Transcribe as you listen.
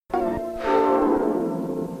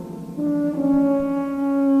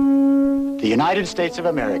The United States of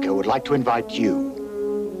America would like to invite you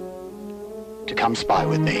to come spy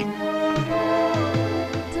with me.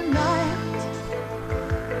 Tonight,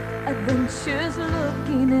 adventures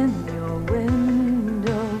looking in your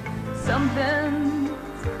window. Something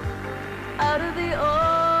out of the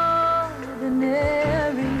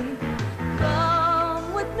ordinary.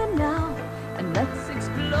 Come with me now and let's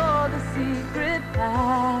explore the secret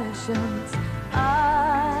passions.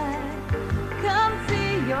 I come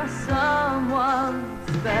see you're someone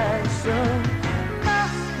special.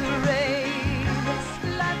 Masquerade,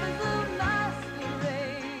 life is a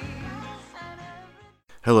masquerade.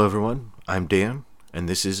 Hello everyone, I'm Dan, and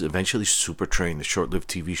this is Eventually Super Train, the short-lived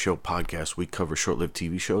TV show podcast. We cover short-lived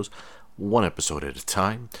TV shows one episode at a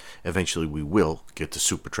time. Eventually we will get to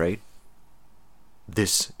Super Train.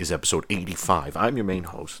 This is episode 85. I'm your main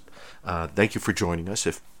host. Thank you for joining us.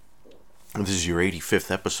 If this is your 85th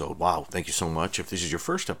episode, wow, thank you so much. If this is your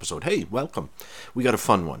first episode, hey, welcome. We got a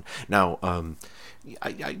fun one. Now,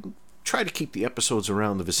 I try to keep the episodes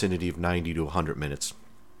around the vicinity of 90 to 100 minutes.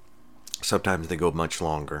 Sometimes they go much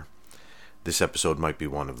longer. This episode might be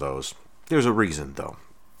one of those. There's a reason, though.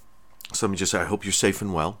 So let me just say, I hope you're safe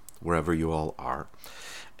and well, wherever you all are.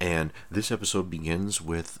 And this episode begins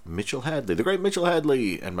with Mitchell Hadley, the great Mitchell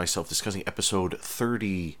Hadley, and myself discussing episode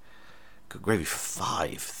 35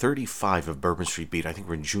 of Bourbon Street Beat. I think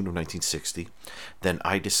we're in June of 1960. Then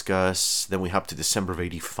we hop to December of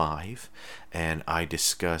 85, and I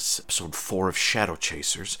discuss episode 4 of Shadow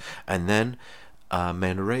Chasers. And then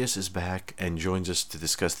Amanda Reyes is back and joins us to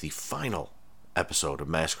discuss the final episode of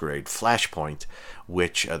Masquerade, Flashpoint,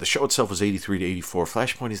 which the show itself was 83 to 84.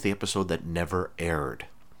 Flashpoint is the episode that never aired.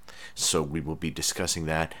 So we will be discussing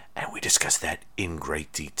that, and we discuss that in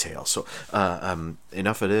great detail. So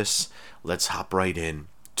enough of this. Let's hop right in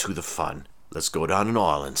to the fun. Let's go down to New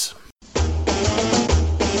Orleans.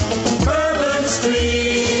 Bourbon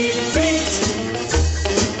Street Beat.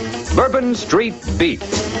 Bourbon Street Beat.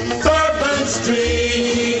 Bourbon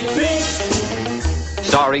Street Beat.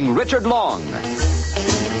 Starring Richard Long,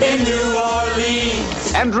 In New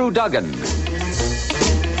Orleans, Andrew Duggan,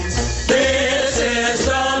 this is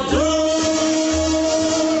the blues.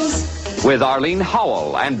 with Arlene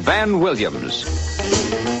Howell and Van Williams.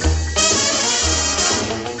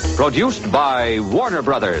 Produced by Warner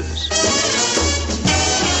Brothers.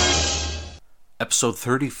 Episode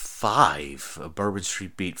 35 of Bourbon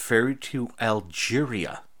Street Beat, Ferry to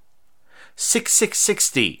Algeria.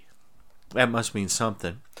 6660. That must mean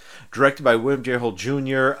something. Directed by William J. Holt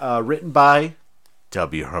Jr., written by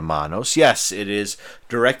W. Hermanos. Yes, it is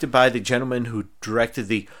directed by the gentleman who directed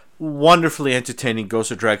the wonderfully entertaining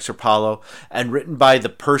Ghost of Drag Sir Paulo, and written by the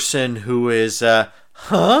person who is, in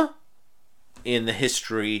the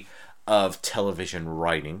history of television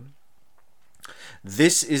writing.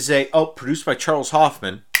 This is produced by Charles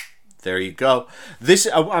Hoffman. There you go.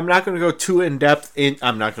 I'm not going to go too in depth.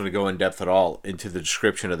 I'm not going to go in depth at all into the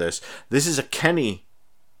description of this. This is a Kenny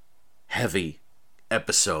heavy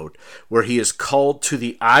episode where he is called to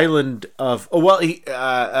the island of.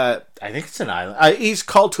 I think it's an island. He's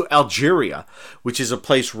called to Algeria, which is a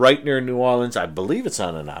place right near New Orleans. I believe it's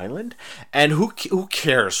on an island. And who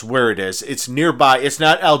cares where it is? It's nearby. It's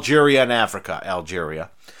not Algeria in Africa. Algeria.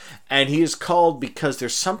 And he is called because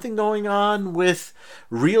there's something going on with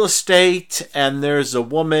real estate, and there's a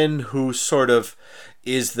woman who sort of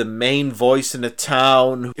is the main voice in the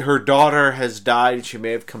town. Her daughter has died, and she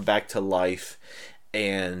may have come back to life.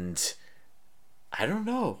 And I don't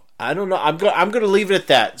know. I'm going to leave it at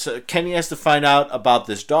that. So Kenny has to find out about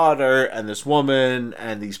this daughter and this woman,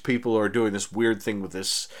 and these people are doing this weird thing with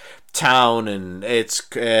this town, and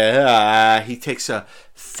he takes a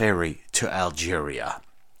ferry to Algeria.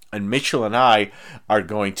 And Mitchell and I are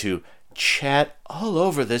going to chat all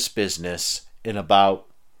over this business in about,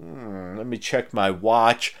 let me check my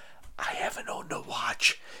watch. I haven't owned a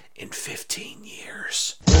watch in 15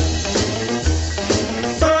 years.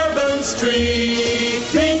 Bourbon Street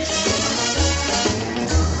Beat.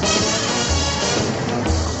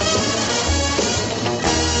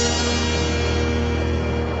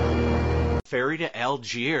 Ferry to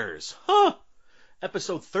Algiers. Huh.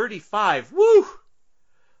 Episode 35. Woo!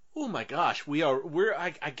 Oh my gosh,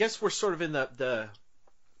 I guess we're sort of in the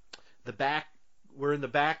back. We're in the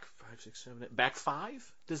back 5, 6, 7, 8, back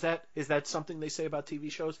 5. Is that something they say about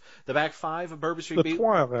TV shows? The back 5 of Bourbon Street Beat.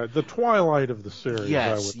 The twilight of the series.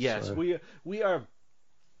 Yes, say. we are.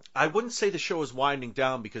 I wouldn't say the show is winding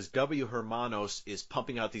down because W. Hermanos is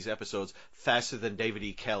pumping out these episodes faster than David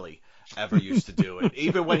E. Kelly ever used to do it,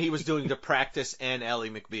 even when he was doing The Practice and Ally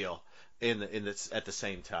McBeal. At the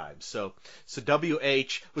same time. So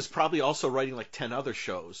WH was probably also writing like 10 other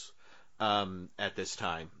shows at this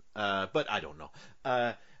time. But I don't know.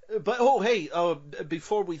 But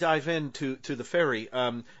before we dive into the ferry,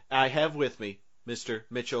 I have with me Mr.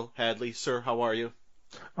 Mitchell Hadley. Sir, how are you?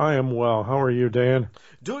 I am well. How are you, Dan?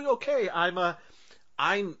 Doing okay.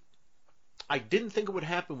 I didn't think it would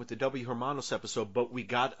happen with the W. Hermanos episode, but we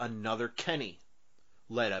got another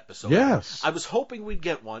Kenny-led episode. Yes. I was hoping we'd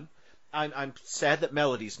get one. I'm sad that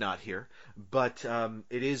Melody's not here, but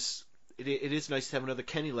it is nice to have another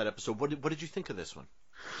Kenny-led episode. What did you think of this one?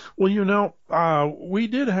 Well, we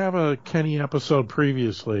did have a Kenny episode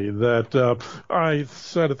previously that I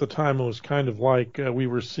said at the time it was kind of like we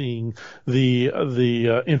were seeing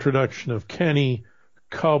the introduction of Kenny,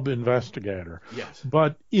 Cub investigator. Yes.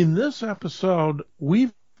 But in this episode,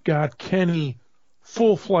 we've got Kenny,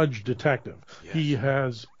 full-fledged detective. Yes. He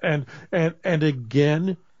has, and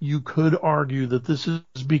again, you could argue that this is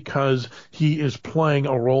because he is playing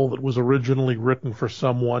a role that was originally written for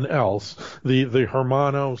someone else. The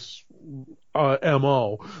Hermanos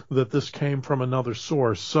MO, that this came from another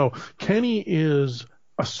source. So Kenny is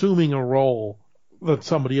assuming a role that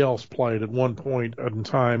somebody else played at one point in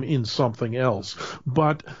time in something else.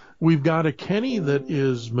 But we've got a Kenny that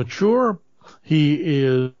is mature. He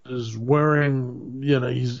is wearing,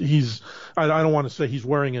 he's I don't want to say he's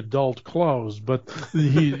wearing adult clothes, but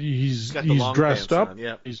he's dressed up.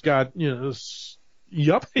 Yep. He's got,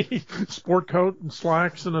 sport coat and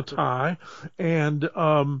slacks and a tie. And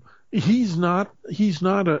he's not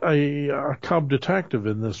a Cub detective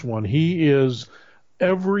in this one. He is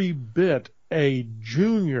every bit a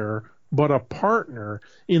junior, but a partner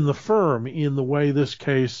in the firm in the way this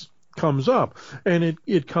case comes up. And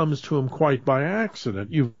it comes to him quite by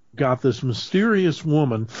accident. You've got this mysterious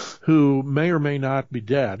woman who may or may not be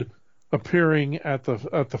dead appearing at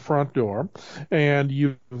the front door, and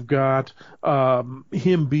you've got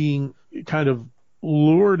him being kind of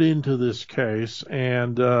lured into this case,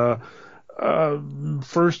 and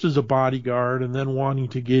first as a bodyguard and then wanting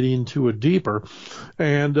to get into it deeper.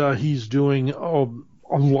 And he's doing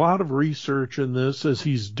a lot of research in this as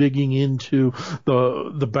he's digging into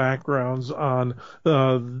the backgrounds on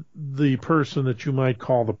the person that you might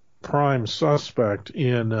call the prime suspect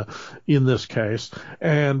in this case.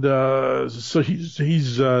 And so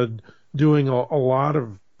he's doing a lot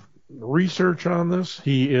of research on this.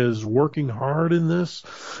 He is working hard in this.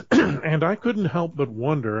 And I couldn't help but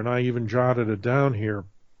wonder, and I even jotted it down here,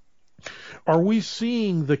 are we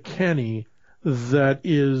seeing the Kenny that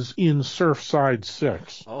is in Surfside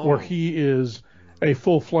 6, where he is a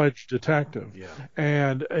full-fledged detective? Yeah.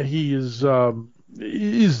 And he is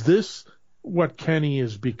this what Kenny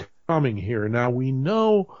is becoming here? Now, we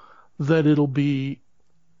know that it'll be,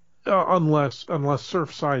 unless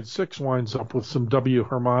Surfside 6 winds up with some W.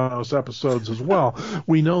 Hermanos episodes as well,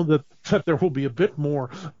 we know that there will be a bit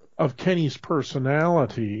more of Kenny's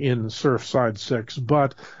personality in Surfside 6,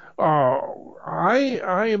 but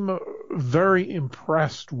I am very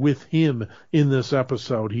impressed with him in this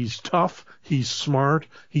episode. He's tough, he's smart,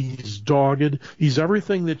 he's dogged, he's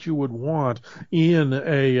everything that you would want in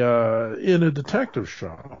a detective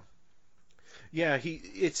show. Yeah,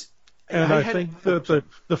 And I think that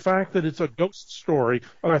the fact that it's a ghost story,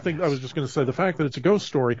 I was just going to say, the fact that it's a ghost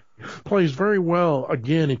story plays very well.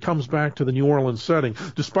 Again, it comes back to the New Orleans setting.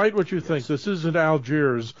 Despite what you think, this isn't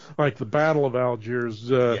Algiers, like the Battle of Algiers,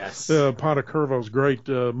 Pontecorvo's great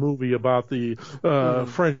movie about the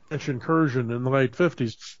French incursion in the late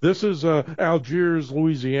 50s. This is Algiers,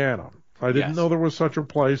 Louisiana. I didn't know there was such a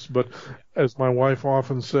place, but as my wife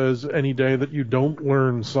often says, any day that you don't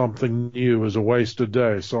learn something new is a wasted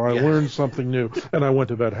day. So I learned something new, and I went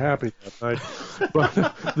to bed happy that night.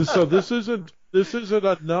 But so this isn't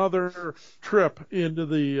another trip into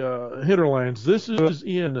the hinterlands. This is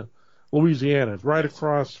in Louisiana. It's right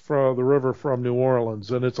across from the river from New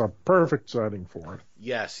Orleans, and it's a perfect setting for it.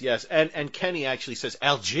 Yes. And Kenny actually says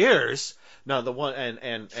Algiers. No, the one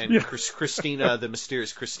and Christina, the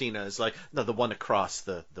mysterious Christina, is like, no, the one across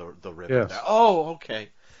the river. Yes. There. Oh, okay.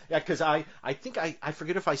 Yeah, because I think I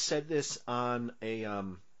forget if I said this on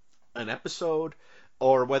an episode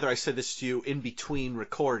or whether I said this to you in between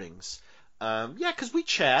recordings. Because we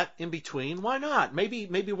chat in between. Why not? Maybe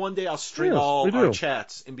one day I'll string all our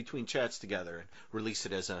chats in between chats together and release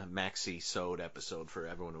it as a maxi-sode episode for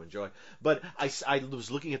everyone to enjoy. But I was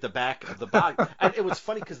looking at the back of the box, and it was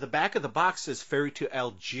funny because the back of the box says Ferry to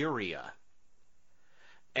Algeria.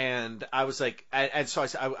 And I was like, and so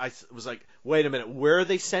I was like, wait a minute, where are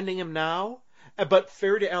they sending him now? But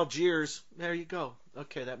Ferry to Algiers, there you go.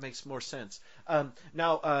 Okay, that makes more sense.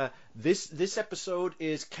 Now, this episode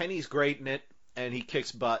is Kenny's great in it, and he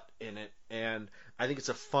kicks butt in it, and I think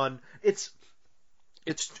it's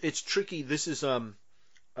it's tricky. This is and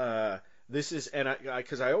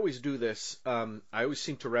because I always do this. I always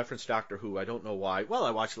seem to reference Doctor Who. I don't know why. Well,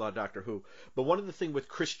 I watch a lot of Doctor Who, but one of the things with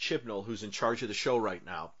Chris Chibnall, who's in charge of the show right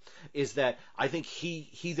now, is that I think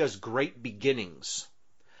he does great beginnings.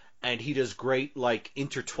 And he does great, like,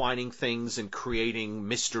 intertwining things and creating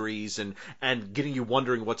mysteries and getting you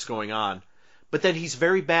wondering what's going on. But then he's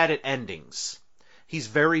very bad at endings. He's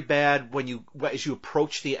very bad as you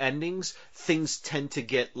approach the endings, things tend to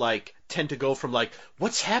go from like,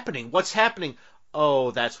 what's happening? What's happening?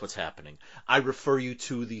 Oh, that's what's happening. I refer you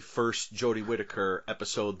to the first Jodie Whittaker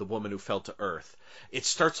episode, The Woman Who Fell to Earth. It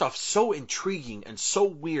starts off so intriguing and so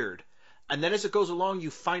weird. And then as it goes along,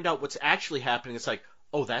 you find out what's actually happening. It's like,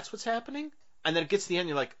 oh, that's what's happening? And then it gets to the end,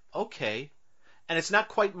 you're like, okay. And it's not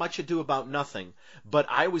quite much ado about nothing. But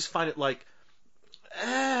I always find it like,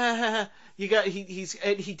 he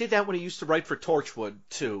did that when he used to write for Torchwood,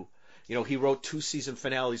 too. You know, he wrote 2 season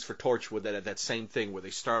finales for Torchwood that had that same thing where they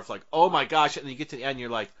start off like, oh my gosh, and then you get to the end and you're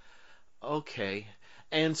like, okay.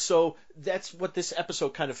 And so that's what this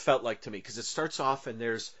episode kind of felt like to me, because it starts off and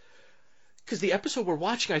because the episode we're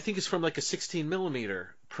watching, I think, is from like a 16mm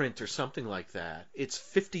print or something like that. It's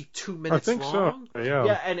 52 minutes long. I think so, yeah.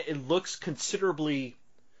 Yeah, and it looks considerably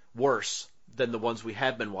worse than the ones we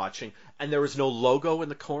have been watching. And there is no logo in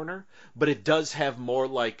the corner, but it does have more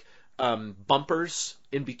like bumpers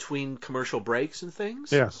in between commercial breaks and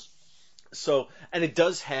things. Yes. So, and it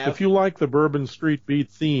does have... If you like the Bourbon Street Beat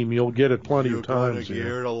theme, you'll get it plenty of times. You're going to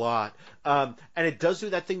hear it a lot. And it does do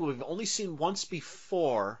that thing we've only seen once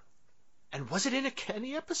before. And was it in a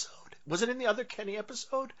Kenny episode? Was it in the other Kenny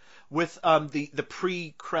episode with the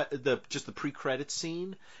pre-credit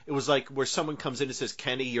scene? It was like where someone comes in and says,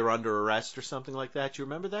 "Kenny, you're under arrest" or something like that. Do you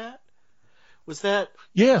remember that? Was that?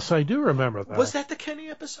 Yes, I do remember that. Was that the Kenny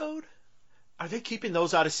episode? Are they keeping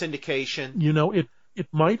those out of syndication? You know, it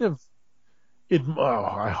might have.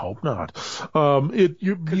 I hope not.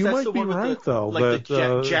 You might be right though, like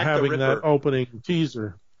that Jack having that opening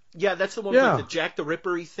teaser. Yeah, that's the one with the Jack the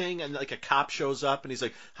Ripper-y thing, and like a cop shows up, and he's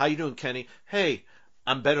like, "How you doing, Kenny? Hey,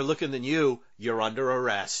 I'm better looking than you. You're under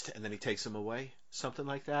arrest." And then he takes him away, something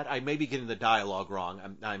like that. I may be getting the dialogue wrong.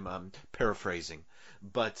 I'm paraphrasing,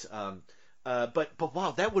 but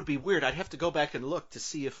wow, that would be weird. I'd have to go back and look to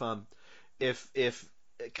see if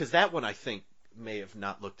because that one I think may have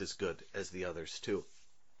not looked as good as the others too,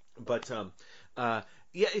 but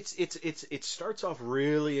yeah, it starts off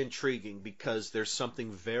really intriguing because there's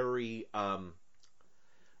something very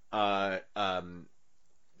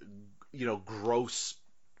gross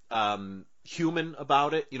human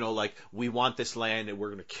about it. You know, like, we want this land and we're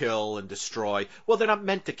going to kill and destroy. Well, they're not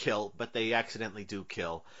meant to kill, but they accidentally do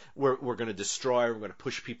kill. We're going to destroy, we're going to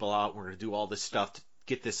push people out, we're going to do all this stuff to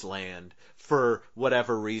get this land for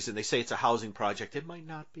whatever reason. They say it's a housing project. It might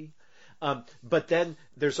not be. But then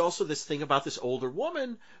there's also this thing about this older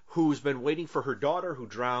woman who's been waiting for her daughter who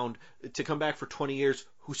drowned to come back for 20 years,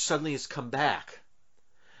 who suddenly has come back.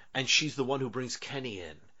 And she's the one who brings Kenny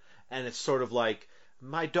in. And it's sort of like,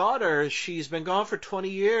 my daughter, she's been gone for 20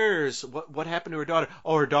 years. What happened to her daughter?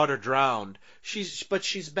 Oh, her daughter drowned. But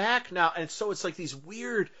she's back now. And so it's like these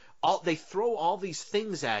weird, they throw all these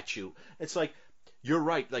things at you. It's like, you're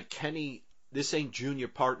right, like Kenny... This ain't junior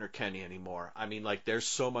partner Kenny anymore. I mean, like, there's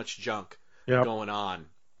so much junk going on.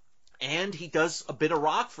 And he does a bit of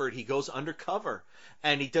Rockford. He goes undercover.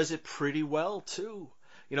 And he does it pretty well, too.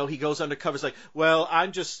 You know, he goes undercover. It's like, well,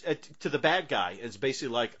 I'm just... to the bad guy. It's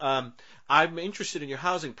basically like, I'm interested in your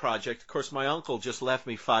housing project. Of course, my uncle just left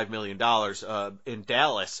me $5 million in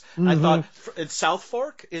Dallas. Mm-hmm. I thought, in South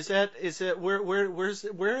Fork? Is it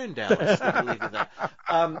where in Dallas? I believe in that.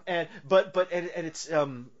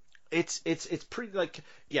 It's pretty, like,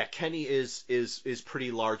 yeah, Kenny is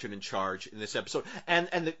pretty large and in charge in this episode. And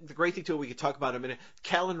the great thing too, we could talk about in a minute,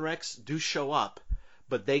 Cal and Rex do show up,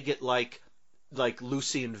 but they get like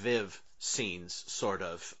Lucy and Viv scenes sort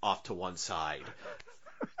of off to one side.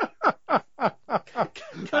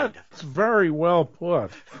 That's very well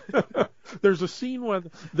put. There's a scene when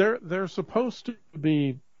they're supposed to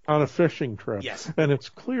be on a fishing trip. Yes. And it's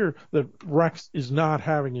clear that Rex is not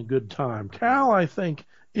having a good time. Cal, I think,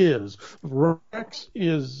 is. Rex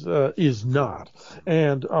is not.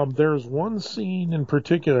 And there's one scene in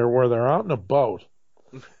particular where they're out in a boat,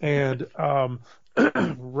 and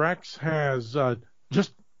Rex has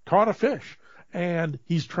just caught a fish, and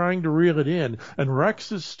he's trying to reel it in, and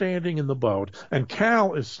Rex is standing in the boat, and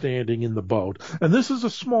Cal is standing in the boat. And this is a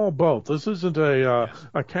small boat. This isn't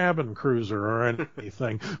a cabin cruiser or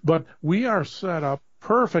anything, but we are set up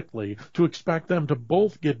perfectly to expect them to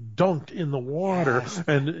both get dunked in the water. Yes.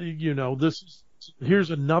 And, you know, this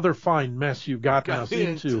here's another fine mess you gotten us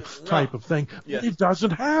into type of thing. Yes. It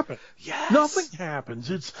doesn't happen. Yes. Nothing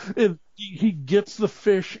happens. He gets the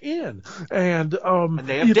fish in, and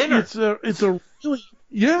they have dinner. It's a really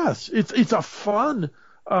it's a fun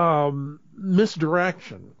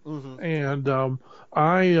misdirection, and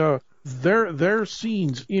their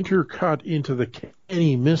scenes intercut into the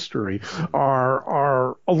Kenny mystery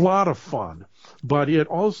are a lot of fun. But it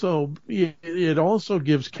also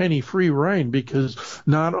gives Kenny free rein, because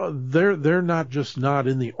they're not just not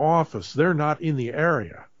in the office, they're not in the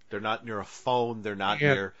area. They're not near a phone. They're not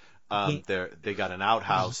near. They got an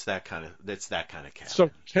outhouse. That kind of cabin. So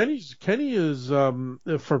Kenny is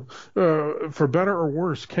for better or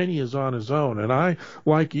worse, Kenny is on his own, and I,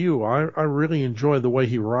 like you, I really enjoy the way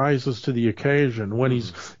he rises to the occasion when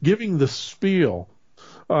he's giving the spiel.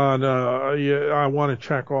 I want to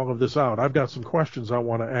check all of this out. I've got some questions I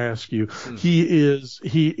want to ask you. He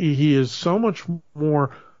is so much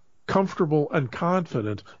more comfortable and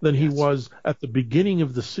confident than he was at the beginning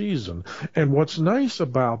of the season. And what's nice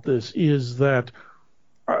about this is that,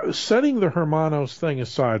 setting the Hermanos thing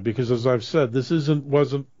aside, because as I've said, this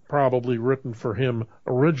wasn't probably written for him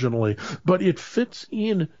originally, but it fits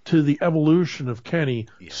into the evolution of Kenny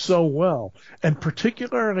so well, and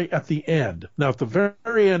particularly at the end. Now, at the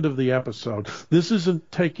very end of the episode, this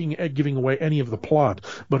isn't giving away any of the plot,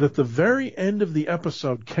 but at the very end of the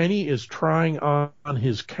episode, Kenny is trying on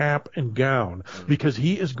his cap and gown because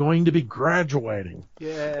he is going to be graduating.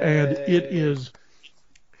 And it is...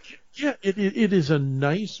 Yeah, it is a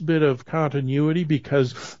nice bit of continuity,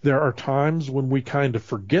 because there are times when we kind of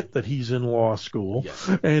forget that he's in law school,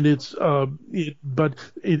 and it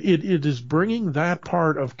is bringing that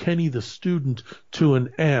part of Kenny the student to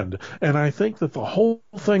an end, and I think that the whole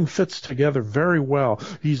thing fits together very well.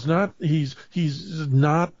 He's not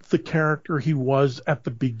the character he was at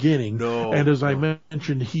the beginning, and as I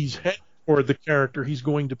mentioned, he's headed toward the character he's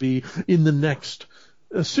going to be in the next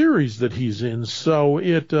series that he's in. So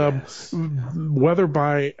whether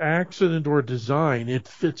by accident or design, it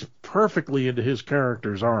fits perfectly into his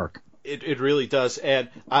character's arc. It really does. And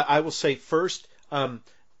I will say first,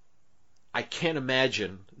 I can't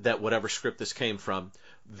imagine that whatever script this came from,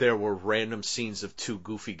 there were random scenes of two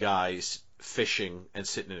goofy guys fishing and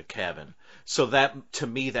sitting in a cabin. So that, to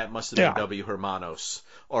me, that must have been W. Hermanos,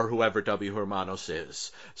 or whoever W. Hermanos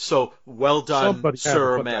is. So well done, Somebody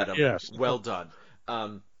sir or madam. Yes. Well done.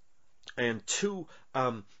 And two,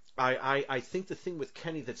 I think the thing with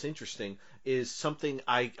Kenny that's interesting is something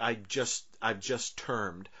I've just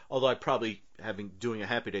termed, although I probably, doing a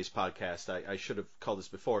Happy Days podcast, I should have called this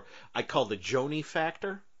before, I call the Joni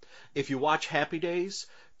factor. If you watch Happy Days,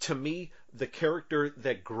 to me, the character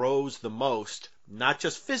that grows the most, not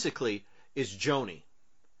just physically, is Joni.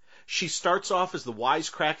 She starts off as the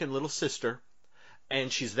wisecracking little sister,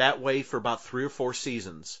 and she's that way for about 3 or 4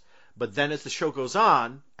 seasons. But then as the show goes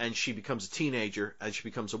on, and she becomes a teenager, and she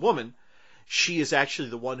becomes a woman, she is actually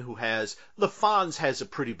the one who has... The Fonz has a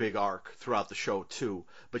pretty big arc throughout the show, too.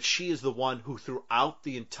 But she is the one who, throughout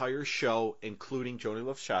the entire show, including Joni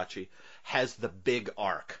Loves Chachi, has the big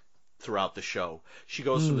arc throughout the show. She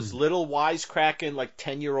goes from this little wisecracking, like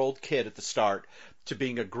 10-year-old kid at the start, to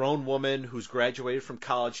being a grown woman who's graduated from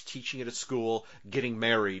college, teaching at a school, getting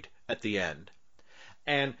married at the end.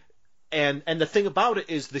 And the thing about it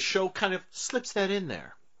is the show kind of slips that in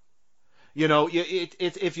there. You know,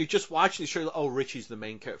 if you're just watching the show, oh, Richie's the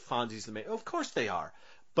main character, Fonzie's the main... Of course they are.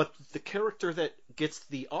 But the character that gets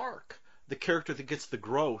the arc, the character that gets the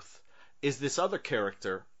growth, is this other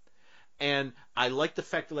character. And I like the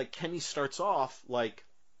fact that, like, Kenny starts off, like,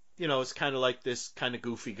 you know, it's kind of like this kind of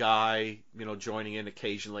goofy guy, you know, joining in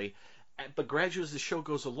occasionally. But gradually as the show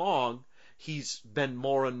goes along, he's been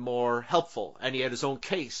more and more helpful, and he had his own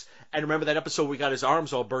case. And remember that episode we got his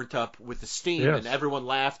arms all burnt up with the steam, and everyone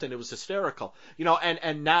laughed, and it was hysterical. You know,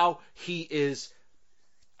 and now he is...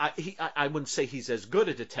 I wouldn't say he's as good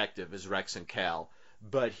a detective as Rex and Cal,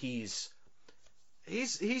 but he's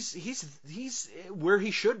where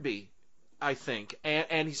he should be, I think.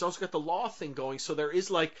 And he's also got the law thing going, so there is,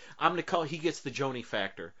 like, I'm going to call... He gets the Joni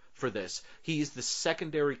factor for this. He is the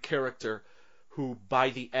secondary character who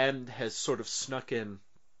by the end has sort of snuck in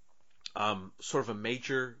sort of a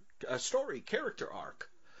major story, character arc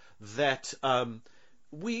that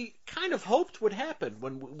we kind of hoped would happen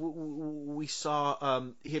when we saw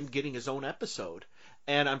him getting his own episode.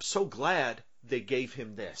 And I'm so glad they gave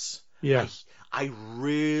him this. Yes. I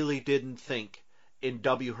really didn't think in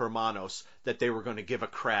W. Hermanos that they were going to give a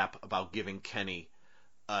crap about giving Kenny.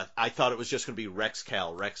 I thought it was just going to be Rex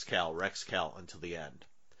Cal until the end.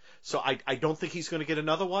 So I don't think he's going to get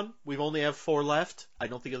another one. We've only have 4 left. I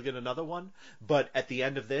don't think he'll get another one. But at the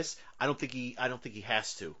end of this, I don't think he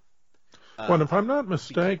has to. Well, if I'm not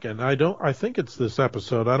mistaken, I think it's this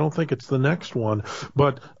episode. I don't think it's the next one.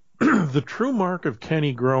 But the true mark of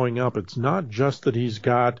Kenny growing up, it's not just that he's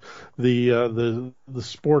got the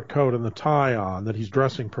sport coat and the tie on, that he's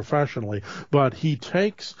dressing professionally, but he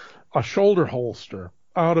takes a shoulder holster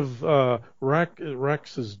out of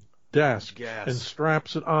Rex's desk and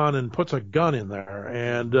straps it on and puts a gun in there.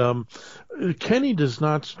 And Kenny does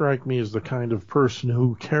not strike me as the kind of person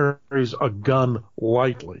who carries a gun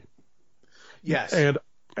lightly. Yes.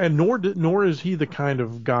 And nor is he the kind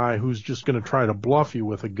of guy who's just going to try to bluff you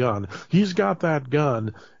with a gun. He's got that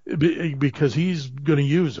gun because he's going to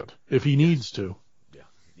use it if he needs to.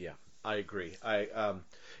 Yeah, I agree. I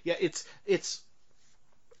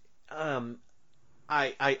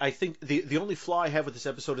think the only flaw I have with this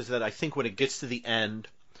episode is that I think when it gets to the end,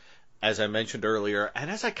 as I mentioned earlier,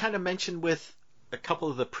 and as I kind of mentioned with a couple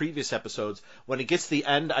of the previous episodes, when it gets to the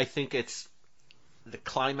end, I think the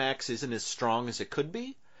climax isn't as strong as it could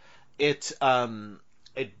be. It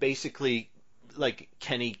basically, like,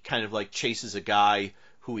 Kenny kind of like chases a guy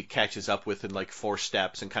who he catches up with in like 4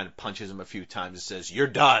 steps and kind of punches him a few times and says, "You're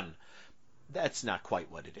done." That's not quite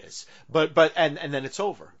what it is. But then it's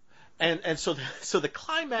over. And so the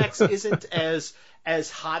climax isn't as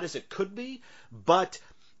hot as it could be, but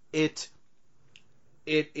it's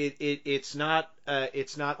not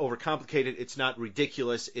overcomplicated. It's not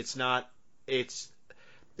ridiculous.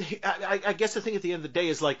 I guess the thing at the end of the day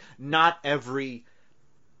is, like, not every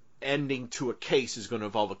ending to a case is going to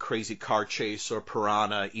involve a crazy car chase or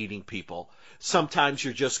piranha eating people. Sometimes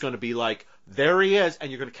you're just going to be like, there he is, and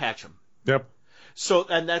you're going to catch him. Yep. So,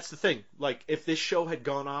 and that's the thing. Like, if this show had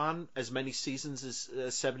gone on as many seasons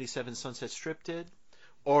as 77 Sunset Strip did,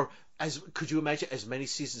 or could you imagine as many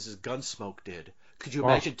seasons as Gunsmoke did? Could you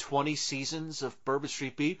imagine 20 seasons of Bourbon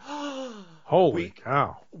Street Beat? Holy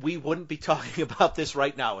cow! We wouldn't be talking about this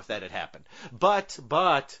right now if that had happened. But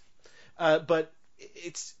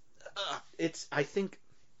it's I think,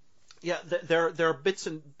 yeah, there are bits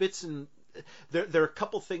and there are a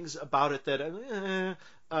couple things about it that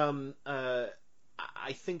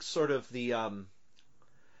I think sort of the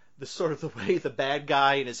way the bad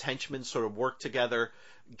guy and his henchmen sort of work together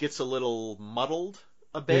gets a little muddled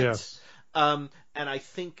a bit. Yes. And I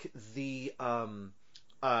think the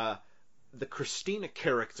Christina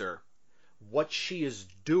character, what she is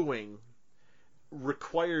doing,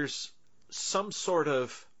 requires some sort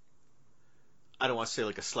of, I don't want to say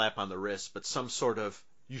like a slap on the wrist, but some sort of,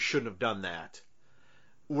 you shouldn't have done that.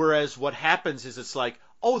 Whereas what happens is it's like,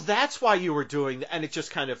 oh, that's why you were doing that, and it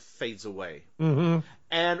just kind of fades away. Mm-hmm.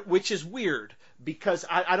 And which is weird because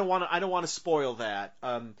I don't want to spoil that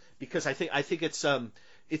because I think it's a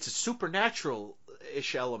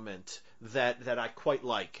supernatural-ish element that I quite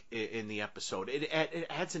like in the episode. It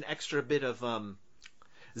adds an extra bit of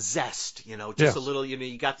zest, just a little.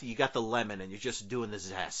 You got the lemon, and you're just doing the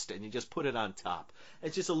zest, and you just put it on top.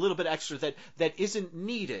 It's just a little bit extra that isn't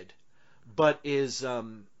needed, but is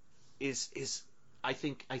I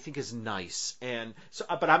think is nice. And so,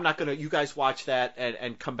 but I'm not gonna. You guys watch that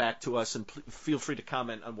and come back to us, and feel free to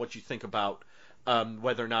comment on what you think about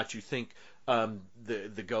whether or not you think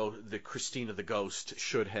the Christina the Ghost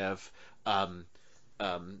should have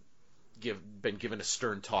been given a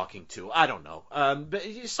stern talking to. I don't know. But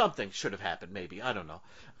something should have happened, maybe. I don't know.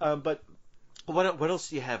 But what else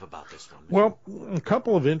do you have about this one? Well, a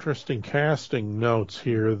couple of interesting casting notes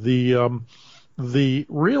here. The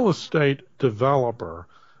real estate developer,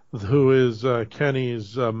 who is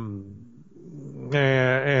Kenny's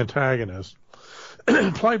antagonist,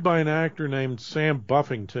 played by an actor named Sam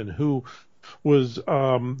Buffington, who was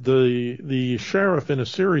the sheriff in a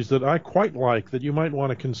series that I quite like, that you might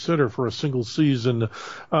want to consider for a single season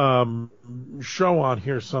show on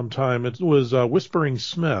here sometime. It was Whispering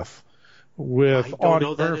Smith with I don't Audie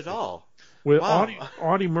know that Murphy. at all. Well, Wow.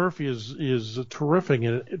 Audie Murphy is terrific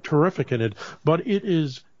in it, but it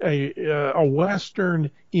is a western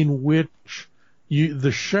in which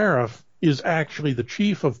the sheriff is actually the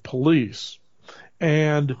chief of police,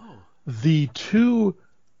 and the two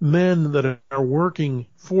men that are working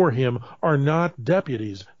for him are not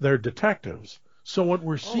deputies; they're detectives. So what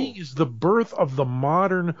we're seeing is the birth of the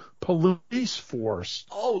modern police force.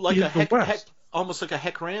 Oh, like in a the West. almost like a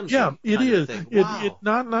Heck Ramsey. Yeah, it kind of is. thing. It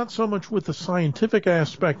Wow. not so much with the scientific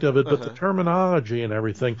aspect of it, but the terminology and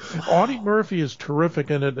everything. Audie Murphy is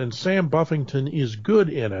terrific in it, and Sam Buffington is good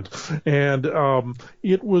in it. And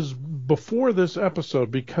it was before this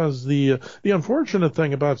episode, because the unfortunate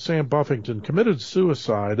thing about Sam Buffington committed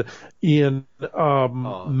suicide in May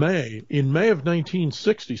of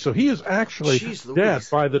 1960. So he is actually Jeez dead Louise.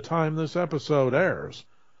 by the time this episode airs.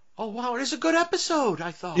 Oh, wow, it is a good episode,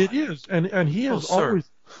 I thought. It is, and he has sir.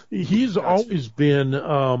 always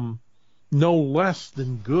been no less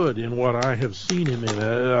than good in what I have seen him in.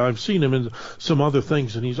 I've seen him in some other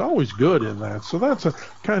things, and he's always good in that. So that's a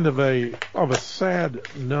kind of a sad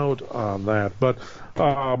note on that. But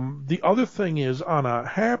the other thing is, on a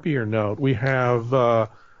happier note, we have the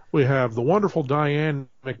wonderful Diane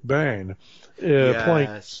McBain playing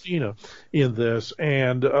Christina in this,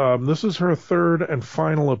 and this is her third and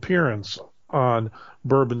final appearance on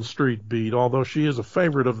Bourbon Street Beat, although she is a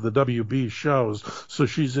favorite of the WB shows. So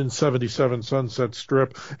she's in 77 Sunset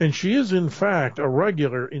Strip, and she is in fact a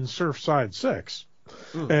regular in Surfside 6.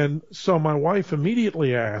 And so my wife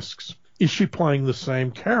immediately asks, is she playing the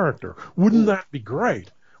same character? Wouldn't that be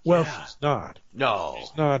great? Well, she's not. No.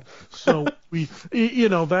 She's not. So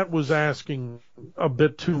that was asking a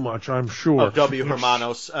bit too much, I'm sure. W.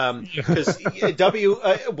 Hermanos, because W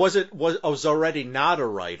was already not a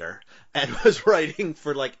writer and was writing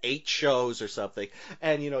for like 8 shows or something,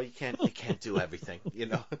 and you can't do everything,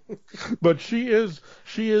 But she is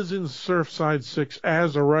in Surfside 6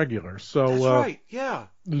 as a regular. So that's right. Yeah.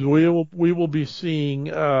 We will be seeing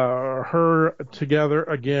her together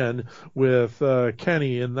again with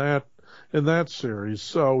Kenny in that series.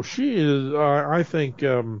 So she is, I think,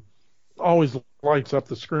 always lights up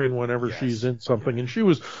the screen whenever she's in something, and she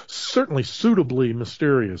was certainly suitably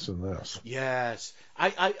mysterious in this. Yes,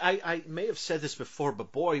 I may have said this before,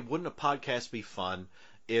 but boy, wouldn't a podcast be fun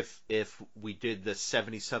if we did the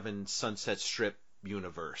 77 Sunset Strip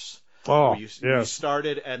universe? Oh, you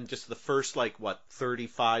started, and just the first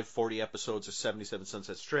 35, 40 episodes of 77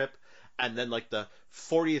 Sunset Strip, and then the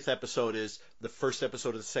 40th episode is the first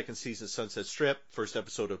episode of the second season of Sunset Strip, first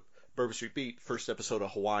episode of Bourbon Street Beat, first episode of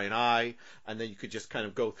Hawaiian Eye, and then you could just kind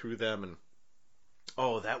of go through them, and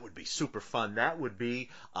that would be super fun. That would be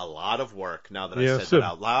a lot of work. Now that I said that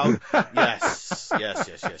out loud, yes.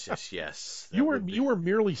 You were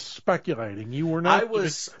merely speculating. You were not.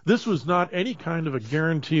 This was not any kind of a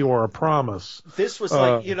guarantee or a promise. This was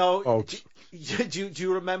do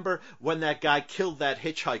you remember when that guy killed that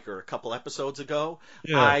hitchhiker a couple episodes ago?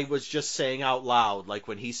 Yeah. I was just saying out loud,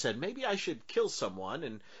 when he said, maybe I should kill someone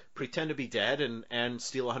and pretend to be dead and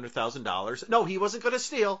steal $100,000. No, he wasn't going to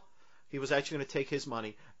steal. He was actually going to take his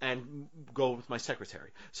money and go with my secretary.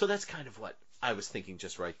 So that's kind of what I was thinking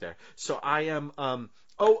just right there. So I am,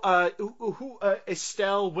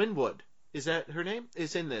 Estelle Winwood, is that her name?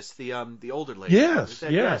 Is in this, the older lady. Yes,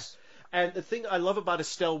 yes. And the thing I love about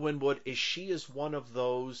Estelle Winwood is she is one of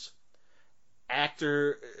those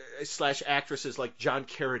actor/actresses like John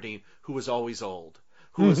Carradine, who was always old,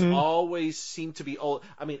 who has always seemed to be old.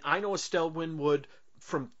 I mean, I know Estelle Winwood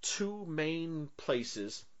from 2 main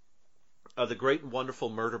places. The Great and Wonderful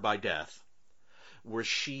Murder by Death, where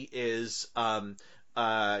she is, where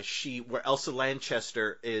Elsa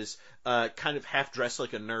Lanchester is kind of half dressed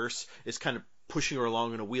like a nurse, is kind of pushing her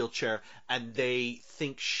along in a wheelchair, and they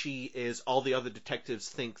think she is, all the other detectives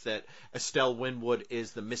think that Estelle Winwood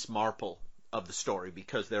is the Miss Marple of the story,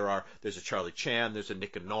 because there's a Charlie Chan, there's a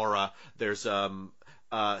Nick and Nora, there's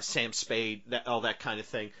Sam Spade, all that kind of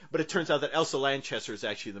thing. But it turns out that Elsa Lanchester is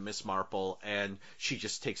actually the Miss Marple, and she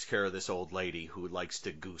just takes care of this old lady who likes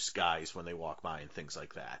to goose guys when they walk by and things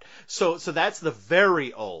like that. So that's the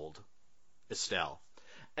very old Estelle.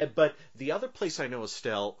 But the other place I know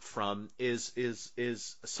Estelle from is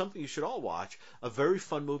something you should all watch, a very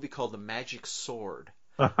fun movie called The Magic Sword.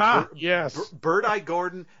 Yes. Bird-Eye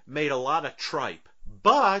Gordon made a lot of tripe,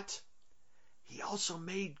 but he also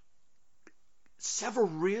made several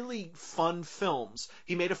really fun films.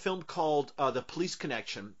 He made a film called The Police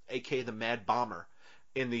Connection, a.k.a. The Mad Bomber,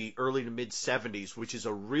 in the early to mid-'70s, which is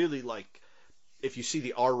a really, if you see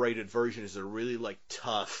the R-rated version, is a really,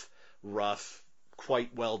 tough, rough,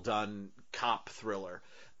 quite well-done cop thriller.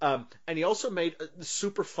 And he also made a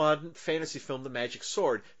super fun fantasy film, The Magic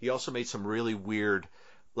Sword. He also made some really weird,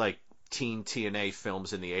 teen TNA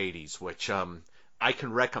films in the 80s, which I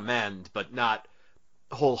can recommend, but not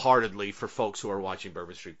wholeheartedly for folks who are watching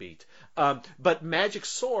Bourbon Street Beat. But Magic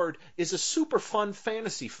Sword is a super fun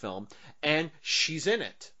fantasy film, and she's in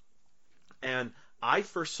it. And I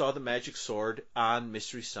first saw the Magic Sword on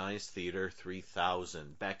Mystery Science Theater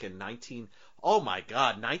 3000 back in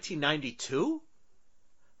 1992?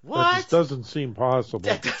 What? That just doesn't seem possible.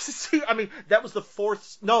 That doesn't seem, I mean, that was the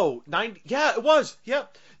fourth, no, 90, yeah, it was, yeah.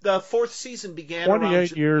 The fourth season began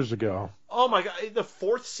 28 years ago. Oh my God, the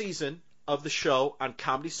fourth season of the show on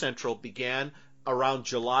Comedy Central began around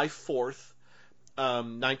July 4th,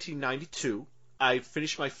 1992. I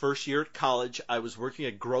finished my first year at college. I was working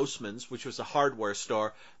at Grossman's, which was a hardware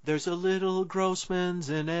store. There's a little Grossman's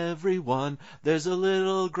in everyone. There's a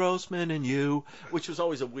little Grossman in you, which was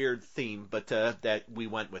always a weird theme, but that we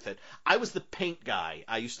went with it. I was the paint guy.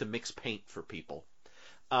 I used to mix paint for people.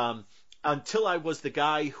 Until I was the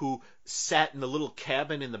guy who sat in the little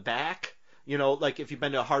cabin in the back. You know, like if you've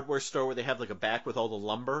been to a hardware store where they have like a back with all the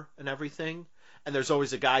lumber and everything. And there's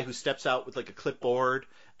always a guy who steps out with like a clipboard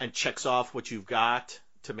and checks off what you've got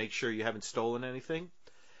to make sure you haven't stolen anything.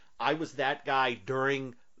 I was that guy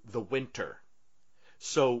during the winter.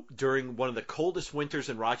 So during one of the coldest winters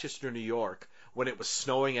in Rochester, New York, when it was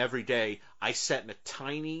snowing every day, I sat in a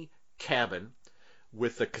tiny cabin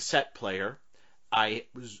with a cassette player. I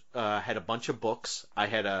had a bunch of books. I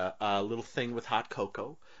had a little thing with hot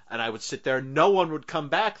cocoa. And I would sit there. No one would come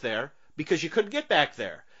back there because you couldn't get back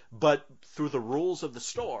there. But through the rules of the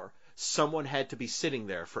store, someone had to be sitting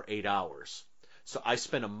there for 8 hours. So I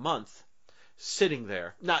spent a month sitting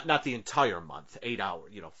there, not the entire month, 8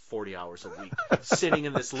 hours, 40 hours a week, sitting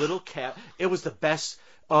in this little cab. It was the best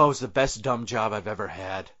dumb job I've ever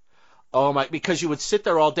had. Oh my, because you would sit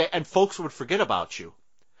there all day and folks would forget about you.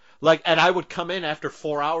 And I would come in after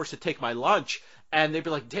 4 hours to take my lunch. And they'd be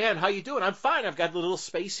like, Dan, how you doing? I'm fine. I've got a little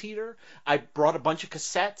space heater. I brought a bunch of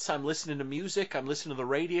cassettes. I'm listening to music. I'm listening to the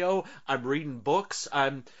radio. I'm reading books.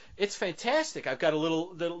 It's fantastic. I've got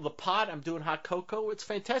the pot. I'm doing hot cocoa. It's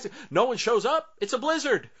fantastic. No one shows up. It's a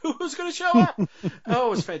blizzard. Who's going to show up?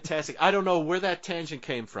 Oh, it's fantastic. I don't know where that tangent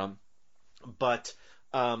came from. But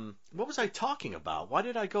what was I talking about? Why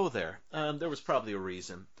did I go there? There was probably a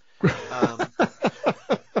reason.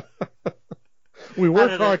 We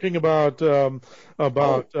were talking about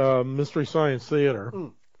Mystery Science Theater.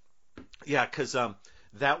 Yeah, because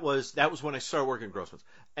that was when I started working at Grossman's,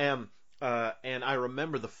 and I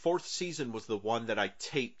remember the fourth season was the one that I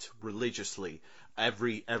taped religiously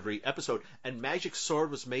every episode, and Magic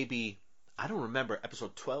Sword was maybe, I don't remember,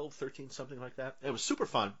 episode 12, 13, something like that. It was super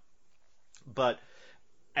fun, but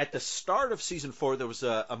at the start of season 4 there was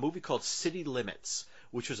a movie called City Limits,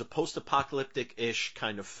 which was a post-apocalyptic-ish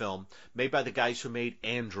kind of film made by the guys who made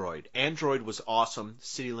Android. Android was awesome.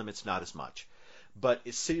 City Limits, not as much. But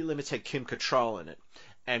City Limits had Kim Cattrall in it.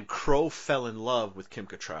 And Crow fell in love with Kim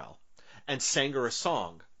Cattrall and sang her a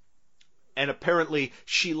song. And apparently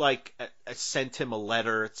she, sent him a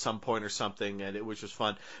letter at some point or something, and it was just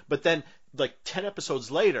fun. But then, 10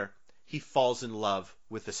 episodes later, he falls in love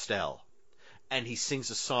with Estelle. And he sings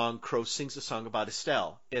a song, Crow sings a song about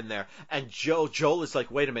Estelle in there. And Joel is like,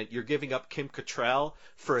 wait a minute, you're giving up Kim Cattrall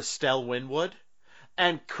for Estelle Winwood?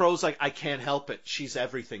 And Crow's like, I can't help it. She's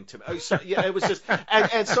everything to me. So, yeah, it was just,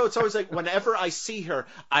 and so it's always like, whenever I see her,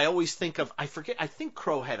 I always think of, I think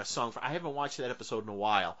Crow had a song I haven't watched that episode in a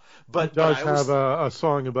while. But he does have a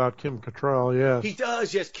song about Kim Cattrall, yes. He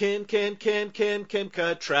does, yes. Kim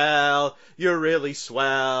Cattrall, you're really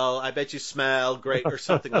swell. I bet you smell great, or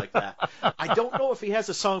something like that. I don't know if he has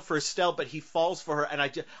a song for Estelle, but he falls for her. And I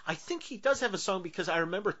think he does have a song, because I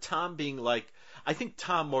remember Tom being like, I think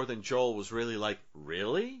Tom more than Joel was really like,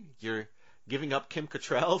 really? You're giving up Kim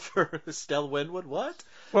Cattrall for Estelle Winwood? What?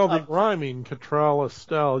 Well, the rhyming Cattrall,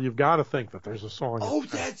 Estelle, you've got to think that there's a song. Oh,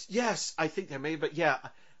 yes. I think there may, but yeah,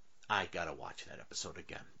 I got to watch that episode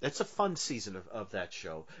again. It's a fun season of that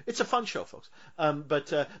show. It's a fun show, folks.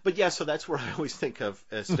 But yeah, so that's where I always think of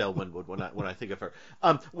Estelle Winwood when I think of her.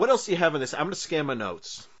 What else do you have in this? I'm going to scan my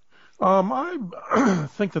notes. I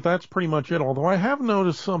think that's pretty much it, although I have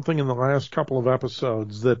noticed something in the last couple of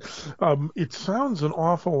episodes that it sounds an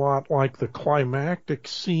awful lot like the climactic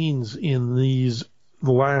scenes in the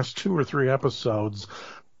last 2 or 3 episodes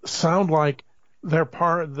sound like they're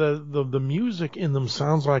the music in them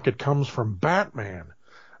sounds like it comes from Batman.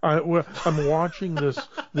 I'm watching the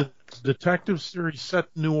detective series set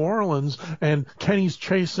in New Orleans, and Kenny's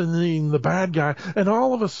chasing the bad guy, and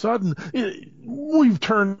all of a sudden we've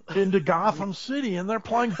turned into Gotham City, and they're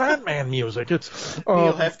playing Batman music. It's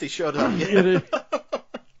Neil Hefti showed up.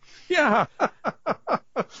 Yeah.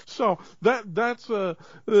 So that's the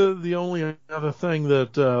only other thing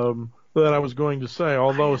that that I was going to say,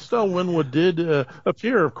 although Estelle Winwood did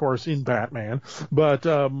appear, of course, in Batman. But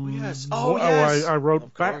Yes. Oh, yes. I wrote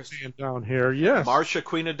Of course. Batman down here. Yes. Marcia,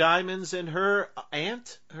 Queen of Diamonds, and her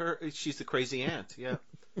aunt. She's the crazy aunt. Yeah.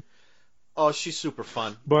 Oh, she's super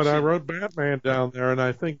fun. But I wrote Batman down there, and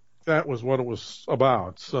I think that was what it was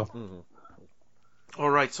about. So. Mm-hmm. All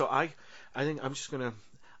right. So I think I'm just gonna.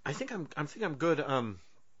 I think I'm good.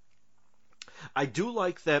 I do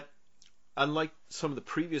like that. Unlike some of the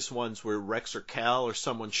previous ones where Rex or Cal or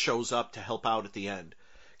someone shows up to help out at the end,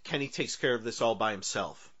 Kenny takes care of this all by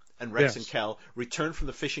himself. And Rex and Cal return from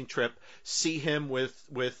the fishing trip, see him with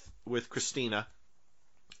Christina,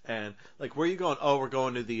 and like, where are you going? Oh, we're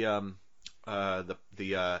going to the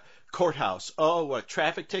courthouse. Oh, what,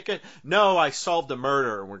 traffic ticket? No, I solved a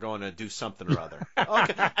murder and we're going to do something or other.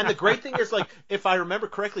 Okay. And the great thing is, like, if I remember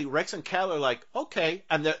correctly, Rex and Cal are like, okay,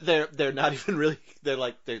 and they're not even really,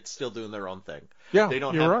 they're still doing their own thing. Yeah, they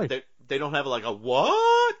don't you're have, right. They don't have like a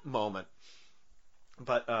what moment.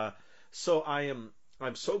 But so I'm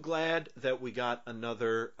so glad that we got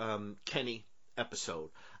another Kenny episode.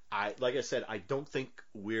 Like I said, I don't think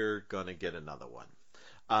we're gonna get another one.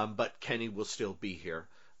 But Kenny will still be here.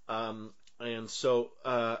 And so,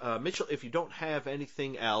 Mitchell, if you don't have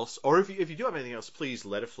anything else, or if you do have anything else, please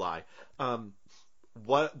let it fly.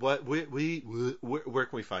 Where can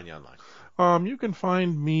we find you online? You can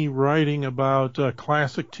find me writing about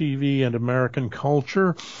classic TV and American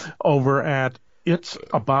culture over at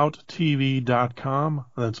itsabouttv.com.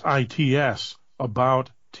 That's ITS,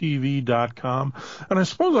 abouttv.com. And I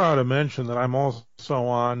suppose I ought to mention that I'm also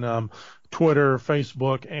on Twitter,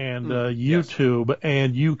 Facebook, and YouTube, yes.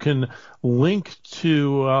 And you can link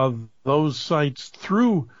to those sites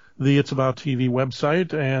through the It's About TV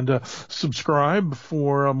website and subscribe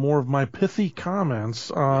for more of my pithy comments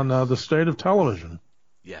on the state of television.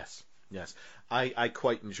 Yes. I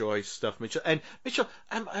quite enjoy stuff, Mitchell. And Mitchell,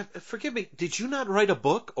 forgive me, did you not write a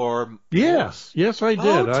book or? Yes, I did.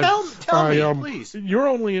 Oh, tell me, please. You're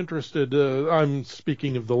only interested. I'm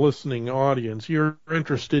speaking of the listening audience. You're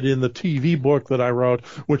interested in the TV book that I wrote,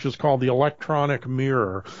 which is called The Electronic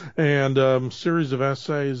Mirror, and series of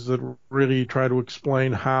essays that really try to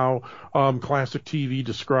explain how classic TV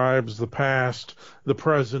describes the past, the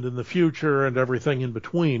present, and the future, and everything in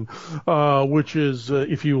between. Which is,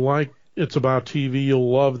 if you like It's About TV,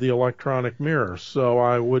 you'll love The Electronic Mirror. So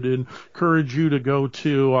I would encourage you to go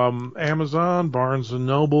to Amazon, Barnes &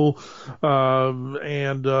 Noble,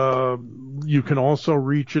 and you can also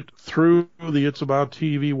reach it through the It's About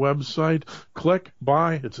TV website. Click,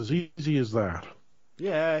 buy. It's as easy as that.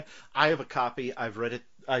 Yeah, I have a copy. I've read it.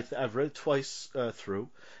 I've read it twice through,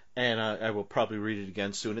 and I will probably read it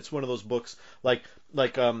again soon. It's one of those books like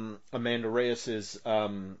Amanda Reyes's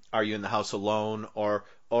Are You in the House Alone, or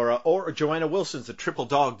Joanna Wilson's The Triple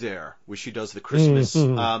Dog Dare, where she does the Christmas,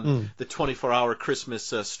 the 24-hour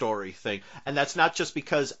Christmas story thing. And that's not just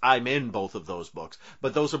because I'm in both of those books,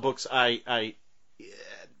 but those are books I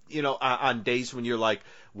on days when you're like,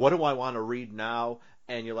 what do I want to read now?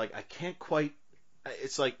 And you're like, I can't quite.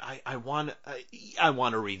 It's like I want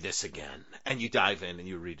to read this again, and you dive in and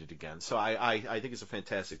you read it again. So I think it's a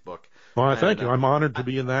fantastic book. Well, thank you. I'm honored to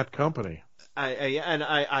be in that company.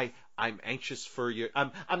 I'm anxious for your.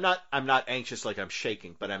 I'm not anxious like I'm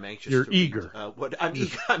shaking, but I'm anxious. You're to eager. Read, I'm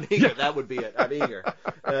eager. I'm eager. Yeah. That would be it. I'm eager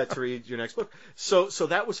to read your next book. So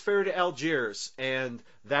that was Ferry to Algiers, and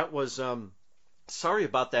that was. Sorry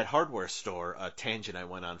about that hardware store tangent I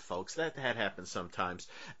went on, folks. That happens sometimes.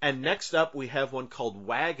 And next up, we have one called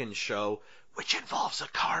Wagon Show, which involves a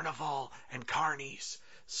carnival and carnies.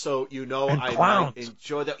 So I might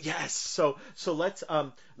enjoy that. Yes. So let's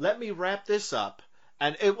let me wrap this up.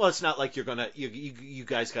 And it's not like you're gonna you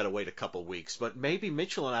guys got to wait a couple weeks, but maybe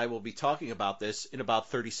Mitchell and I will be talking about this in about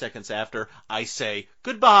 30 seconds after I say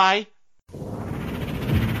goodbye.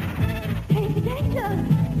 Hey, danger,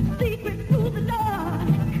 secret through the door.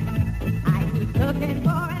 I keep looking for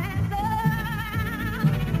an answer.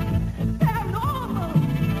 Paranormal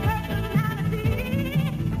personality.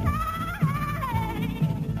 Hey,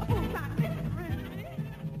 a full-time mystery.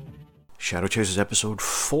 Shadow Chasers Episode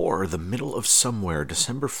 4, The Middle of Somewhere,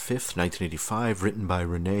 December 5th, 1985, written by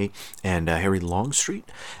Renee and Harry Longstreet,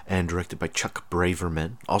 and directed by Chuck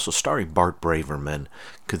Braverman, also starring Bart Braverman.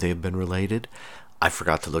 Could they have been related? I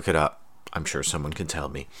forgot to look it up. I'm sure someone can tell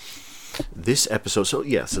me. This episode, so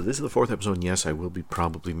this is the 4th episode, and yes, I will be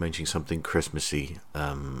probably mentioning something Christmassy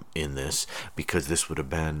in this, because this would have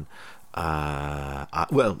been let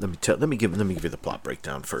me give you the plot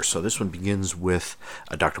breakdown first. So this one begins with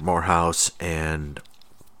Dr. Morehouse and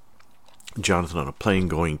Jonathan on a plane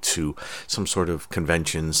going to some sort of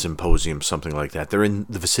convention, symposium, something like that. They're in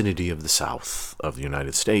the vicinity of the south of the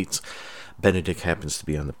United States. Benedict happens to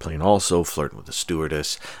be on the plane also, flirting with the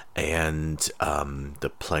stewardess, and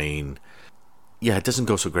the plane, it doesn't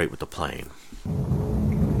go so great with the plane.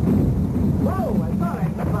 Whoa, I thought I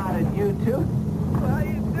spotted you two. How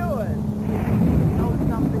you doing? You know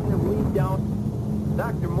something that we don't?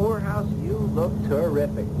 Dr. Morehouse, you look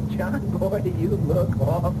terrific. John Boy, you look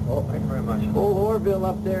awful. Thank you very much. Old Orville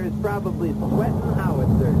up there is probably sweating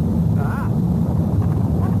howitzers. How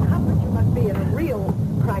much you must be in a real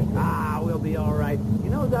crisis? We'll be all right. You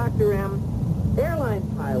know, Dr. M, airline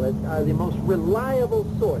pilots are the most reliable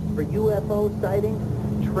source for UFO sightings.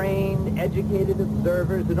 Trained, educated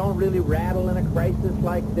observers who don't really rattle in a crisis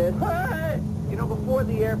like this. Hey! You know, before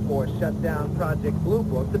the Air Force shut down Project Blue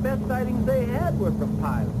Book, the best sightings they had were from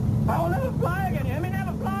pilots. I will never fly again. You hear me?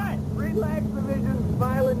 Never fly. Relax, Division,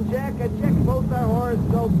 Smiling Jack. I checked both our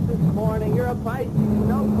horoscopes this morning. You're a Pisces.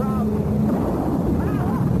 No problem.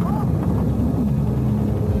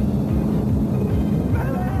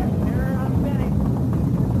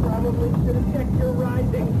 Probably should have checked your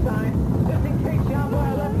rising sign. Just in case, John Boy,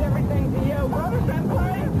 I left everything to you. Brother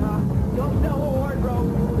Senpai? Don't tell the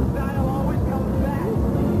wardrobe. The style always comes back.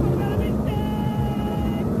 We're gonna be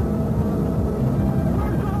dead!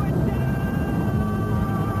 We're going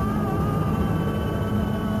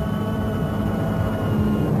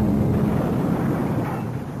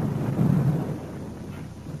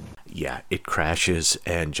Yeah, it crashes,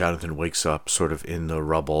 and Jonathan wakes up sort of in the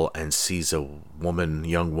rubble and sees a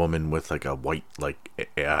young woman with like a white,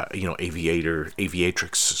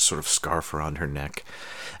 aviatrix sort of scarf around her neck.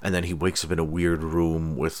 And then he wakes up in a weird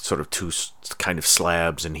room with sort of two kind of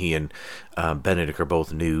slabs, and he and Benedict are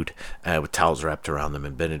both nude with towels wrapped around them,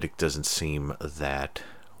 and Benedict doesn't seem that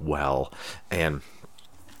well. And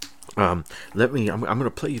I'm going to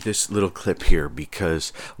play you this little clip here,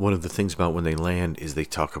 because one of the things about when they land is they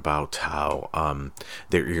talk about how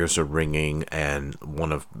their ears are ringing, and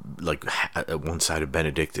one side of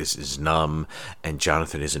Benedict is numb, and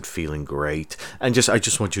Jonathan isn't feeling great. And I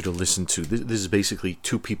just want you to listen to this. This is basically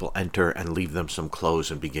two people enter and leave them some clothes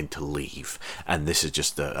and begin to leave, and this is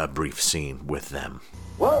just a brief scene with them.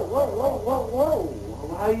 Whoa.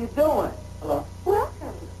 How you doing? Hello.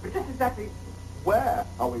 Welcome. But just exactly where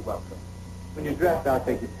are we welcome? When you're dressed, I'll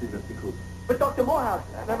take you to see Mr. Cooper. But Dr. Morehouse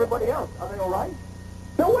and everybody else, are they all right?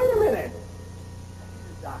 No, wait a minute.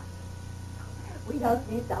 We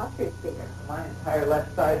don't need doctors here. My entire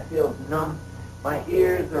left side feels numb. My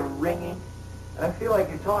ears are ringing. And I feel like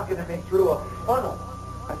you're talking to me through a funnel.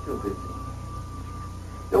 I feel dizzy.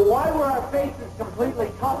 Then why were our faces completely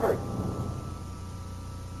covered?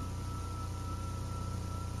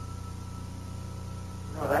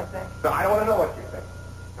 You know what I think? So I don't want to know what you think.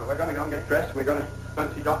 So we're going to go and get dressed. We're going to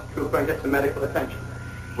see Dr. Cooper and get some medical attention.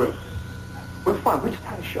 We're fine. We just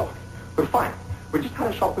had a shock. We're fine. We just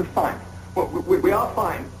had a shock. We're fine. We are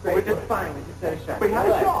fine. We're just fine. We just had a shock. We had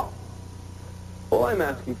a shock. All I'm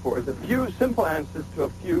asking for is a few simple answers to a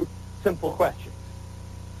few simple questions.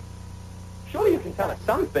 Surely you can tell us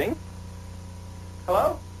something.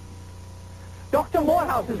 Hello? Dr.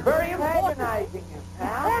 Morehouse is very important. Antagonizing you,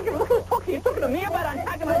 pal. Look who's talking. You're talking to me about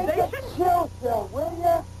antagonization? Chill, will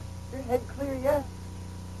ya? Your head clear yet?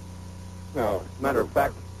 No, as a matter of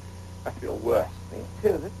fact, I feel worse. Me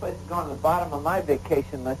too. This place is going to the bottom of my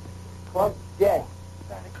vacation list. Club's dead.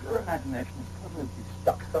 Your imagination is permanently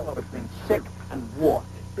stuck somewhere between sick and warped.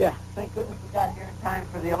 Yeah, thank goodness we got here in time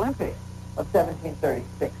for the Olympics of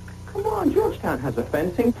 1736. Come on, Georgetown has a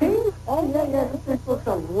fencing team. Oh, yeah, this looks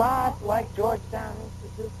a lot like Georgetown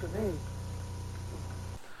Institute to me.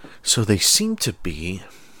 So they seem to be,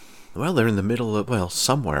 well, they're in the middle of,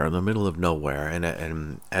 somewhere in the middle of nowhere,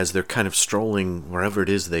 and as they're kind of strolling wherever it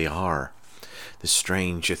is they are, this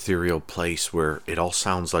strange ethereal place where it all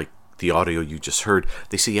sounds like the audio you just heard,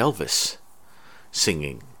 they see Elvis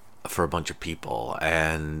singing for a bunch of people,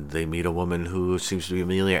 and they meet a woman who seems to be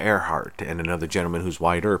Amelia Earhart, and another gentleman who's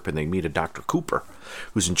Wyatt Earp, and they meet a Dr. Cooper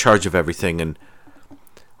who's in charge of everything and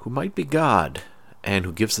who might be God, and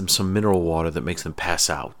who gives them some mineral water that makes them pass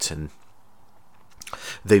out, and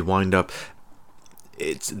they wind up.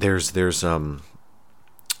 There's a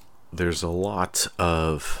lot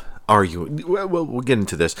of arguing. Well, we'll get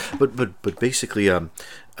into this, but basically, a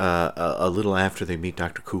little after they meet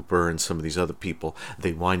Dr. Cooper and some of these other people,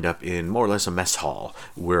 they wind up in more or less a mess hall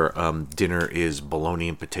where dinner is bologna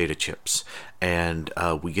and potato chips, and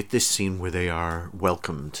we get this scene where they are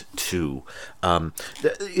welcomed to.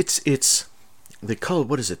 They call it,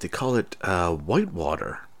 what is it? They call it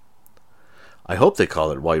Whitewater. I hope they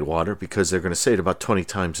call it Whitewater because they're going to say it about 20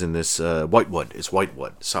 times in this. Whitewood. It's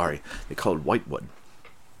Whitewood. Sorry. They call it Whitewood.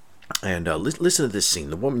 And listen to this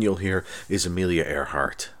scene. The woman you'll hear is Amelia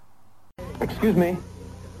Earhart. Excuse me.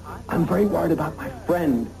 I'm very worried about my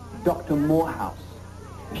friend, Dr. Morehouse.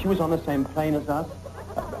 She was on the same plane as us.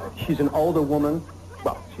 She's an older woman.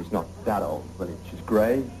 Well, she's not that old, but she's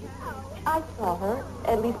gray. I saw her.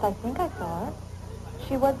 At least I think I saw her.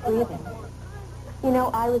 She was breathing. You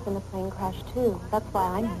know, I was in a plane crash, too. That's why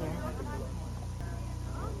I'm here.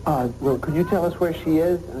 Well, could you tell us where she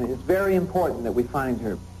is? I mean, it's very important that we find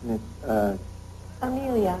her, Miss,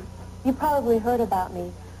 Amelia, you probably heard about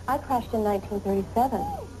me. I crashed in 1937.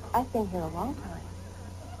 I've been here a long time.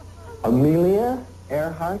 Amelia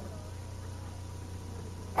Earhart?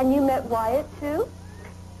 And you met Wyatt, too?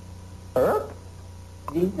 Earp?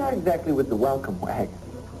 He's not exactly with the welcome wagon.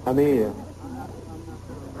 Amelia,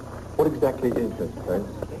 what exactly is this place?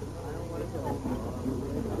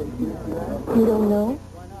 You don't know?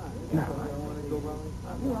 No.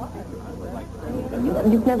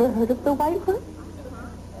 You've never heard of the Whitewood?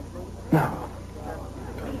 No.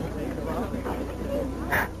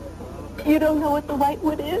 You don't know what the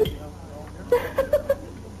Whitewood is?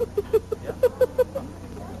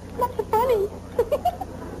 That's funny.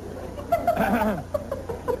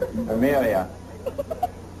 Amelia.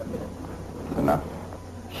 Enough.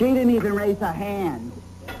 She didn't even raise a hand.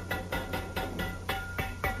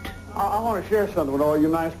 I want to share something with all you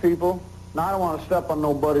nice people. Now, I don't want to step on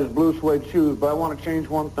nobody's blue suede shoes, but I want to change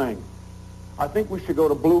one thing. I think we should go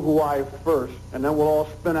to Blue Hawaii first, and then we'll all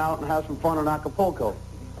spin out and have some fun in Acapulco.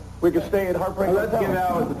 We can stay at Heartbreak Hotel. Let's get it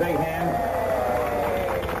out with the big hand.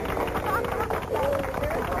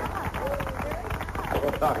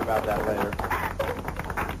 We'll talk about that later.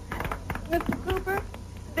 Mr. Cooper,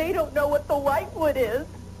 they don't know what the Whitewood is.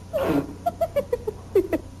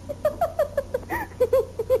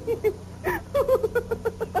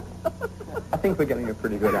 I think we're getting a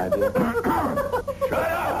pretty good idea. Shut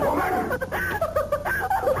up, woman!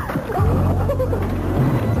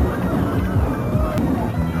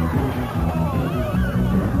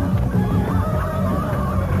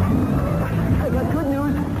 I got good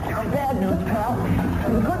news and bad news, pal.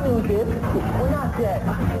 The good news is we're not dead.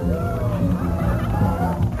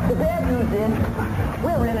 The bad news is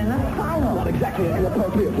we're in an asylum. Not exactly an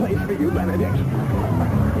appropriate place for you, Benedict.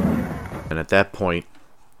 And at that point,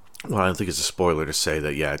 well, I don't think it's a spoiler to say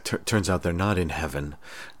that, yeah, it turns out they're not in heaven.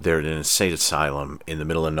 They're in a state asylum in the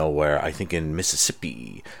middle of nowhere, I think in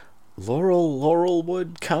Mississippi.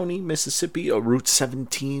 Laurelwood County, Mississippi, Route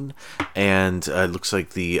 17. And it looks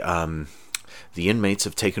like the inmates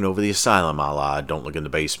have taken over the asylum, a la Don't Look in the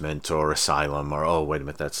Basement or Asylum, or, oh, wait a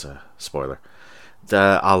minute, that's a spoiler.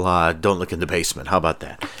 A la Don't Look in the Basement, how about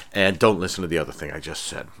that? And don't listen to the other thing I just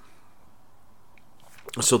said.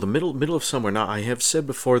 So the middle of summer. Now, I have said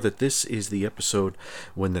before that this is the episode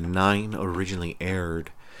when the 9 originally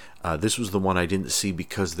aired. This was the one I didn't see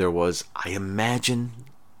because there was, I imagine,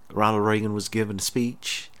 Ronald Reagan was giving a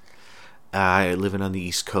speech. Living on the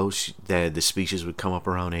East Coast, the speeches would come up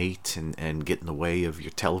around 8 and get in the way of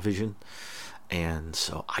your television. And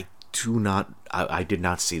so I did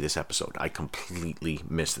not see this episode. I completely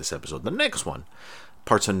missed this episode. The next one,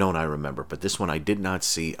 Parts Unknown, I remember, but this one I did not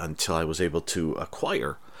see until I was able to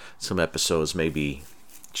acquire some episodes, maybe,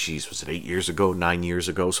 was it 8 years ago, 9 years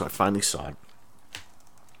ago, so I finally saw it.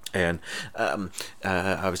 And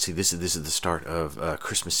obviously this is the start of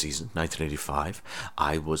Christmas season, 1985.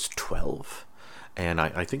 I was 12. And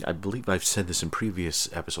I believe I've said this in previous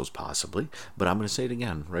episodes possibly, but I'm going to say it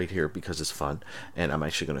again right here because it's fun. And I'm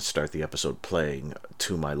actually going to start the episode playing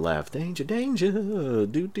to my left. Danger, danger,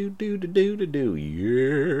 do,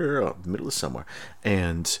 yeah, middle of somewhere.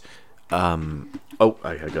 And, I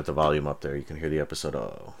got the volume up there. You can hear the episode.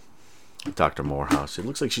 Oh, Dr. Morehouse. It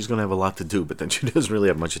looks like she's going to have a lot to do, but then she doesn't really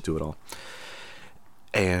have much to do at all.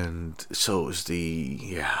 And so it was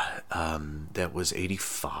that was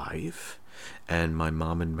 85. And my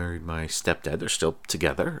mom had married my stepdad. They're still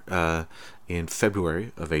together in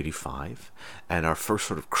February of 85. And our first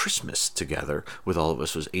sort of Christmas together with all of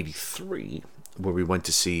us was 83, where we went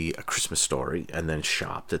to see A Christmas Story and then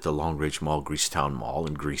shopped at the Long Ridge Mall, Greasetown Mall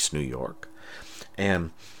in Greece, New York.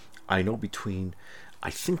 And I know I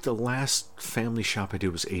think the last family shop I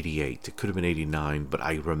did was 88. It could have been 89, but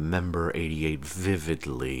I remember 88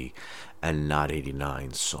 vividly and not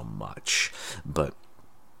 89 so much. But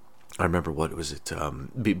I remember, what was it?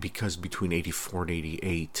 Because between 84 and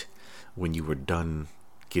 88, when you were done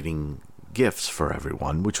getting gifts for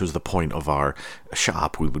everyone, which was the point of our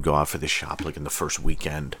shop. We would go out for this shop like in the first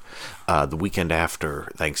weekend, the weekend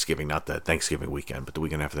after Thanksgiving, not the Thanksgiving weekend, but the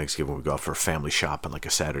weekend after Thanksgiving, we'd go out for a family shop on like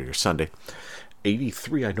a Saturday or Sunday.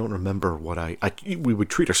 83, I don't remember what we would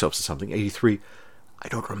treat ourselves to something. 83, I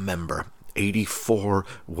don't remember. 84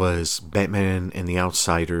 was Batman and the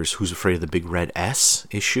Outsiders, Who's Afraid of the Big Red S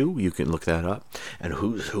issue. You can look that up. And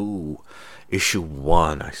Who's Who, issue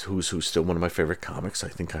 1. Who's Who's still one of my favorite comics. I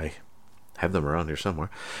think I have them around here somewhere.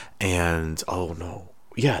 And, oh no.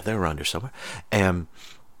 Yeah, they're around here somewhere. And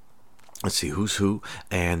let's see, Who's Who.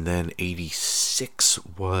 And then 86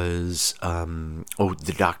 was,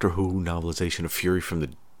 the Doctor Who novelization of Fury from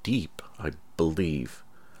the Deep, I believe.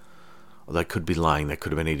 Well, that could be lying. That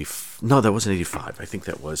could have been 80. No, that wasn't 85. I think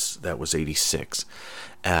that was 86.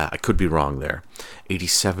 I could be wrong there.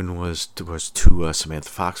 87 was two Samantha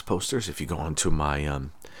Fox posters. If you go on to my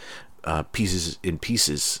Pieces in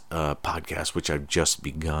Pieces podcast, which I've just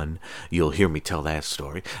begun, you'll hear me tell that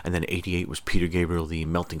story. And then 88 was Peter Gabriel, the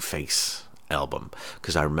Melting Face album,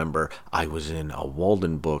 because I remember I was in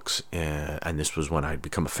Walden Books, and this was when I'd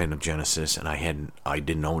become a fan of Genesis, and I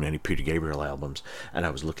didn't own any Peter Gabriel albums, and I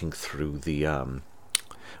was looking through the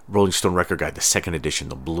Rolling Stone Record Guide, the second edition,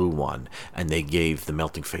 the blue one, and they gave the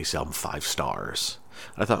Melting Face album 5 stars.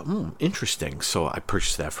 I thought, interesting, so I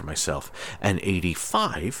purchased that for myself. And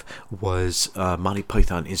 85 was Monty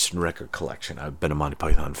Python Instant Record Collection. I've been a Monty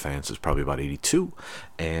Python fan since probably about 82,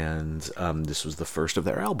 and this was the first of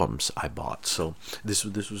their albums I bought. So this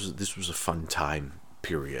was a fun time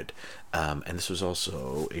period, and this was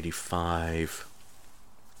also 85.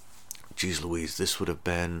 Geez Louise, this would have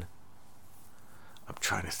been. I'm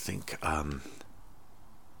trying to think.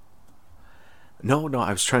 No,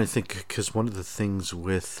 I was trying to think, because one of the things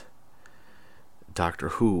with Doctor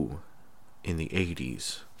Who in the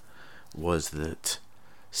 80s was that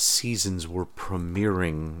seasons were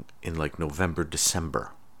premiering in like November, December,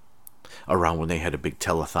 around when they had a big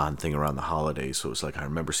telethon thing around the holidays. So it was like, I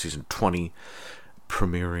remember season 20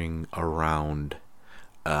 premiering around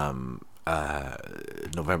November,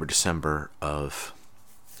 December of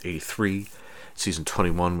 83. Season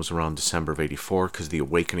 21 was around December of 84, because The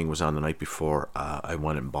Awakening was on the night before I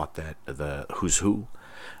went and bought the Who's Who.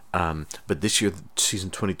 But this year,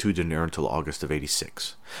 season 22 didn't air until August of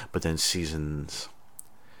 86. But then seasons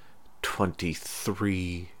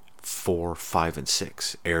 23, 4, 5, and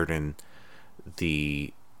 6 aired in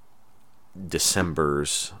the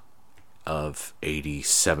Decembers of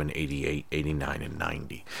 87, 88, 89, and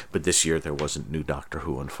 90. But this year there wasn't new Doctor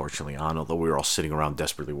Who, unfortunately, on, although we were all sitting around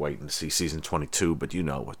desperately waiting to see season 22, but you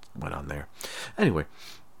know what went on there. Anyway,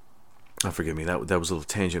 forgive me, that was a little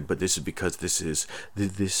tangent, but this is because this is,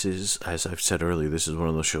 as I've said earlier, this is one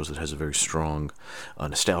of those shows that has a very strong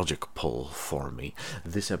nostalgic pull for me.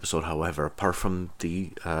 This episode, however, apart from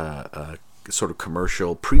the sort of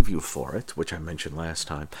commercial preview for it, which I mentioned last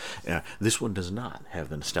time, this one does not have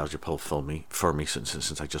the nostalgia pull for me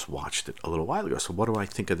since I just watched it a little while ago. So what do I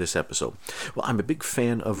think of this episode? Well, I'm a big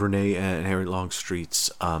fan of Renee and Harry Longstreet's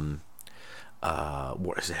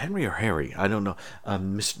what is it, Henry or Harry? I don't know.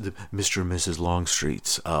 Mr. and Mrs.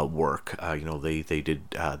 Longstreet's work.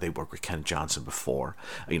 They worked with Ken Johnson before,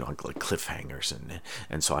 like Cliffhangers,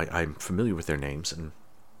 and so I'm familiar with their names. And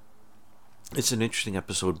it's an interesting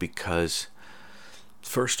episode because,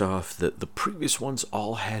 first off, the previous ones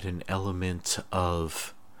all had an element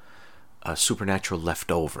of supernatural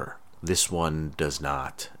left over. This one does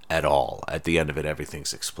not at all. At the end of it,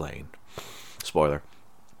 everything's explained. Spoiler.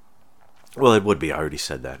 Well, it would be. I already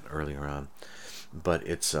said that earlier on, but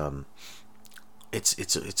it's kind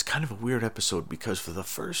of a weird episode because for the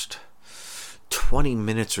first 20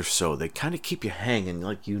 minutes or so, they kind of keep you hanging,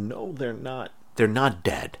 like they're not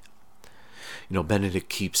dead. Benedict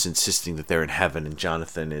keeps insisting that they're in heaven, and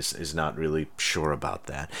Jonathan is not really sure about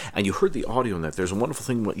that. And you heard the audio in that. There's a wonderful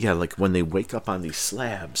thing, like when they wake up on these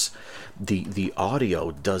slabs, the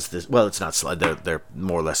audio does this. Well, it's not slab. They're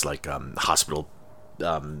more or less like hospital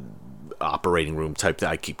operating room type.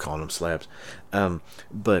 I keep calling them slabs,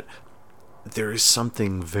 but there is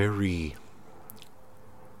something very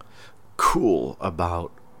cool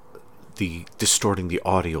about the distorting the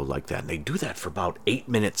audio like that, and they do that for about 8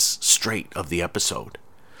 minutes straight of the episode.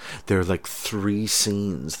 There are like 3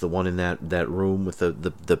 scenes. The one in that room with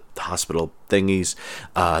the hospital thingies,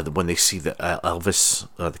 when they see the Elvis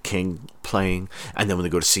the King playing, and then when they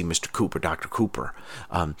go to see Mr. Cooper, Dr. Cooper,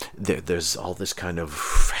 there's all this kind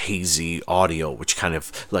of hazy audio, which kind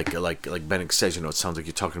of like Benedict says, it sounds like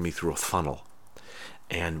you're talking to me through a funnel,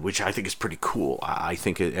 and which I think is pretty cool. I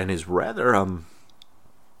think it and is rather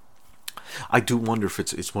I do wonder if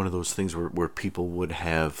it's one of those things where people would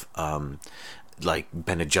have like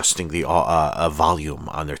been adjusting the volume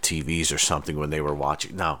on their TVs or something when they were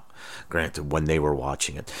watching. Now, granted, when they were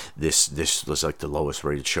watching it, this was like the lowest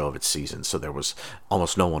rated show of its season, so there was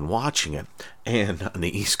almost no one watching it. And on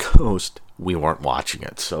the East Coast, we weren't watching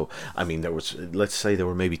it. So, I mean, let's say there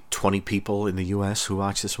were maybe 20 people in the U.S. who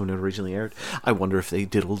watched this when it originally aired. I wonder if they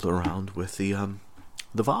diddled around with the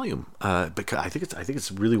volume, because I think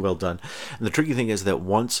it's really well done. And the tricky thing is that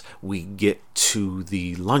once we get to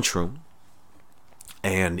the lunchroom,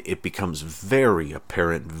 and it becomes very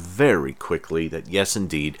apparent very quickly that yes,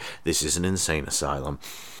 indeed, this is an insane asylum.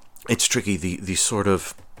 It's tricky. The sort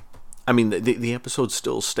of, I mean, the episode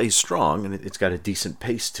still stays strong and it's got a decent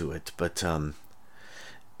pace to it, but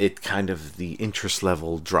it kind of, the interest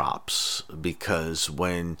level drops because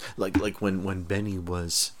when when Benny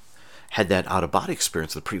had that out-of-body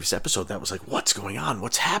experience in the previous episode, that was like, what's going on?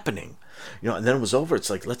 What's happening? And then it was over. It's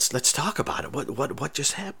like, let's talk about it. What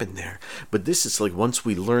just happened there? But this is like, once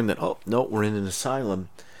we learn that, oh, no, we're in an asylum.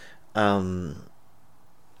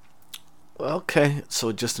 Okay, so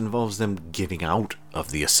it just involves them getting out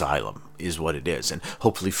of the asylum is what it is. And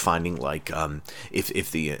hopefully finding, like,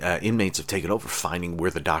 if the inmates have taken over, finding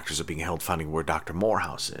where the doctors are being held, finding where Dr.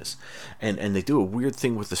 Morehouse is. And they do a weird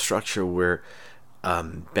thing with the structure where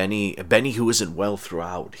Benny, who isn't well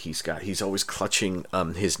throughout, he's always clutching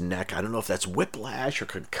his neck. I don't know if that's whiplash or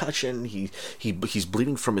concussion. He's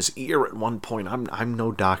bleeding from his ear at one point. I'm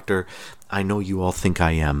no doctor. I know you all think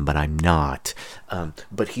I am, but I'm not.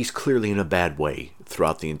 But he's clearly in a bad way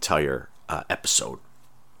throughout the entire episode.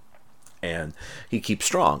 And he keeps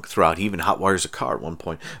strong throughout. He even hotwires a car at one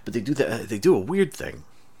point. But they do a weird thing.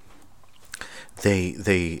 They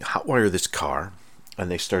hotwire this car, and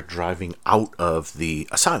they start driving out of the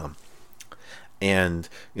asylum. And,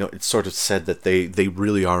 it's sort of said that they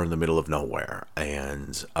really are in the middle of nowhere.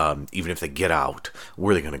 And even if they get out,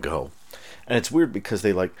 where are they going to go? And it's weird because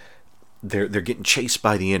they're getting chased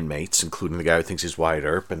by the inmates, including the guy who thinks he's Wyatt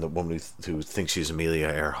Earp and the woman who thinks she's Amelia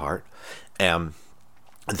Earhart. And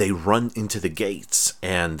they run into the gates,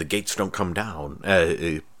 and the gates don't come down.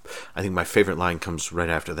 I think my favorite line comes right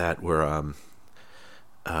after that, where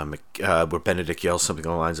Benedict yells something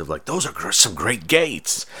along the lines of like, "Those are some great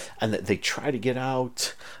gates," and they try to get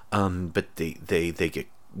out, but they get,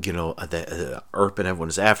 Earp and everyone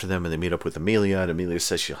is after them, and they meet up with Amelia, and Amelia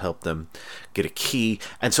says she'll help them get a key,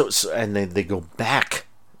 and then they go back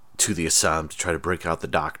to the asylum to try to break out the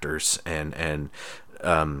doctors and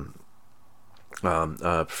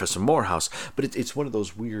Professor Morehouse. But it's one of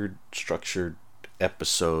those weird structured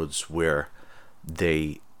episodes where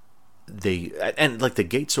they and like the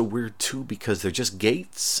gates are weird too, because they're just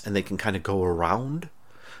gates and they can kind of go around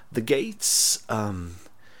the gates.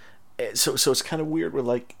 So it's kind of weird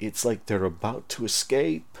where it's like they're about to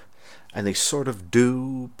escape and they sort of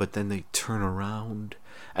do, but then they turn around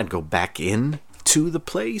and go back in to the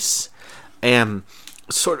place. And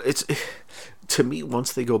to me,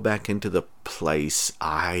 once they go back into the place,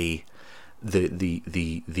 the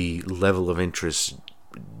level of interest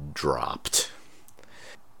dropped.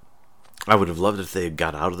 I would have loved if they had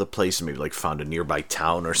got out of the place and maybe found a nearby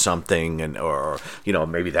town or something, or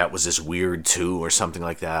maybe that was as weird too, or something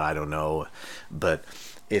like that. I don't know, but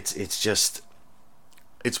it's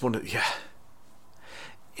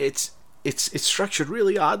structured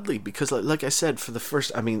really oddly, because like I said, for the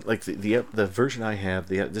first, the version I have,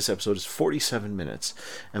 this episode is 47 minutes,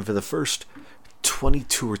 and for the first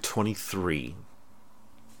 22 or 23,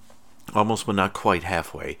 almost but not quite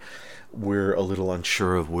halfway, we're a little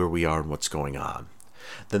unsure of where we are and what's going on.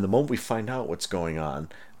 Then the moment we find out what's going on,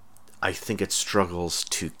 I think it struggles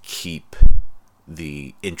to keep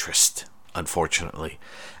the interest, unfortunately.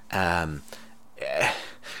 Not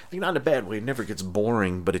in a bad way. It never gets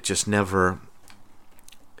boring, but it never,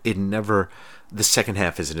 the second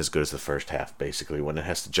half isn't as good as the first half, basically, when it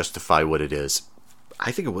has to justify what it is.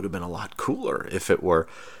 I think it would have been a lot cooler if it were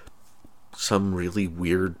some really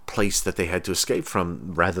weird place that they had to escape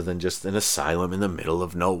from, rather than just an asylum in the middle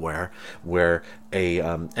of nowhere, where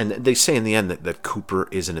and they say in the end that Cooper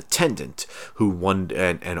is an attendant who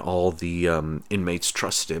and all the inmates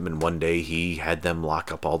trust him, and one day he had them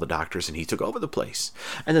lock up all the doctors and he took over the place.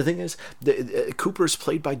 And the thing is, Cooper is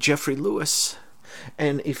played by Jeffrey Lewis.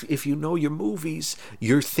 And if you know your movies,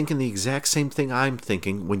 you're thinking the exact same thing I'm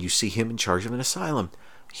thinking when you see him in charge of an asylum.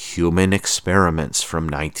 Human Experiments from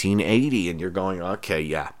 1980, and you're going, okay,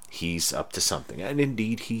 yeah, he's up to something. And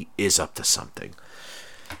indeed, he is up to something.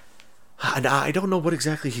 And I don't know what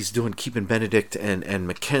exactly he's doing, keeping Benedict and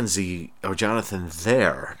Mackenzie or Jonathan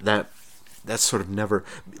there. That's sort of never...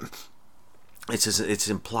 it's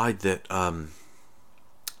implied that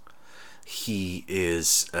he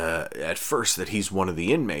is at first that he's one of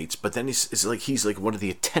the inmates, but then he's like one of the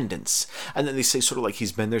attendants, and then they say sort of like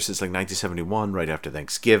he's been there since like 1971, right after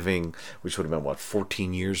Thanksgiving, which would have been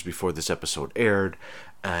 14 years before this episode aired,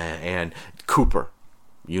 and Cooper.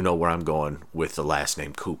 You know where I'm going with the last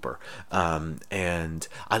name Cooper. And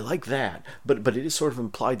I like that. But it is sort of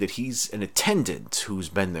implied that he's an attendant who's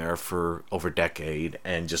been there for over a decade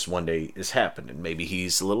and just one day has happened. And maybe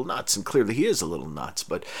he's a little nuts, and clearly he is a little nuts.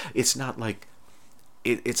 But it's not like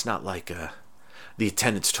the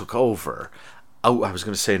attendants took over. Oh, I was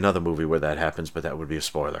going to say another movie where that happens, but that would be a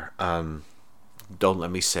spoiler. Don't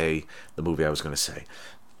let me say the movie I was going to say.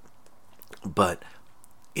 But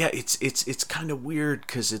yeah, it's kind of weird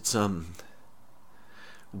because it's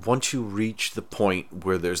once you reach the point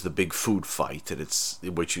where there's the big food fight, and it's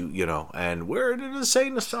which and we're in an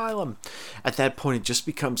insane asylum. At that point, it just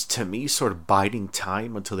becomes, to me, sort of biding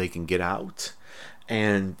time until they can get out,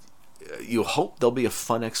 and you hope there'll be a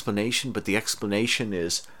fun explanation, but the explanation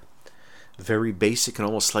is very basic and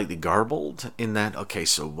almost slightly garbled. In that, okay,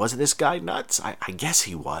 so was this guy nuts? I guess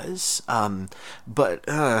he was,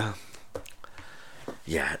 but.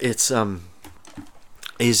 Yeah, it's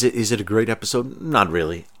is it a great episode? Not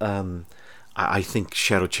really. I think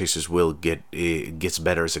Shadow Chasers gets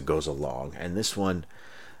better as it goes along, and this one,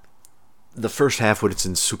 the first half when it's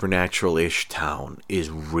in supernatural-ish town, is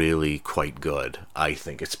really quite good. I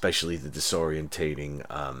think, especially the disorientating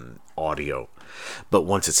audio, but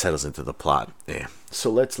once it settles into the plot, yeah. So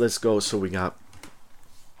let's go. So we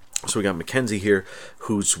got Mackenzie here,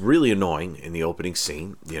 who's really annoying in the opening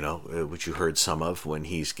scene, which you heard some of when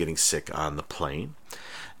he's getting sick on the plane.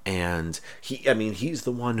 And he's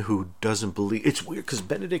the one who doesn't believe. It's weird because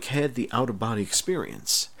Benedict had the out-of-body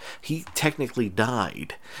experience. He technically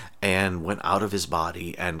died and went out of his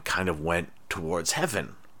body and kind of went towards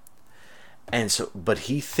heaven. And so, but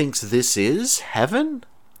he thinks this is heaven?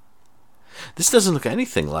 This doesn't look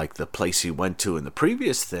anything like the place he went to in the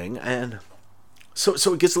previous thing, and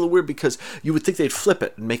So it gets a little weird because you would think they'd flip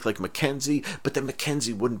it and make like Mackenzie, but then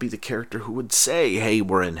Mackenzie wouldn't be the character who would say, hey,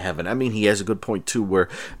 we're in heaven. I mean, he has a good point too, where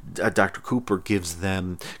Dr. Cooper gives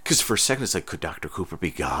them, because for a second it's like, could Dr. Cooper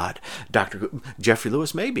be God? Jeffrey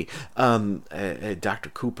Lewis, maybe. Dr.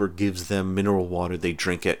 Cooper gives them mineral water, they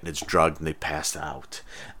drink it, and it's drugged, and they pass out.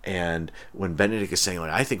 And when Benedict is saying,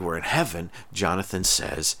 like, I think we're in heaven, Jonathan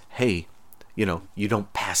says, hey, you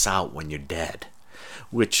don't pass out when you're dead.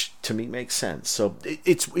 Which to me makes sense. So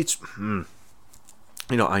it's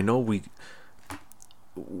I know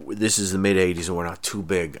this is the mid 80s and we're not too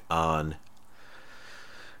big on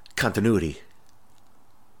continuity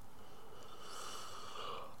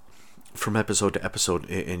from episode to episode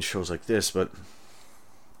in shows like this, but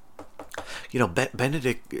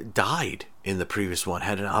Benedict died in the previous one,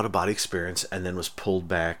 had an out of body experience, and then was pulled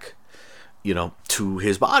back to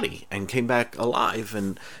his body and came back alive,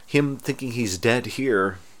 and him thinking he's dead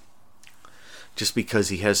here just because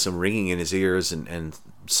he has some ringing in his ears and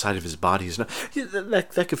side of his body is not.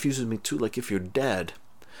 That confuses me too. Like, if you're dead,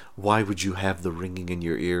 why would you have the ringing in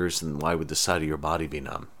your ears, and why would the side of your body be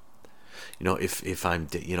numb? If I'm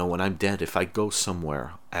when I'm dead, if I go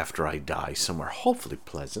somewhere after I die, somewhere hopefully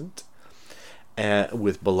pleasant,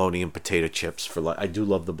 with bologna and potato chips for lunch. I do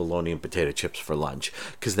love the bologna and potato chips for lunch,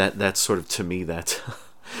 because that's sort of, to me, that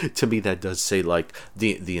does say like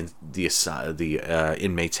the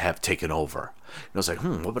inmates have taken over. I was like,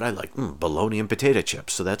 what would I like? Bologna and potato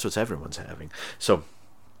chips. So that's what everyone's having. So,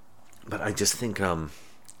 but I just think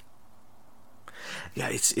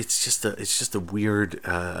it's just a weird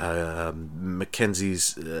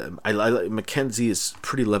Mackenzie's. Mackenzie is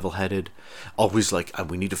pretty level-headed, always like,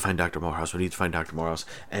 we need to find Dr. Morehouse. We need to find Dr. Morehouse,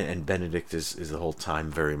 and Benedict is the whole time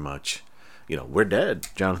very much, we're dead,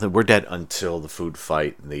 Jonathan. We're dead until the food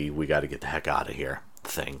fight. We got to get the heck out of here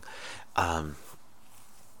thing.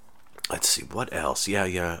 Let's see what else.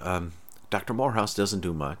 Dr. Morehouse doesn't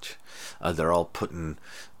do much. They're all putting.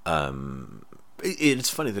 It's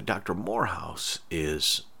funny that Dr. Morehouse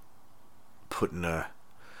is putting a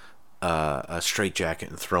straitjacket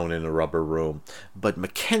and thrown in a rubber room, but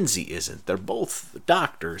Mackenzie isn't. They're both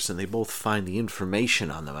doctors, and they both find the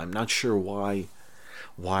information on them. I'm not sure why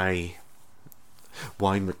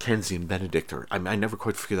Mackenzie and Benedict are. I never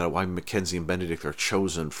quite figured out why Mackenzie and Benedict are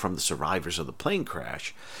chosen from the survivors of the plane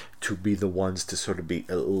crash to be the ones to sort of be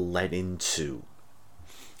let into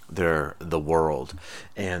the world.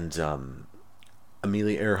 And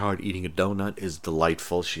Amelia Earhart eating a donut is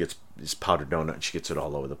delightful. She gets this powdered donut and she gets it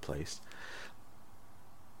all over the place.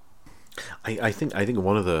 I think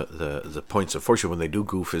one of the points of fortune when they do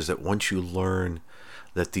goof is that once you learn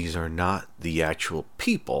that these are not the actual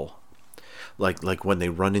people. Like when they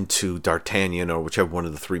run into D'Artagnan, or whichever one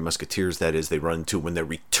of the three musketeers that is, they run into when they're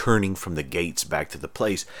returning from the gates back to the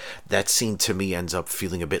place. That scene to me ends up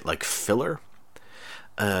feeling a bit like filler,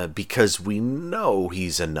 because we know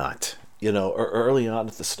he's a nut, or early on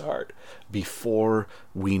at the start, before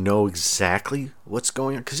we know exactly what's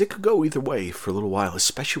going on, because it could go either way for a little while,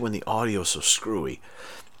 especially when the audio is so screwy,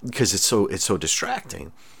 because it's so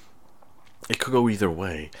distracting. It could go either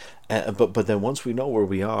way, but then once we know where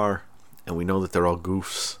we are, and we know that they're all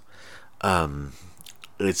goofs,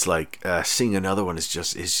 it's like seeing another one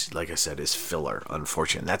is like I said, is filler,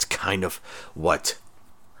 unfortunately. And that's kind of what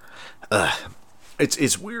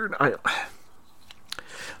it's weird.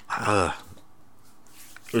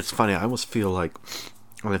 It's funny. I almost feel like,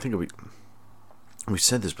 I think we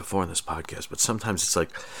said this before in this podcast, but sometimes it's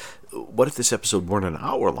like, what if this episode weren't an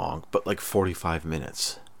hour long, but like 45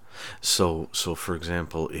 minutes? So for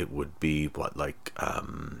example, it would be like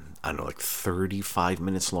I don't know, like 35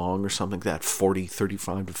 minutes long or something like that,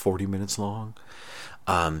 35 to 40 minutes long.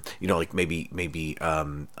 Like maybe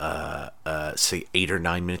say 8 or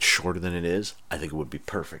 9 minutes shorter than it is. I think it would be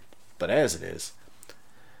perfect. But as it is,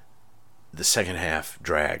 the second half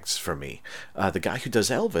drags for me. The guy who does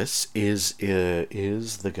Elvis is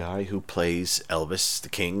the guy who plays Elvis the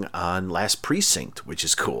King on Last Precinct, which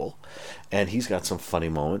is cool. And he's got some funny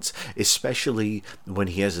moments, especially when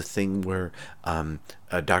he has a thing where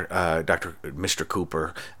Mr.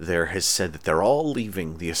 Cooper there has said that they're all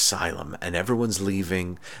leaving the asylum, and everyone's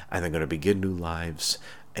leaving, and they're going to begin new lives.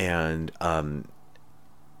 And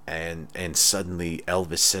suddenly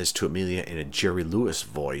Elvis says to Amelia in a Jerry Lewis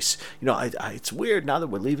voice, it's weird, now that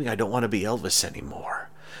we're leaving, I don't want to be Elvis anymore.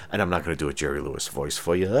 And I'm not going to do a Jerry Lewis voice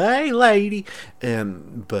for you, hey lady.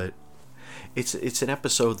 But it's an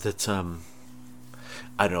episode that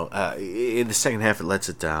I don't know. In the second half, it lets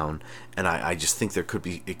it down, and I just think it could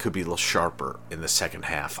be a little sharper in the second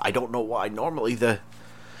half. I don't know why. Normally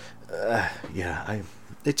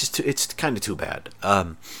it's kind of too bad.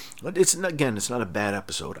 But it's not a bad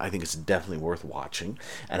episode. I think it's definitely worth watching,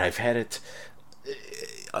 and I've had it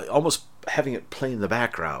almost having it play in the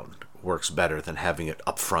background works better than having it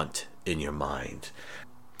up front in your mind.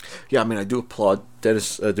 Yeah, I mean, I do applaud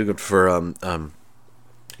Dennis Dugan for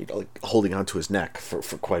holding on to his neck for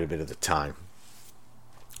quite a bit of the time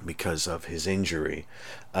because of his injury.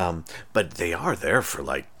 But they are there for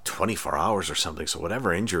like 24 hours or something, so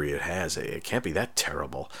whatever injury it has, it can't be that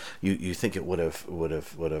terrible. You think it would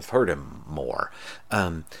have hurt him more.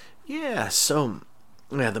 The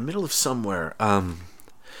Middle of Somewhere.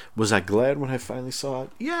 Was I glad when I finally saw it?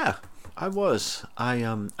 Yeah, I was.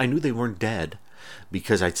 I knew they weren't dead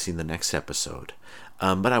because I'd seen the next episode,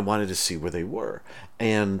 but I wanted to see where they were.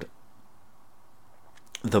 And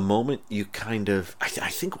the moment you kind of, I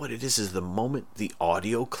think what it is the moment the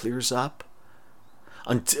audio clears up,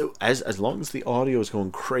 until as long as the audio is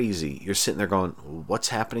going crazy, you're sitting there going, what's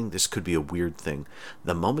happening? This could be a weird thing.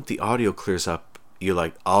 The moment the audio clears up, you're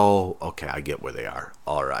like, oh, okay, I get where they are.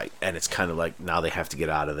 All right. And it's kind of like, now they have to get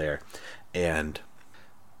out of there. And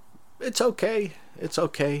it's okay. It's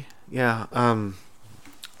okay. Yeah.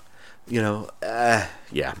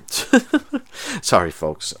 Yeah. Sorry,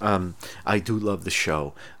 folks. I do love the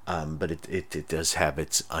show, but it does have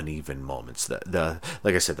its uneven moments. The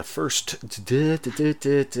like I said, the first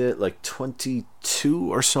like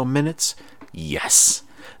 22 or so minutes, yes.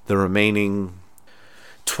 The remaining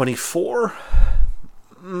 24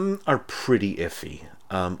 are pretty iffy.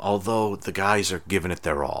 Although the guys are giving it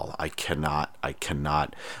their all, I cannot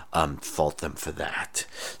fault them for that.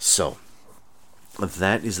 So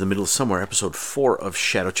that is The Middle of Somewhere, episode 4 of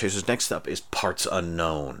Shadow Chasers. Next up is Parts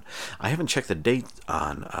Unknown. I haven't checked the date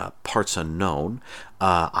on Parts Unknown.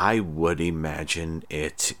 I would imagine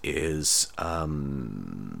it is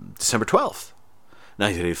December 12th,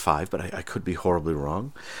 1985, but I could be horribly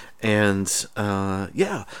wrong. And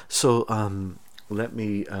so let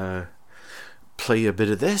me play a bit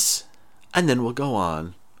of this, and then we'll go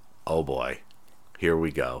on. Oh boy, here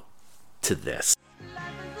we go to this.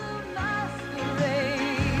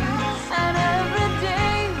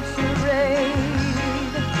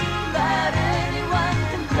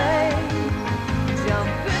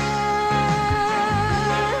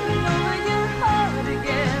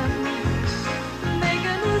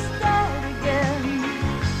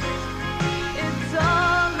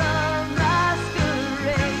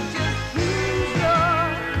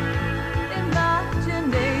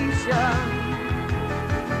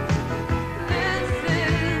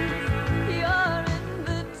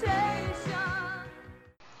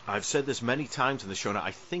 I've said this many times in the show now.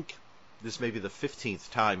 I think this may be the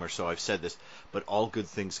 15th time or so I've said this, but all good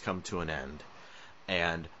things come to an end.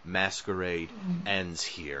 And Masquerade ends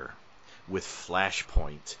here with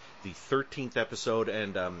Flashpoint, the 13th episode.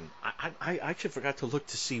 And I actually forgot to look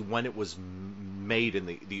to see when it was made in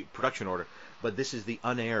the production order, but this is the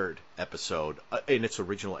unaired episode in its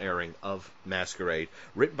original airing of Masquerade,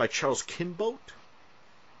 written by Charles Kinbote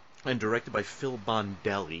and directed by Phil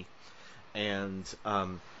Bondelli. And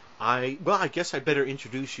I guess I better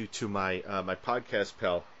introduce you to my my podcast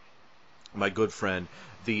pal, my good friend,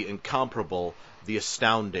 the incomparable, the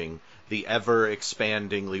astounding, the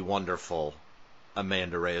ever-expandingly wonderful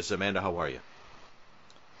Amanda Reyes. Amanda, how are you?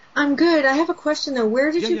 I'm good. I have a question, though.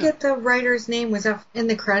 Where did you get the writer's name? Was that in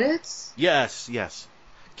the credits? Yes.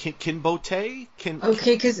 Kinbote?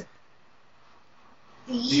 Okay, because...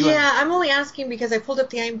 Yeah, I'm only asking because I pulled up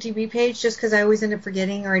the IMDb page just because I always end up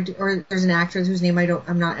forgetting, or there's an actor whose name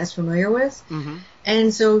I'm not as familiar with,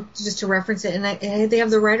 and so just to reference it, and they have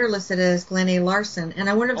the writer listed as Glenn A. Larson, and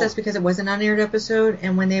I wonder if that's because it was an unaired episode,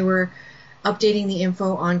 and when they were updating the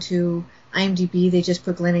info onto IMDb, they just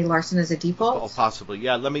put Glenn A. Larson as a default. Oh, possibly.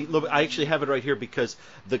 Yeah. I actually have it right here because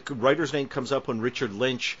the writer's name comes up when Richard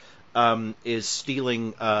Lynch is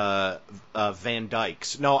stealing Van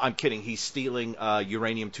Dyke's. No, I'm kidding. He's stealing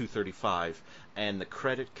Uranium-235. And the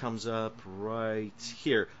credit comes up right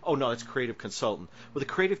here. Oh, no, that's creative consultant. Well, the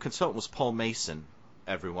creative consultant was Paul Mason,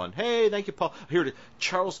 everyone. Hey, thank you, Paul. Here it is.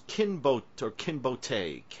 Charles Kinbote, or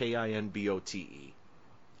Kinbote, Kinbote.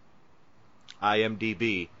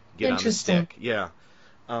 IMDb. Get on the stick. Yeah.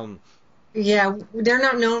 Yeah, they're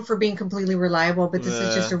not known for being completely reliable, but this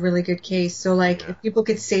is just a really good case. So, if people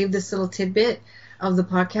could save this little tidbit of the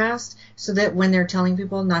podcast, so that when they're telling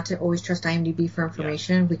people not to always trust IMDb for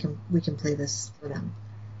information, we can play this for them.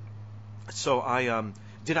 So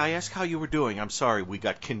did I ask how you were doing? I'm sorry, we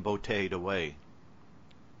got Kinbote'd away.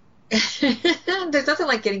 There's nothing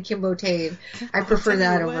like getting Kinbote'd. I prefer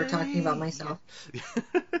that over talking about myself.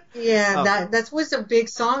 Yeah, that was a big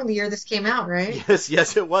song the year this came out, right?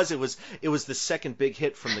 Yes, it was. It was the second big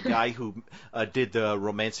hit from the guy who did the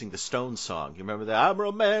Romancing the Stone song. You remember that? I'm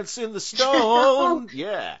romancing the stone.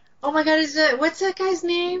 Yeah. Oh my God, what's that guy's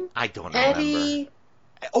name? I don't Eddie. Remember.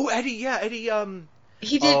 Oh, Eddie. Yeah, Eddie.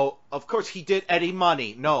 He did. Oh, of course he did. Eddie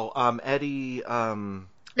Money. No, Eddie.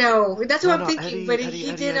 No, that's what I'm thinking. But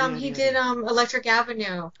he did Electric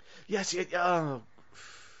Avenue. Yes.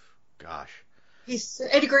 Gosh. He's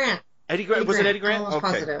Eddie Grant. Eddie Grant. Was it Eddie Grant? Almost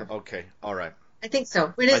positive. Okay. All right. I think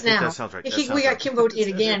so. It is now. That sounds right. We got Kinbote'd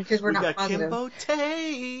again because we're not positive.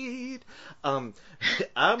 Kinbote'd. I'm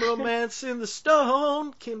romancing the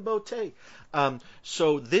stone. Kinbote.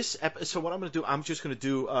 So this so what I'm going to do, I'm just going to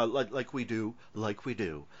do like we do.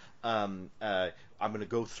 I'm going to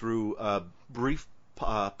go through a brief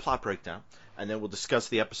plot breakdown, and then we'll discuss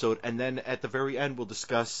the episode, and then at the very end we'll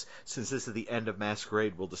discuss, since this is the end of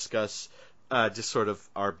Masquerade, we'll discuss just sort of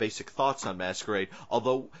our basic thoughts on Masquerade,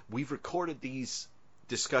 although we've recorded these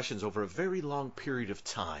discussions over a very long period of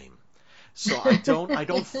time. So I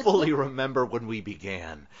don't fully remember when we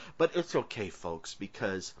began. But it's okay, folks,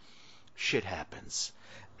 because shit happens.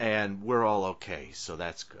 And we're all okay, so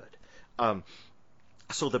that's good.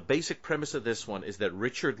 So the basic premise of this one is that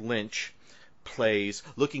Richard Lynch plays,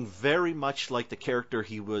 looking very much like the character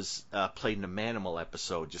he was played in a Manimal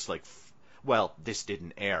episode, just like, well, this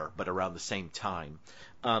didn't air, but around the same time.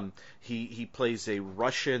 He plays a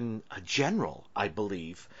Russian general, I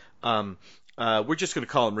believe. We're just going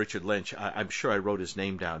to call him Richard Lynch. I'm sure I wrote his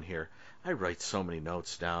name down here. I write so many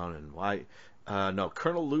notes down, and why? No,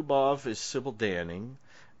 Colonel Lubov is Sybil Danning,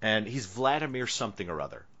 and he's Vladimir something or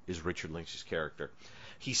other, is Richard Lynch's character.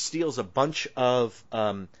 He steals a bunch of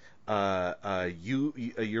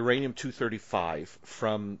uranium-235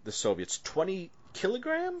 from the Soviets. 20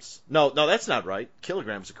 kilograms? No, that's not right.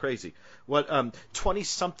 Kilograms are crazy. What?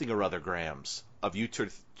 20-something or other grams of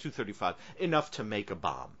U-235, enough to make a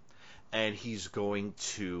bomb. And he's going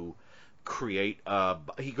to create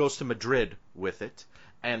he goes to Madrid with it,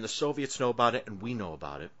 and the Soviets know about it, and we know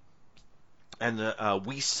about it. And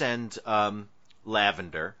we send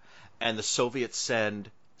Lavender, and the Soviets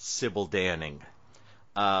send Sybil Danning.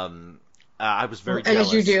 I was very jealous.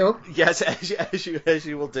 As you do. Yes, as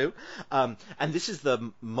you will do. And this is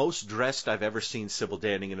the most dressed I've ever seen Sybil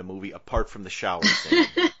Danning in a movie, apart from the shower scene.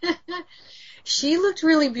 She looked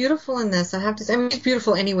really beautiful in this, I have to say. I mean, she's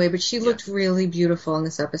beautiful anyway, but she looked really beautiful in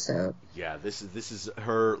this episode. Yeah, this is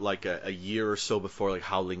her like a year or so before like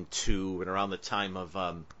Howling 2, and around the time of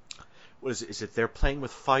what is it? Is it They're Playing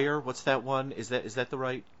with Fire? What's that one? Is that the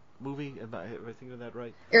right movie? Am I thinking of that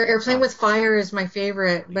right? Airplane with Fire is my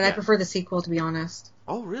favorite, but I prefer the sequel, to be honest.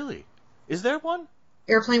 Oh, really? Is there one?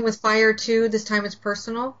 Airplane with Fire 2, this time it's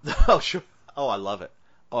personal. Oh, sure. Oh, I love it.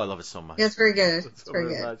 Oh, I love it so much. Yeah, it's very good. It's So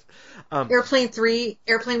very good. much. Airplane 3,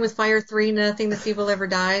 Airplane with Fire 3, Nothing This Evil Ever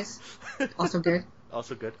Dies. Also good.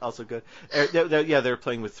 Also good. They're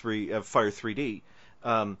playing with Fire 3D.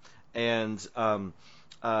 Oh,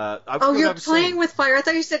 you're playing with fire. I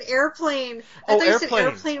thought you said airplane. I thought you said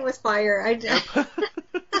airplane with fire.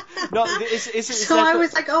 No, I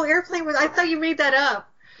was like, oh, airplane with. I thought you made that up.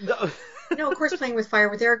 No. No, of course, Playing with Fire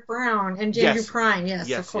with Eric Brown and James Prime. Yes,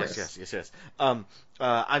 of course. Yes. I'm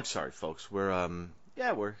sorry, folks. We're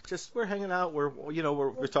hanging out.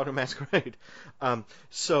 We're talking Masquerade.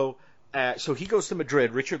 So he goes to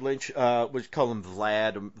Madrid. Richard Lynch, we call him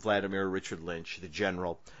Vladimir Richard Lynch, the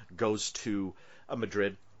general, goes to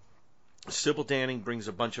Madrid. Sybil Danning brings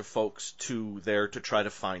a bunch of folks there to try to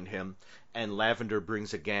find him, and Lavender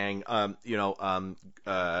brings a gang.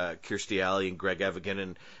 Kirstie Alley and Greg Evigan,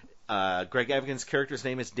 and Greg Evigan's character's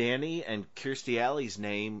name is Danny, and Kirstie Alley's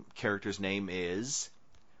character's name is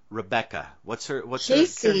Rebecca. What's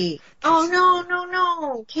Casey? Her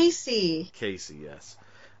No, Casey. Casey, yes.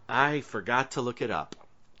 I forgot to look it up.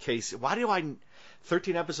 Casey. Why do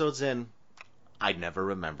 13 episodes in, I never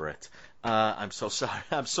remember it. I'm so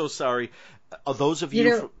sorry. Those of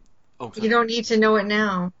you... You don't need to know it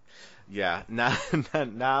now. Yeah, now,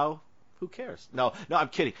 who cares? No, I'm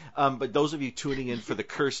kidding. But those of you tuning in for the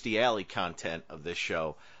Kirstie Alley content of this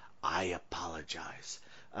show, I apologize.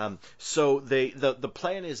 So the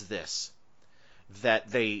plan is this: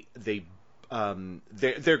 that they're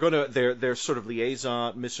sort of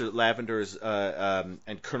liaison. Mr. Lavender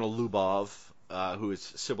and Colonel Lubov, who is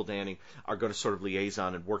Sybil Danning, are going to sort of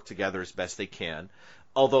liaison and work together as best they can.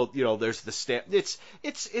 Although there's the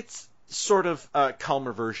it's sort of a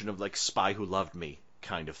calmer version of like Spy Who Loved Me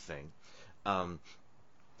kind of thing.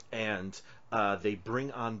 They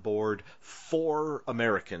bring on board 4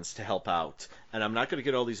 Americans to help out. And I'm not going to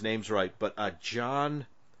get all these names right, but John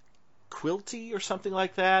Quilty or something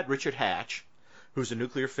like that, Richard Hatch, who's a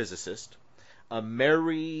nuclear physicist,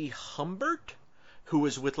 Mary Humbert, who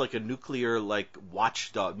is with like a nuclear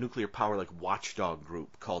power watchdog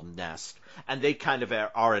group called Nest, and they kind of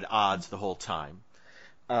are at odds the whole time.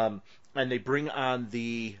 And they bring on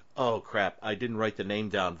I didn't write the name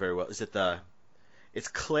down very well. It's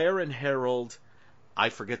Claire and Harold. I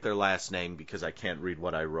forget their last name because I can't read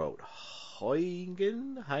what I wrote.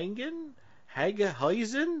 Huygen? I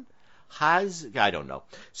don't know.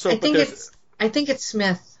 So I think it's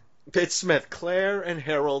Smith. It's Smith. Claire and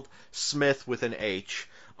Harold Smith with an H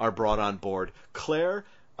are brought on board. Claire,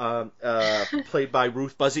 played by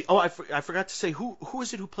Ruth Buzzy. Oh, I forgot to say who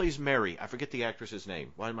is it who plays Mary? I forget the actress's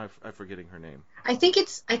name. Why am I forgetting her name? I think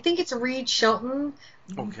it's Reed Shelton.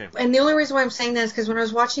 Okay. And the only reason why I'm saying that is because when I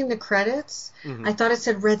was watching the credits, I thought it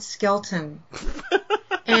said Red Skelton.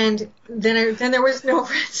 And then there was no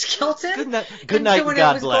Red Skelton. Good night, so when God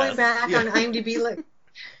I was bless. going back on IMDb,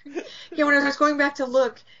 when I was going back to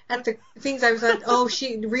look at the things, I was like,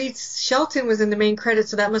 Reed Shelton was in the main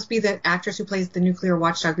credits, so that must be the actress who plays the nuclear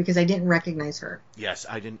watchdog, because I didn't recognize her. Yes,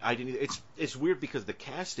 I didn't either. It's weird because the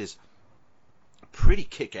cast is pretty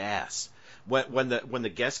kick-ass. When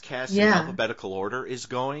the guest cast in alphabetical order is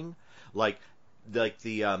going, like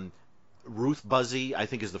the Ruth Buzzy, I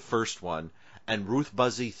think, is the first one, and Ruth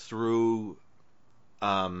Buzzy through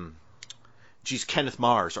Kenneth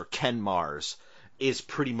Mars or Ken Mars is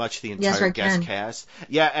pretty much the entire guest cast.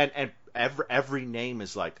 Yeah, and every name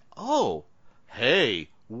is like, oh, hey,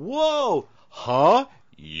 whoa, huh,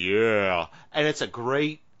 yeah, and it's a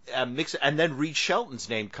great mix. And then Reed Shelton's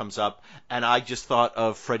name comes up, and I just thought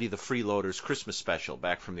of Freddie the Freeloader's Christmas special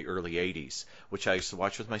back from the early '80s, which I used to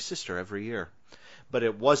watch with my sister every year. But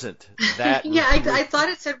it wasn't that. Yeah, I thought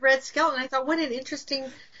it said Red Skelton. I thought, what an interesting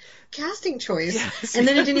casting choice. Yes, and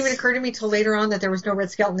then it didn't even occur to me till later on that there was no Red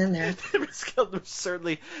Skelton in there. Red Skelton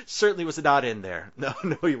certainly was not in there. No,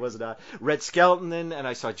 he was not. Red Skelton and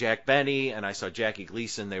I saw Jack Benny and I saw Jackie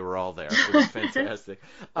Gleason. They were all there. It was fantastic.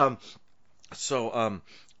 So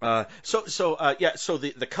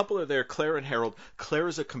the couple are there, Claire and Harold. Claire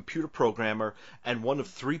is a computer programmer and one of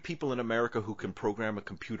 3 people in America who can program a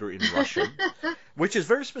computer in Russian, which is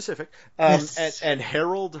very specific. Yes. And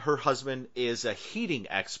Harold, her husband, is a heating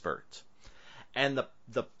expert. And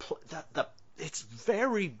the it's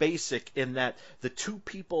very basic in that the 2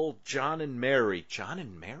 people, John and Mary,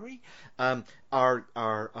 are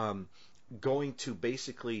going to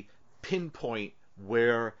basically pinpoint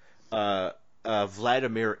where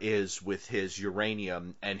Vladimir is with his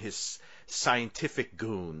uranium and his scientific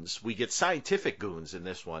goons. We get scientific goons in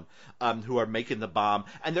this one who are making the bomb,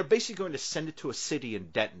 and they're basically going to send it to a city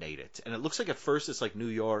and detonate it. And it looks like at first it's like New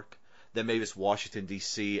York, then maybe it's Washington,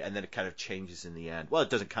 D.C., and then it kind of changes in the end. Well, it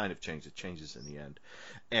doesn't kind of change. It changes in the end.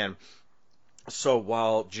 And so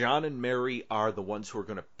while John and Mary are the ones who are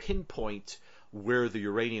going to pinpoint where the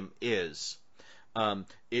uranium is,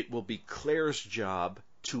 it will be Claire's job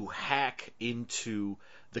to hack into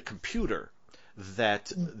the computer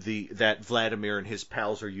that Vladimir and his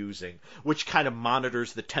pals are using, which kind of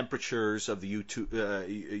monitors the temperatures of the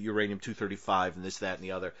uranium-235 and this, that, and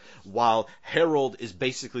the other, while Harold is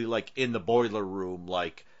basically like in the boiler room,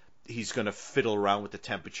 like he's going to fiddle around with the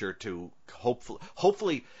temperature to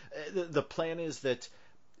hopefully the plan is that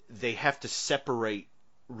they have to separate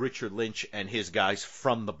Richard Lynch and his guys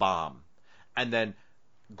from the bomb, and then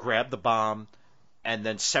grab the bomb, and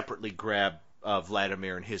then separately grab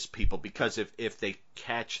Vladimir and his people, because if they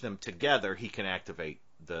catch them together, he can activate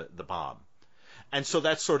the bomb. And so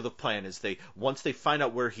that's sort of the plan, is once they find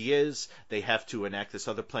out where he is, they have to enact this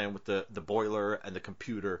other plan with the boiler and the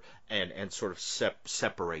computer and sort of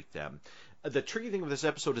separate them. The tricky thing with this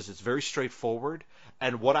episode is it's very straightforward,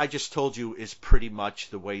 and what I just told you is pretty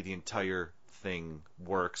much the way the entire thing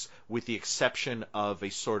works, with the exception of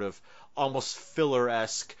a sort of almost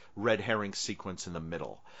filler-esque red herring sequence in the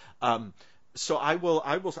middle. So I will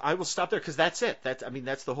stop there, because that's it.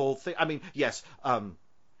 That's the whole thing. I mean, yes,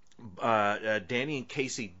 Danny and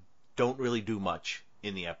Casey don't really do much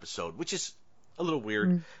in the episode, which is a little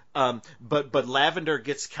weird. But Lavender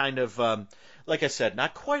gets kind of, like I said,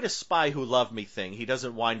 not quite a Spy Who Loved Me thing. He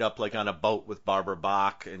doesn't wind up like on a boat with Barbara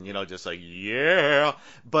Bach and, just like, yeah.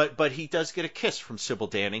 But he does get a kiss from Sybil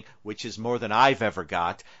Danning, which is more than I've ever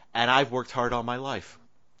got, and I've worked hard all my life.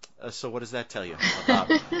 So what does that tell you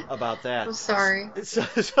about that? I'm sorry.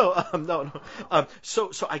 No.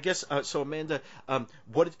 So I guess so Amanda,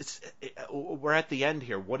 we're at the end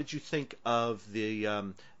here. What did you think of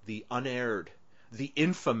the unaired, the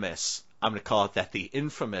infamous, I'm going to call it that, the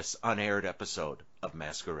infamous unaired episode of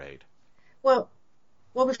Masquerade? Well,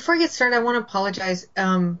 before I get started, I want to apologize.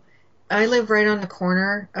 I live right on the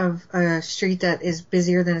corner of a street that is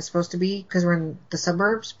busier than it's supposed to be because we're in the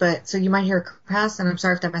suburbs. So you might hear a car pass, and I'm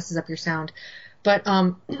sorry if that messes up your sound. But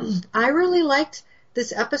I really liked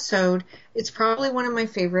this episode. It's probably one of my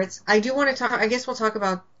favorites. I do want to talk. I guess we'll talk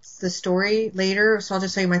about the story later, so I'll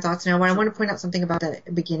just tell you my thoughts now. But I want to point out something about the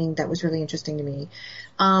beginning that was really interesting to me.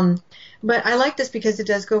 But I like this because it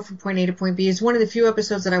does go from point A to point B. It's one of the few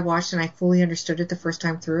episodes that I watched and I fully understood it the first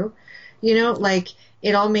time through. Like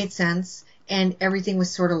it all made sense and everything was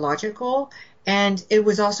sort of logical. And it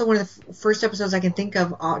was also one of the first episodes I can think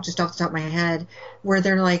of just off the top of my head where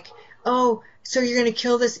they're like, oh, so you're going to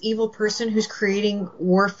kill this evil person who's creating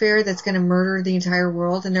warfare that's going to murder the entire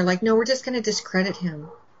world? And they're like, no, we're just going to discredit him.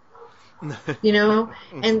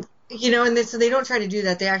 And, so they don't try to do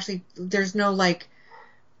that. They actually, there's no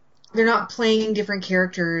they're not playing different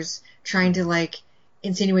characters trying to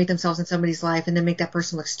insinuate themselves in somebody's life and then make that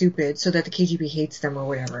person look stupid so that the KGB hates them or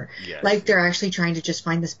whatever. Yes. They're actually trying to just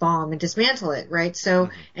find this bomb and dismantle it, right? So,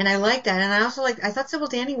 and I like that. And I also I thought Sybil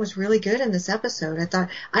Danning was really good in this episode.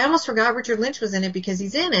 I almost forgot Richard Lynch was in it because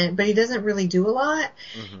he's in it, but he doesn't really do a lot.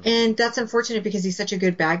 And that's unfortunate because he's such a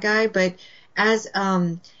good bad guy. But as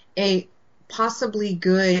a possibly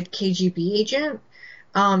good KGB agent,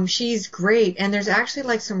 she's great. And there's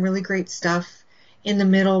actually some really great stuff in the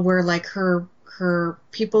middle where her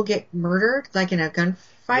people get murdered, in a gunfight.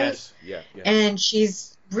 Yes. Yeah. And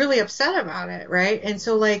she's really upset about it, right? And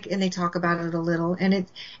so and they talk about it a little, and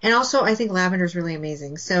also I think Lavender's really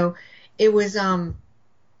amazing. So it was a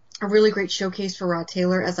really great showcase for Rod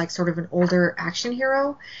Taylor as sort of an older action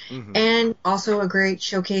hero, and also a great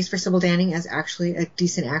showcase for Sybil Danning as actually a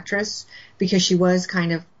decent actress because she was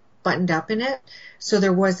kind of buttoned up in it. So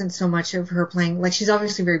there wasn't so much of her playing, she's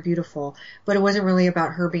obviously very beautiful, but it wasn't really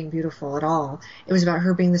about her being beautiful at all. It was about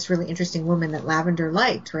her being this really interesting woman that Lavender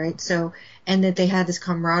liked, right? So, and that they had this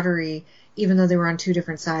camaraderie, even though they were on two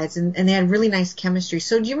different sides, and they had really nice chemistry.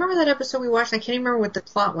 So do you remember that episode we watched? I can't even remember what the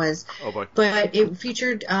plot was. Oh boy. But it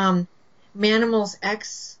featured Manimal's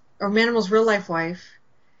ex, or Manimal's real life wife.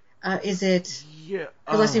 Her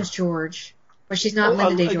last name's George. But she's not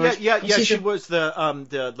Linda Day George. Yeah. She was the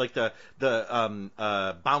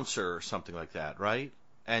bouncer or something like that, right?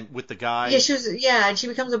 And with the guy. Yeah, she was. Yeah, and she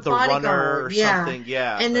becomes a bodyguard. Runner or something.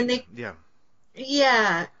 Yeah. And then they. Yeah.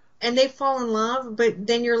 Yeah, and they fall in love, but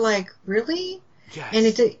then you're like, really? Yes. And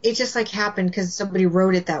it just happened because somebody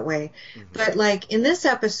wrote it that way. But in this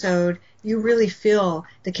episode, you really feel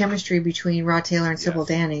the chemistry between Rod Taylor and Sybil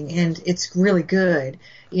Danning, and it's really good,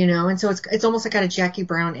 And so it's almost got a Jackie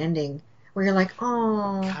Brown ending. Where you're like,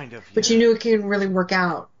 oh, kind of, but you knew it can really work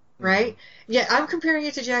out, right? Yeah, I'm comparing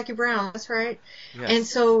it to Jackie Brown. That's right. Yes. And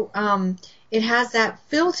so it has that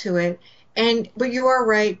feel to it. But you are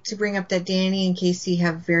right to bring up that Danny and Casey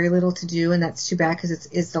have very little to do, and that's too bad because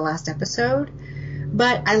it's the last episode.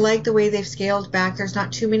 But I like the way they've scaled back. There's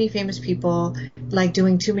not too many famous people like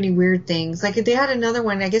doing too many weird things. Like they had another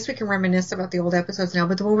one. I guess we can reminisce about the old episodes now.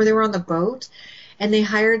 But the one where they were on the boat and they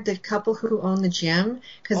hired the couple who own the gym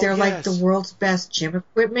because they're like the world's best gym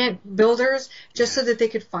equipment builders, just so that they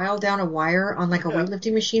could file down a wire on like a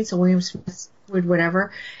weightlifting machine. So William Smith would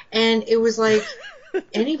whatever. And it was like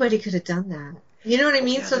anybody could have done that. You know what I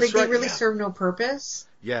mean? So they really serve no purpose.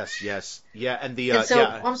 Yes. Yeah, and the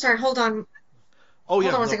I'm sorry. Hold on. Hold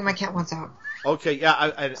on one second. My cat wants out. Okay,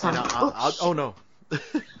 yeah. Oh no.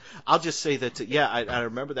 I'll just say that. I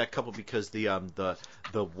remember that couple because the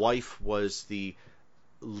wife was the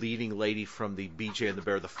leading lady from the BJ and the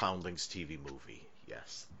Bear, the Foundlings TV movie.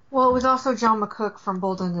 Yes. Well, it was also John McCook from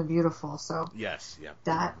Bold and the Beautiful. So. Yes. Yeah.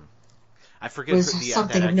 That. I forget that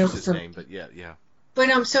actress's name, but yeah.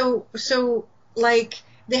 But so like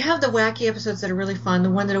they have the wacky episodes that are really fun. The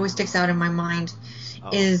one that always sticks out in my mind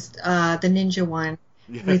is the ninja one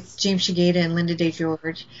with James Shigeta and Linda Day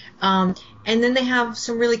George. And then they have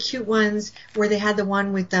some really cute ones where they had the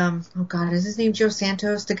one with oh God, is his name Joe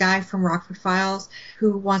Santos, the guy from Rockford Files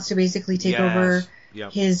who wants to basically take over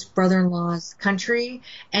his brother-in-law's country,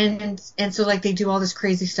 and so like they do all this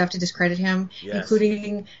crazy stuff to discredit him,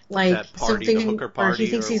 including like that party, something the hooker party,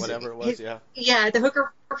 he thinks or whatever it was. The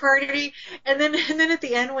hooker party, and then at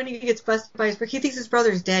the end when he gets busted by he thinks his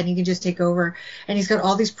brother's dead and he can just take over, and he's got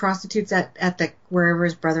all these prostitutes at the wherever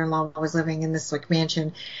his brother-in-law was living in this like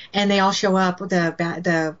mansion, and they all show up,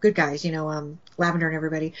 the good guys, Lavender and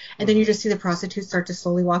everybody, and then you just see the prostitutes start to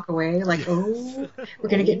slowly walk away, like, oh, we're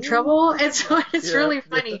gonna get in trouble, and so it's really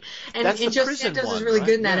funny. And Joe Santos is really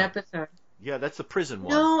good in that episode. Yeah, that's the prison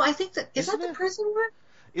one. No, I think is that the prison one?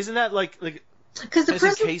 Isn't that like because the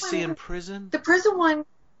prison Casey in prison? The prison one,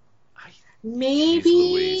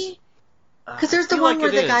 maybe. Because there's the one where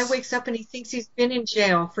the guy wakes up and he thinks he's been in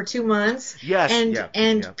jail for 2 months. Yes.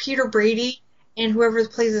 And Peter Brady and whoever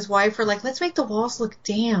plays his wife are like, let's make the walls look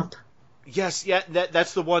damp. Yes,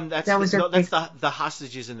 that's the one. That's the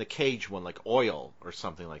hostages in the cage one, like Oil or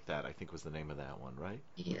something like that. I think was the name of that one, right?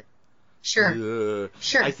 Yeah. Sure.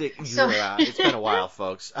 I think it's been a while,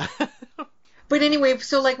 folks. But anyway,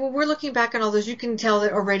 so like when we're looking back on all those, you can tell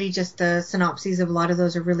that already just the synopses of a lot of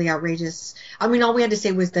those are really outrageous. I mean, all we had to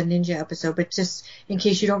say was the ninja episode, but just in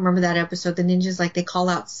case you don't remember that episode, the ninjas, like they call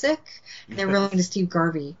out sick and they're really into Steve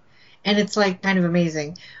Garvey. And it's like kind of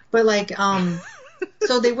amazing. But like,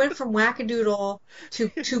 so they went from wackadoodle to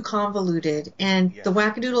too convoluted, and the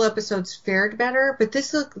wackadoodle episodes fared better. But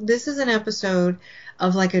this is an episode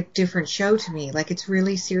of like a different show to me. Like it's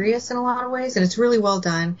really serious in a lot of ways, and it's really well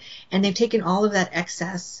done. And they've taken all of that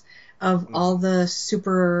excess of all the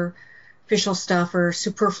superficial stuff or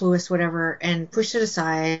superfluous whatever and pushed it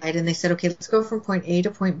aside. And they said, okay, let's go from point A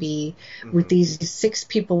to point B with these 6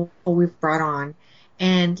 people we've brought on,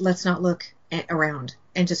 and let's not look around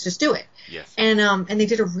and just do it. Yes. And they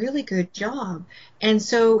did a really good job. And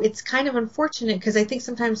so it's kind of unfortunate because I think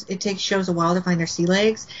sometimes it takes shows a while to find their sea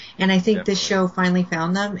legs, and I think this show finally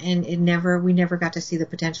found them, and we never got to see the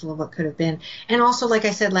potential of what could have been. And also, like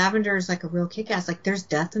I said, Lavender is like a real kick-ass. Like there's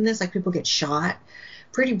death in this, like people get shot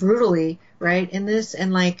pretty brutally, right, in this,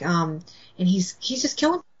 and like and he's just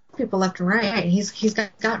killing people left and right, and he's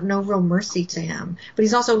got no real mercy to him, but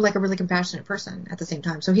he's also like a really compassionate person at the same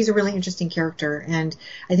time. So he's a really interesting character, and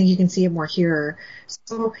I think you can see it more here.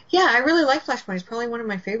 So yeah, I really like Flashpoint. It's probably one of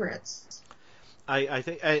my favorites. I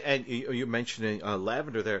think, and you mentioning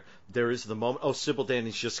Lavender there is the moment. Oh, Sybil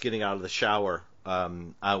Danny's just getting out of the shower.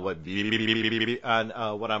 On what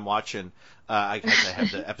I'm watching. I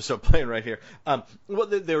have the episode playing right here. Well,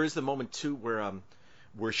 there is the moment too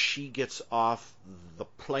where she gets off the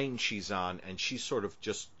plane she's on, and she's sort of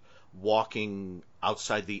just walking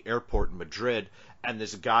outside the airport in Madrid, and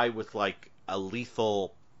this guy with like a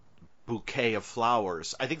lethal bouquet of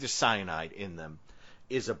flowers, I think there's cyanide in them,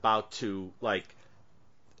 is about to like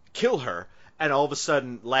kill her, and all of a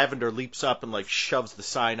sudden Lavender leaps up and like shoves the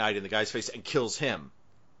cyanide in the guy's face and kills him.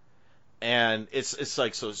 And it's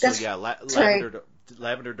like Lavender.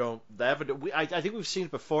 I think we've seen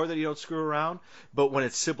it before that you don't screw around, but when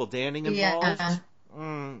it's Sybil Danning involved,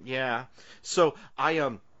 So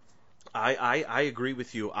I agree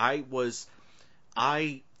with you. I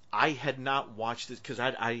had not watched this because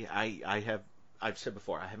I've said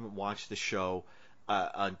before I haven't watched the show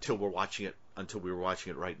until we were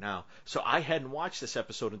watching it right now. So I hadn't watched this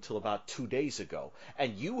episode until about 2 days ago,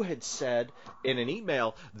 and you had said in an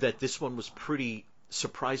email that this one was pretty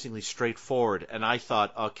surprisingly straightforward, and I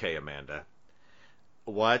thought, okay, Amanda,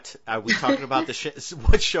 What? Are we talking about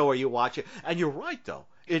what show are you watching? And you're right, though.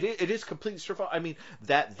 It is completely straightforward. I mean,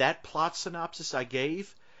 that plot synopsis I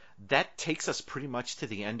gave, that takes us pretty much to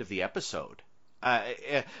the end of the episode.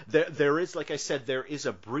 There is, like I said, there is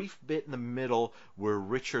a brief bit in the middle where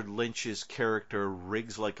Richard Lynch's character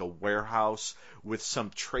rigs like a warehouse with some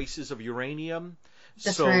traces of uranium.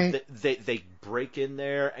 That's so right. they break in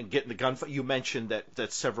there and get in the gunfight. You mentioned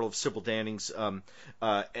that several of Sybil Danning's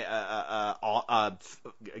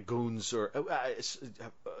goons or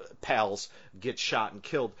pals get shot and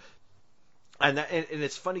killed. And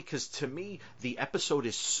it's funny because to me the episode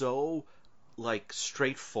is so like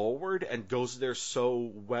straightforward and goes there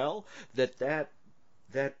so well that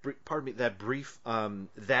brief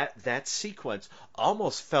that sequence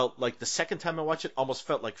almost felt like, the second time I watched it, almost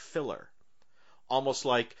felt like filler. Almost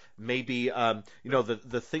like maybe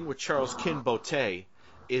the thing with Charles Quinn-Botte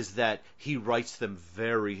is that he writes them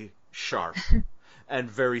very sharp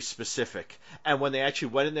and very specific. And when they actually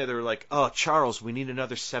went in there, they were like, "Oh, Charles, we need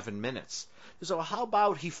another 7 minutes." So how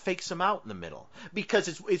about he fakes him out in the middle? Because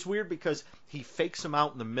it's weird because he fakes him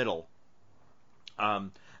out in the middle,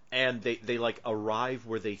 and they like arrive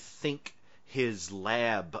where they think his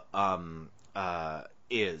lab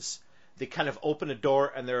is. They kind of open a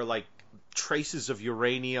door and they're like traces of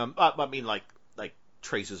uranium. I mean, like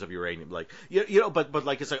traces of uranium, like but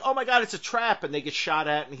like it's like, oh my god, it's a trap, and they get shot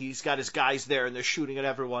at, and he's got his guys there, and they're shooting at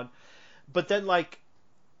everyone. But then, like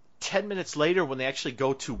 10 minutes later, when they actually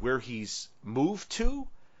go to where he's moved to,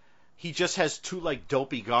 he just has 2 like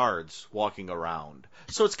dopey guards walking around.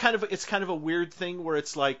 So it's kind of a weird thing where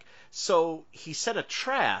it's like, so he set a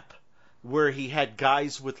trap where he had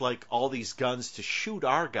guys with like all these guns to shoot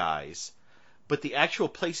our guys. But the actual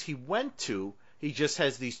place he went to, he just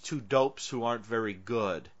has these 2 dopes who aren't very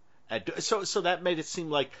good. So that made it seem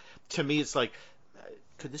like, to me, it's like,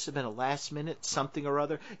 could this have been a last minute something or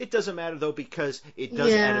other? It doesn't matter though, because it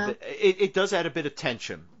does add a bit. It does add a bit of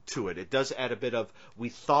tension to it. It does add a bit of, we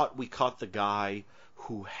thought we caught the guy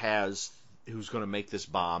who's going to make this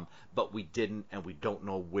bomb, but we didn't, and we don't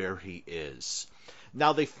know where he is.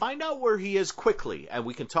 Now, they find out where he is quickly, and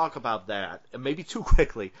we can talk about that, maybe too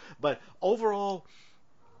quickly, but overall,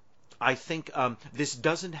 I think this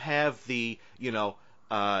doesn't have the,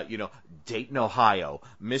 Dayton, Ohio,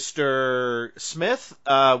 Mr. Smith,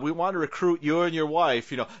 we want to recruit you and your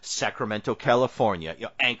wife, Sacramento, California,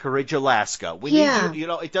 Anchorage, Alaska. We need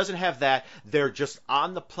you, it doesn't have that. They're just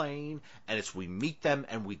on the plane, and we meet them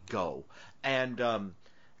and we go.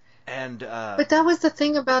 But that was the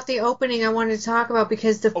thing about the opening I wanted to talk about,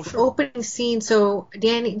 because the opening scene, so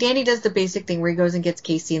Danny does the basic thing where he goes and gets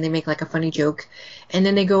Casey and they make like a funny joke, and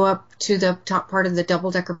then they go up to the top part of the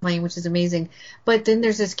double-decker plane, which is amazing. But then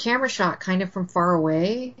there's this camera shot kind of from far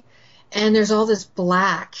away, and there's all this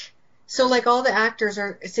black. So like all the actors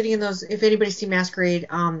are sitting in those, if anybody's seen Masquerade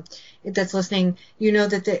that's listening, you know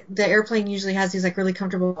that the airplane usually has these like really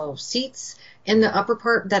comfortable seats in the upper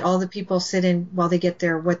part that all the people sit in while they get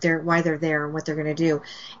there, why they're there and what they're going to do.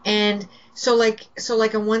 And so like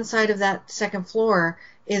on one side of that second floor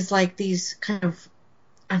is like these kind of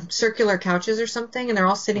circular couches or something, and they're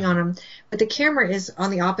all sitting on them. But the camera is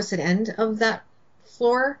on the opposite end of that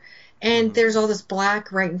floor, and there's all this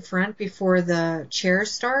black right in front before the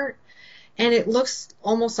chairs start. And it looks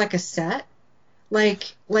almost like a set.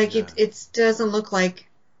 It doesn't look like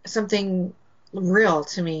something real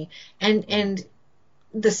to me. And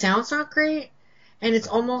the sound's not great. And it's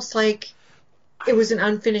almost like it was an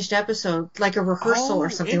unfinished episode, like a rehearsal or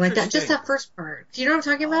something like that. Just that first part. Do you know what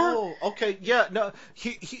I'm talking about? Oh, okay. Yeah, no.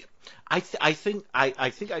 I think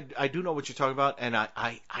I do know what you're talking about, and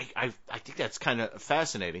I think that's kind of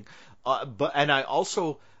fascinating. And I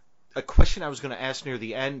also, a question I was going to ask near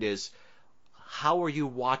the end is, how are you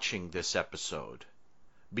watching this episode?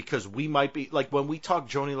 Because we might be, like when we talk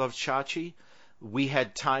Joni Loves Chachi, we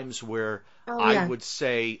had times where I would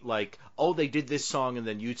say like, oh, they did this song, and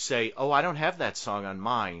then you'd say, oh, I don't have that song on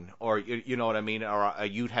mine, or you know what I mean, or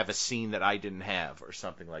you'd have a scene that I didn't have, or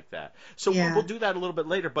something like that. So we'll do that a little bit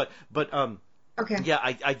later, but okay. Yeah,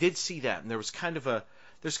 I did see that, and there was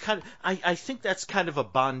I think that's kind of a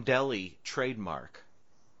Bondelli trademark.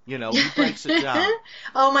 He breaks it down.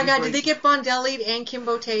 Oh my God! Did they get Bondelli and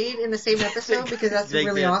Quinn-Botte in the same episode? Because that's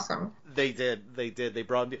really awesome. They did. They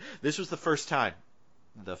brought. This was the first time.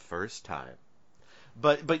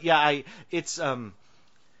 But yeah,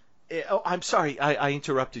 I'm sorry. I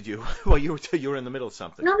interrupted you while you were in the middle of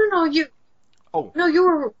something. No. No, you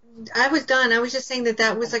were. I was done. I was just saying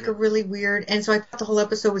that was like a really weird, and so I thought the whole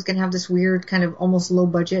episode was going to have this weird kind of almost low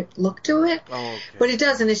budget look to it. Oh, okay. But it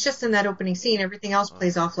doesn't. It's just in that opening scene. Everything else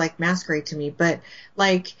plays off like Masquerade to me. But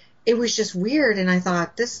like it was just weird, and I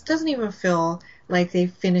thought, this doesn't even feel like they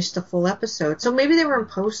finished the full episode. So maybe they were in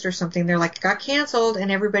post or something. They're like, got canceled,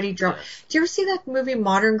 and everybody dropped. Yes. Do you ever see that movie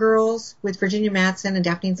Modern Girls with Virginia Madsen and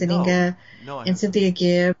Daphne Zuniga and Cynthia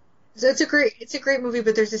Gibb? So it's a great movie,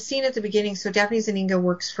 but there's a scene at the beginning. So Daphne Zuniga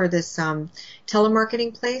works for this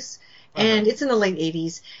telemarketing place, and it's in the late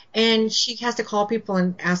 80s, and she has to call people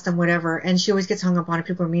and ask them whatever, and she always gets hung up on it.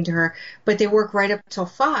 People are mean to her, but they work right up till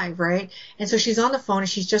 5, right? And so she's on the phone, and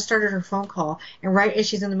she's just started her phone call, and right as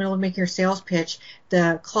she's in the middle of making her sales pitch,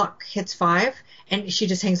 the clock hits 5, and she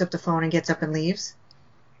just hangs up the phone and gets up and leaves.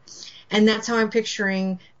 And that's how I'm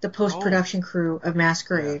picturing the post-production crew of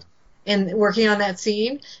Masquerade. And working on that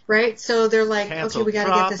scene, right? So they're like, Cancel, okay, we got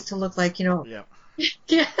to get this to look like, Yeah.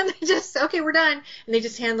 Yeah, and they just, okay, we're done. And they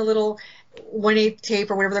just hand the little 1/8 tape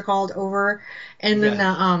or whatever they're called over. And then,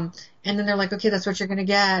 and then they're like, okay, that's what you're going to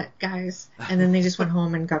get, guys. And then they just went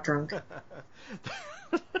home and got drunk.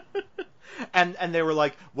 and they were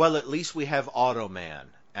like, well, at least we have Automan.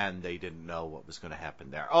 And they didn't know what was going to happen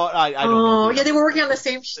there. Oh, I don't know. Oh, yeah, they were working on the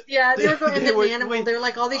same. They were going into Manimal. They were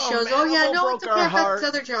like all these shows. Oh, yeah, no, it's okay. I got this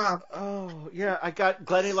other job. Oh, yeah, I got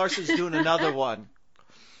Glenn A. Larson's doing another one.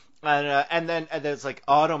 And then it's like,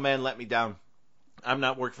 Automan let me down. I'm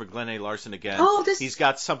not working for Glenn A. Larson again. Oh, He's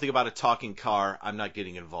got something about a talking car. I'm not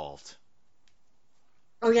getting involved.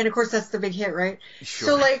 Oh, yeah, and of course that's the big hit, right? Sure.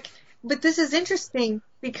 So, like, but this is interesting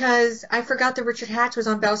because I forgot that Richard Hatch was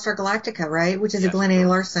on Battlestar Galactica, right? Which is a Glenn A.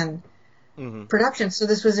 Larson production. So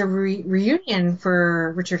this was a reunion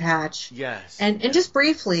for Richard Hatch. Yes. And just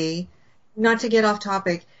briefly, not to get off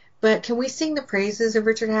topic, but can we sing the praises of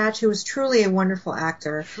Richard Hatch, who was truly a wonderful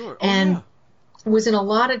actor? Sure. Was in a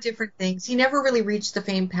lot of different things. He never really reached the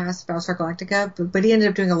fame past Battlestar Galactica, but he ended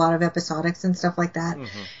up doing a lot of episodics and stuff like that.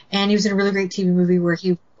 And he was in a really great TV movie where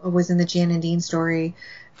he was in the Jan and Dean story.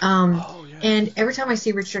 And every time I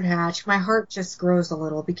see Richard Hatch, my heart just grows a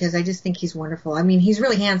little because I just think he's wonderful. I mean, he's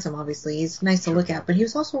really handsome, obviously. He's nice to look at, but he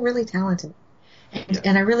was also really talented.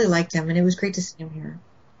 And I really liked him, and it was great to see him here.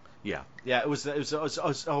 Yeah, it was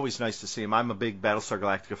always nice to see him. I'm a big Battlestar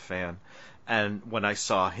Galactica fan. And when I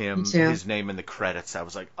saw him, his name in the credits, I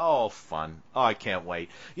was like, oh, fun. Oh, I can't wait.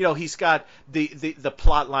 You know, he's got the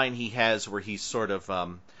plot line he has where he's sort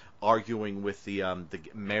of arguing with the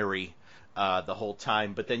Mary the whole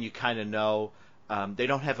time. But then you kind of know they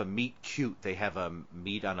don't have a meet cute. They have a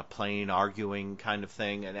meet on a plane arguing kind of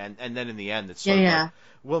thing. And then in the end, it's sort of like,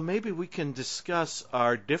 well, maybe we can discuss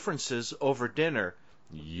our differences over dinner.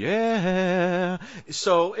 Yeah.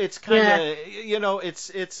 So it's kind of, you know,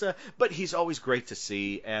 it's but he's always great to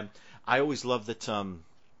see. And I always love that,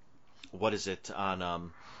 what is it,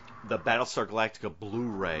 on the Battlestar Galactica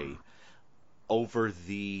Blu-ray over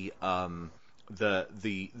the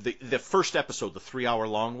first episode, the 3-hour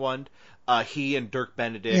long one, he and Dirk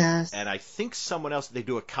Benedict and I think someone else, they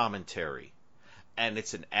do a commentary. And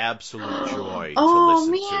it's an absolute joy to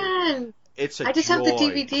listen to. It's a joy. I just have the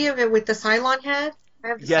DVD of it with the Cylon head. I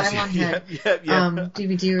have the Cylon head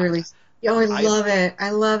DVD release. Oh, I love it. I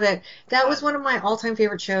love it. That was one of my all-time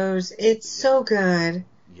favorite shows. It's so good.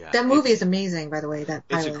 Yeah, that movie is amazing, by the way.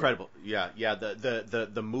 It's incredible. Yeah.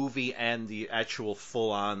 The movie and the actual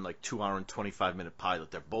full-on 2-hour and 25-minute pilot,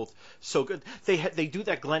 they're both so good. They do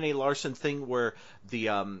that Glenn A. Larson thing where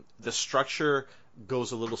the structure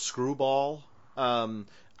goes a little screwball.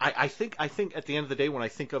 I think at the end of the day, when I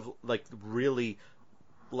think of really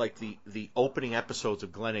the opening episodes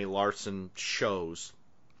of Glenn A. Larson shows,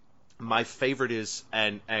 my favorite is,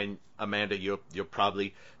 and Amanda, you'll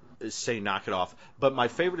probably say knock it off, but my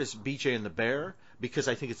favorite is BJ and the Bear, because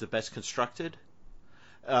I think it's the best constructed,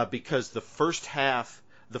 because the first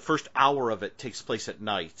hour of it takes place at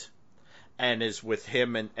night and is with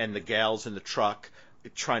him and the gals in the truck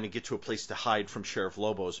trying to get to a place to hide from Sheriff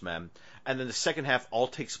Lobo's men, and then the second half all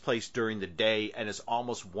takes place during the day and is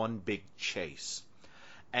almost one big chase.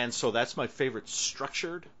 And so that's my favorite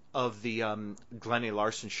structured of the Glenn A.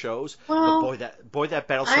 Larson shows. Well, but boy, that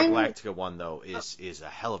Battlestar Galactica one though is a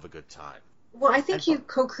hell of a good time. Well, I think you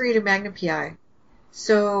co-created Magnum PI,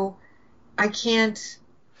 so I can't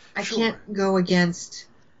go against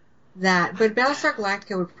that. But Battlestar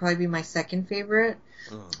Galactica would probably be my second favorite.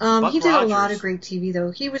 He did a lot of great TV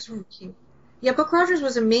though. Buck Rogers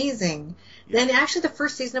was amazing. Yeah. And actually, the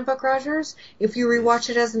first season of Buck Rogers, if you rewatch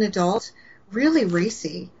it as an adult, really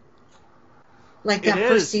racy. Like that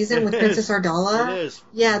first season with Princess Ardala. It is.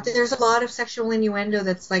 Yeah, there's a lot of sexual innuendo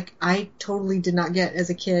that's I totally did not get as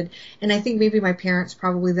a kid. And I think maybe my parents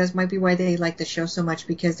probably, that might be why they liked the show so much,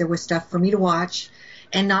 because there was stuff for me to watch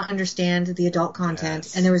and not understand the adult content.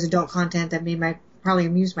 Yes. And there was adult content that made my probably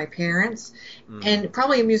amused my parents, and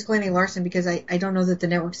probably amused Glenn A. Larson because I don't know that the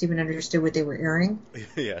networks even understood what they were airing.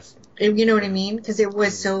 Yes. You know what I mean? Because it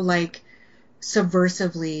was so like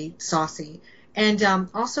subversively saucy. And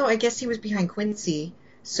also, I guess he was behind Quincy,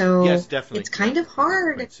 so Yes, definitely. it's kind of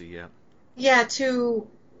hard. Quincy, yeah. Yeah, to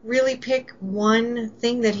really pick one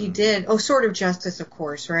thing that he did. Oh, Sword of Justice, of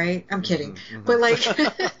course, right? I'm kidding. But like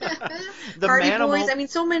The Hardy Manimal- Boys, I mean,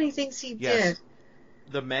 so many things he did.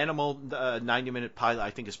 The Manimal 90-minute pilot, I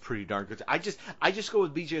think, is pretty darn good. I just go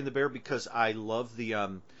with BJ and the Bear because I love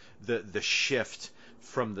the shift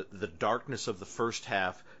from the darkness of the first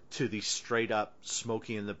half to the straight up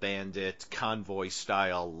Smokey and the Bandit convoy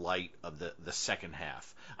style light of the second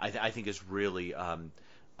half. I think is really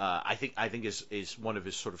I think is one of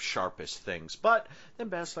his sort of sharpest things. But then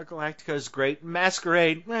Battlestar Galactica is great.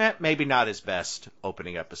 Masquerade, maybe not his best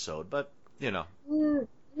opening episode, but you know.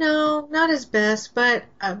 No, not his best, but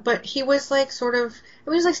he was like sort of, it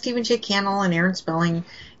was like Stephen J. Cannell and Aaron Spelling,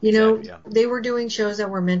 you know, Exactly, yeah. They were doing shows that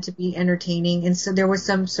were meant to be entertaining, and so there was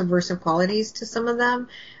some subversive qualities to some of them,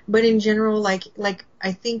 but in general, like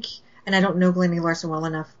I think, and I don't know Glenn A. Larson well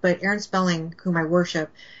enough, but Aaron Spelling, whom I worship,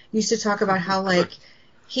 used to talk about how like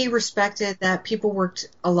he respected that people worked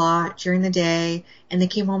a lot during the day and they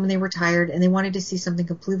came home and they were tired and they wanted to see something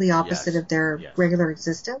completely opposite of their regular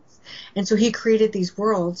existence. And so he created these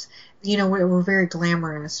worlds, you know, that were very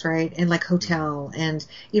glamorous, right? And like Hotel and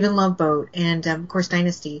even Love Boat and, of course,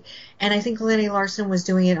 Dynasty. And I think Glenn A. Larson was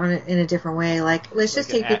doing it in a different way. Like, let's just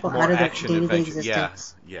take people out of their day-to-day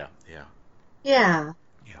existence. Yeah. Yeah.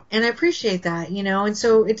 And I appreciate that, you know, and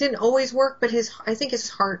so it didn't always work, but I think his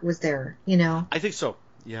heart was there, you know. I think so.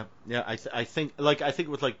 Yeah. I think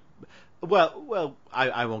with like, well,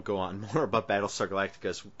 I won't go on more about Battlestar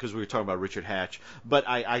Galactica because we were talking about Richard Hatch, but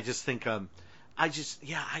I just think I'm a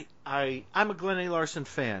Glenn A. Larson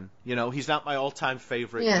fan. You know, he's not my all-time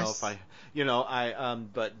favorite. Yes. But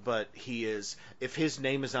he is. If his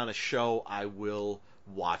name is on a show, I will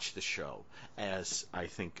watch the show, as I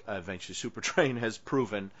think eventually Supertrain has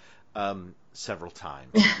proven several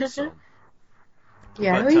times. So.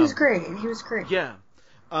 Yeah, he was great. He was great. Yeah.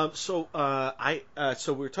 So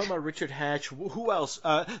we were talking about Richard Hatch. Who else?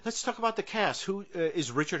 Let's talk about the cast. Who is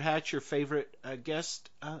Richard Hatch your favorite guest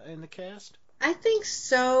in the cast? I think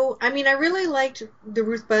so. I mean, I really liked the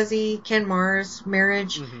Ruth Buzzy, Ken Mars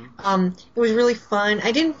marriage. It was really fun.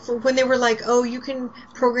 I didn't, when they were like, oh, you can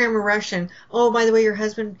program a Russian. Oh, by the way, your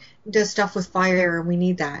husband does stuff with fire and we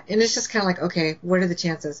need that. And it's just kind of like, okay, what are the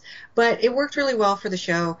chances? But it worked really well for the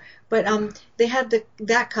show. But they had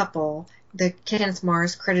that couple, the Kenneth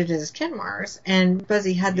Mars, credited as Ken Mars, and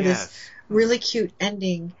Buzzy had this really cute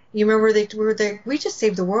ending. You remember we just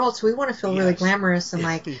saved the world, so we want to feel really glamorous and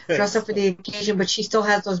like dress up for the occasion, but she still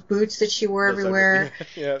has those boots that she wore everywhere.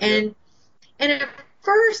 And at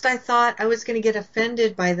first I thought I was going to get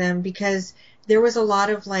offended by them because there was a lot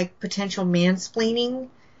of like potential mansplaining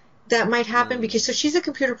that might happen because so she's a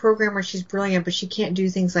computer programmer, she's brilliant, but she can't do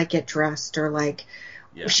things like get dressed or like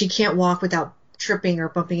she can't walk without tripping or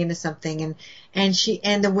bumping into something, and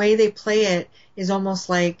the way they play it is almost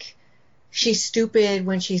like she's stupid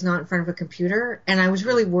when she's not in front of a computer, and I was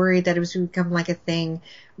really worried that it was become like a thing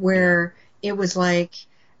where it was like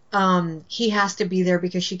he has to be there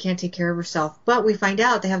because she can't take care of herself. But we find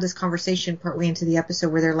out they have this conversation partway into the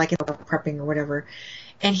episode where they're like prepping or whatever,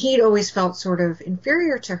 and he'd always felt sort of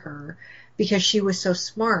inferior to her because she was so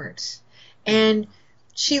smart, and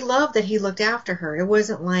she loved that he looked after her. It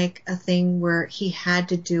wasn't like a thing where he had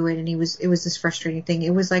to do it and it was this frustrating thing.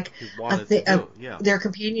 It was like their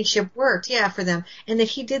companionship worked, for them. And that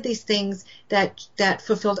he did these things that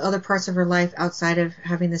fulfilled other parts of her life outside of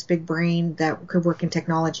having this big brain that could work in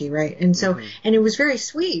technology, right? And so, and it was very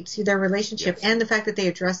sweet, their relationship. And the fact that they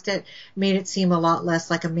addressed it made it seem a lot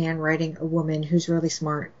less like a man writing a woman who's really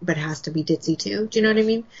smart but has to be ditzy too. Do you know what I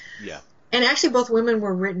mean? Yeah. And actually both women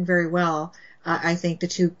were written very well. I think the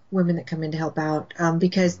two women that come in to help out,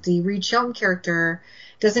 because the Reed Shelton character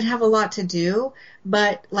doesn't have a lot to do,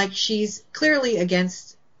 but like she's clearly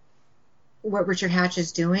against what Richard Hatch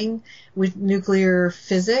is doing with nuclear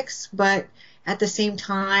physics, but at the same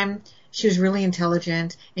time she was really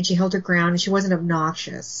intelligent and she held her ground and she wasn't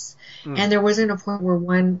obnoxious. And there wasn't a point where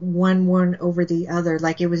one won over the other,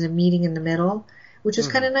 like it was a meeting in the middle, which was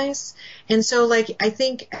kind of nice. And so, like, I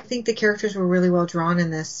think the characters were really well drawn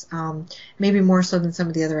in this, maybe more so than some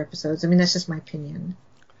of the other episodes. I mean, that's just my opinion.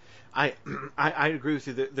 I agree with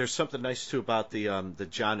you. There's something nice too about the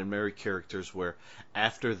John and Mary characters, where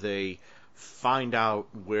after they find out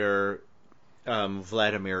where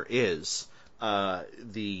Vladimir is,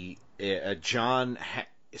 John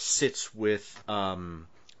sits with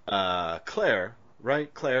Claire,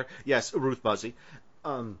 right, Claire? Yes, Ruth Buzzy.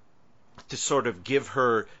 To sort of give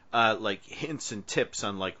her like hints and tips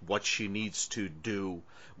on like what she needs to do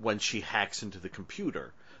when she hacks into the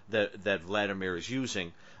computer that Vladimir is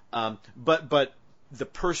using. But the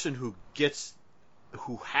person who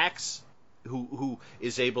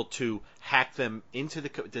is able to hack them into the,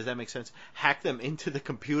 does that make sense? Hack them into the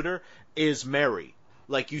computer is Mary.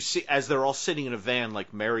 Like, you see, as they're all sitting in a van,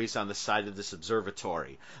 like, Mary's on the side of this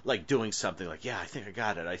observatory, like, doing something, like, yeah, I think I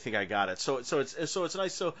got it. So it's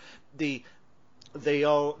nice. So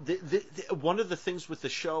one of the things with the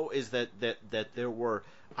show is that there were,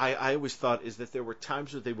 I always thought, is that there were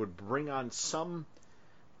times where they would bring on some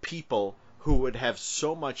people who would have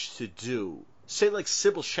so much to do. Say, like,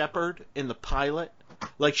 Sybil Shepherd in the pilot.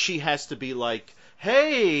 Like, she has to be like,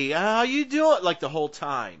 hey, how you doing? Like, the whole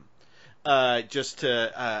time. Just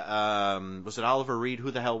to, was it Oliver Reed?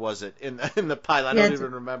 Who the hell was it in the pilot? I don't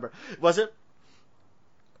even remember. Was it?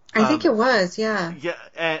 I think it was, yeah. Yeah,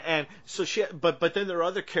 and so but then there are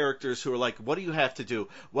other characters who are like, what do you have to do?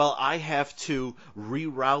 Well, I have to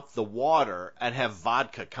reroute the water and have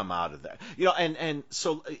vodka come out of there. You know, and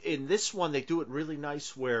so in this one, they do it really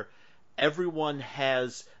nice where everyone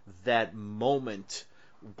has that moment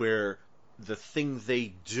where the thing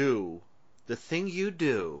they do, the thing you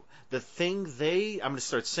do, the thing I'm going to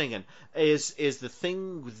start singing, is the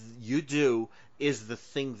thing you do is the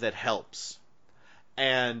thing that helps.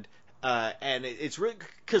 And it's really,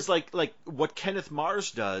 because like what Kenneth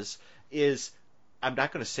Mars does is, I'm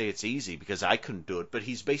not going to say it's easy because I couldn't do it, but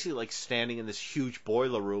he's basically like standing in this huge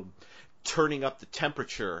boiler room, turning up the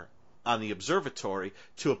temperature on the observatory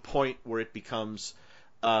to a point where it becomes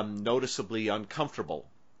noticeably uncomfortable,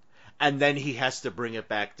 and then he has to bring it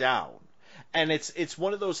back down. And it's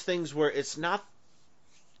one of those things where it's not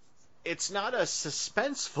a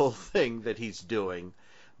suspenseful thing that he's doing,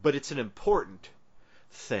 but it's an important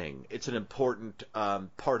thing. It's an important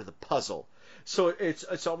part of the puzzle. So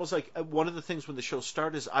it's almost like one of the things when the show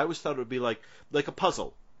started is I always thought it would be like a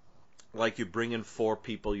puzzle. Like, you bring in 4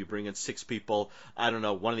 people, you bring in 6 people. I don't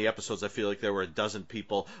know. One of the episodes, I feel like there were a dozen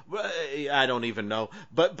people. I don't even know.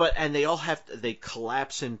 But and they all they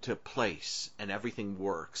collapse into place, and everything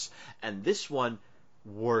works. And this one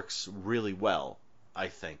works really well, I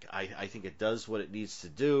think. I think it does what it needs to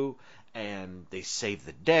do, and they save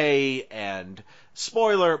the day. And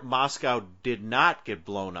spoiler, Moscow did not get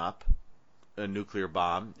blown up. A nuclear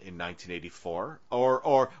bomb in 1984,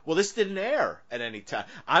 or well, this didn't air at any time.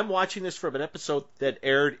 I'm watching this from an episode that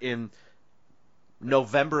aired in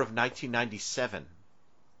November of 1997.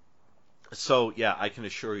 So yeah, I can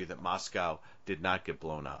assure you that Moscow did not get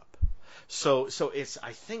blown up. So it's,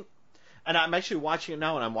 I think, and I'm actually watching it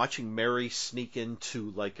now, and I'm watching Mary sneak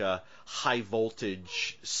into like a high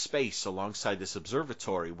voltage space alongside this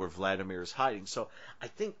observatory where Vladimir is hiding. So I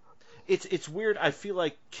think it's weird. I feel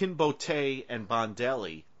like Kin Bote and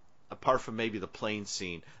Bondelli, apart from maybe the plane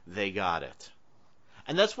scene, they got it.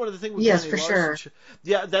 And that's one of the things with yes, Glenn A. for Larson. sure.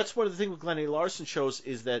 Yeah, that's one of the things with Glenn A. Larson shows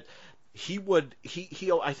is that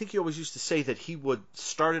I think he always used to say that he would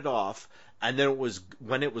start it off, and then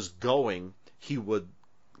when it was going, he would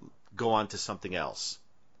go on to something else.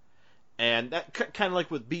 And that kind of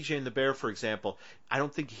like with BJ and the Bear, for example, I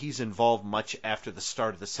don't think he's involved much after the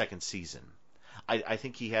start of the second season. I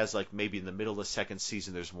think he has, like, maybe in the middle of the second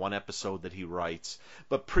season, there's one episode that he writes.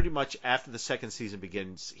 But pretty much after the second season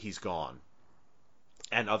begins, he's gone.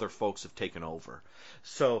 And other folks have taken over.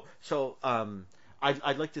 So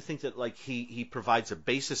I'd like to think that, like, he provides a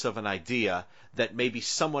basis of an idea that maybe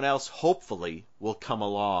someone else, hopefully, will come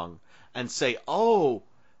along and say, oh,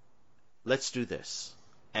 let's do this.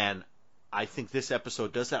 And I think this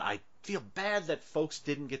episode does that. I feel bad that folks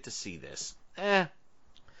didn't get to see this.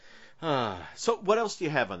 So what else do you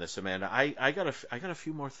have on this, Amanda? I got a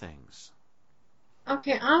few more things.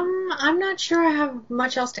 Okay, I'm not sure I have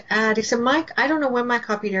much else to add, except Mike, I don't know when my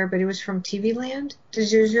copy aired, but it was from TV Land.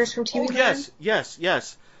 Is yours from TV Land? Yes.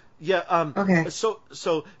 Yeah. Okay. So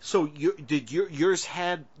did yours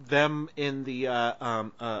had them in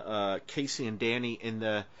the Casey and Danny in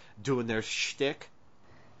the doing their shtick?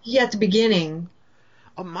 Yeah, at the beginning.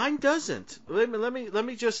 Oh, mine doesn't. Let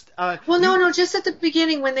me just. No, just at the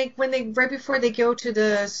beginning when they right before they go to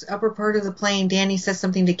the upper part of the plane, Danny says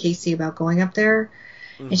something to Casey about going up there,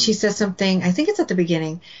 and she says something. I think it's at the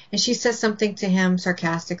beginning, and she says something to him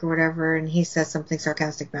sarcastic or whatever, and he says something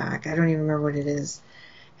sarcastic back. I don't even remember what it is,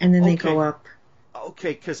 and then they go up.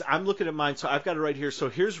 Okay, because I'm looking at mine, so I've got it right here. So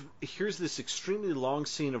here's this extremely long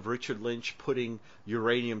scene of Richard Lynch putting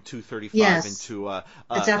uranium-235 into a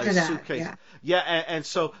suitcase. Yeah, and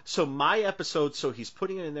so my episode, so he's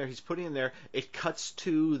putting it in there. It cuts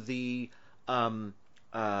to the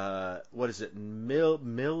what is it,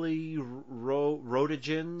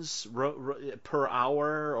 millirotogens per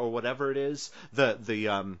hour or whatever it is,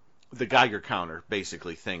 the Geiger counter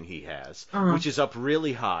basically thing he has, which is up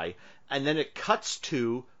really high, and then it cuts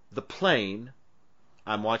to the plane.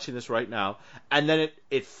 I'm watching this right now, and then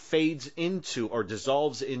it fades into or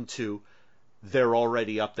dissolves into they're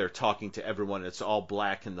already up there talking to everyone. It's all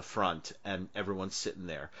black in the front, and everyone's sitting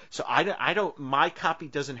there. So I don't. My copy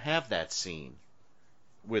doesn't have that scene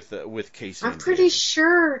with Casey. I'm pretty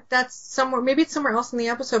sure that's somewhere. Maybe it's somewhere else in the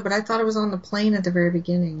episode, but I thought it was on the plane at the very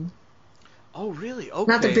beginning. Oh, really?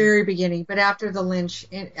 Okay. Not the very beginning, but after the Lynch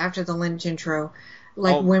intro,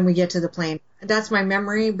 when we get to the plane. That's my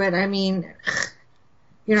memory. But I mean,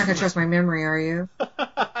 you're not gonna trust my memory, are you?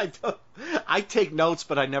 I don't. I take notes,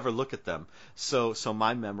 but I never look at them. So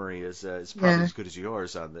my memory is probably as good as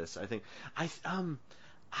yours on this. I think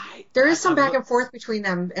there is some back and forth between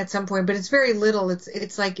them at some point, but it's very little.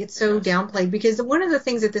 It's like it's so downplayed because one of the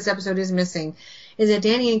things that this episode is missing is that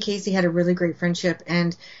Danny and Casey had a really great friendship,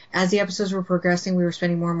 and as the episodes were progressing, we were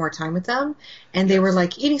spending more and more time with them, and they were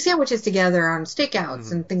like eating sandwiches together on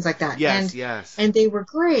stakeouts and things like that. Yes. And they were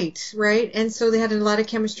great, right? And so they had a lot of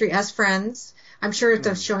chemistry as friends. I'm sure if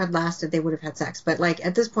the show had lasted, they would have had sex, but like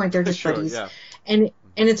at this point, they're just buddies, and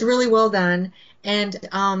it's really well done. And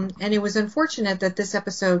it was unfortunate that this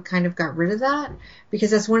episode kind of got rid of that because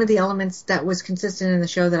that's one of the elements that was consistent in the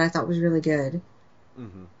show that I thought was really good.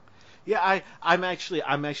 Mm-hmm. Yeah, I'm actually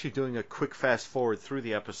doing a quick fast forward through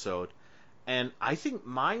the episode, and I think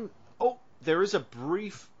mine. Oh, there is a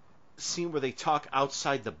brief scene where they talk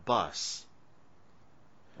outside the bus.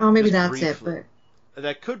 Oh, maybe that's briefly. It, but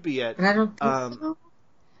that could be it. But I don't think so.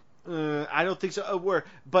 I don't think so.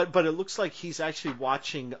 But it looks like he's actually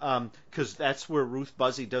watching because that's where Ruth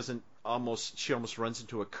Buzzy she almost runs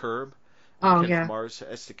into a curb. Oh, yeah. Mars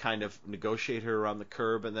has to kind of negotiate her around the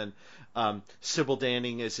curb, and then Sybil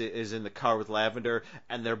Danning is in the car with Lavender,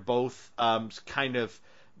 and they're both kind of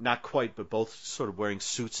not quite, but both sort of wearing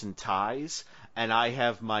suits and ties. And I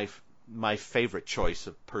have my favorite choice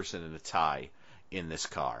of person in a tie in this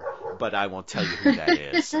car, but I won't tell you who that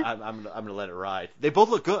is. I'm gonna let it ride. They both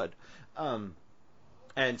look good,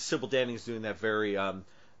 and Sybil Danning's doing that very,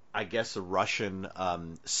 I guess, a Russian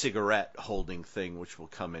cigarette holding thing, which will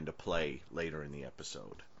come into play later in the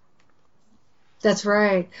episode. That's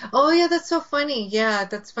right. Oh yeah, that's so funny. Yeah,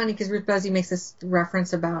 that's funny because Ruth Buzzy makes this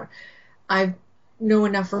reference about I know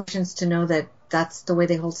enough Russians to know that that's the way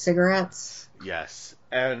they hold cigarettes. Yes,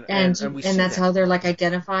 and that's how they're like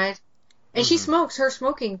identified. And she smokes. Her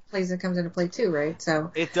smoking comes into play too, right?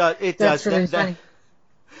 So it does. That's really funny.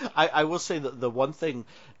 I will say that the one thing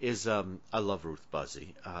is I love Ruth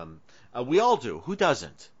Buzzy. We all do. Who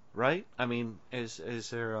doesn't, right? I mean, is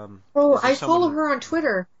there? I follow her on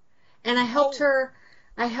Twitter, and I helped her.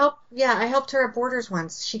 I helped her at Borders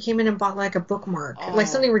once. She came in and bought like a bookmark, like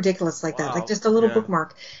something ridiculous like that, like just a little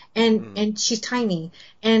bookmark. And she's tiny,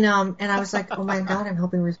 and I was like, oh my God, I'm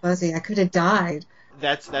helping Ruth Buzzy. I could have died.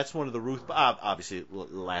 That's one of the Ruth, obviously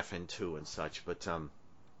laughing too and such, but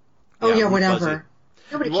whatever.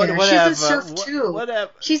 Buzzy. Nobody cares. She's in Surf too.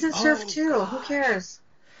 She's in Surf too. Who cares?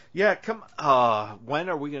 Yeah, come. When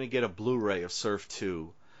are we going to get a Blu-ray of Surf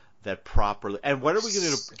 2 that properly? And when are we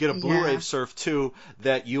going to get a Blu-ray of Surf 2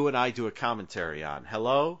 that you and I do a commentary on?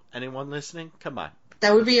 Hello, anyone listening? Come on.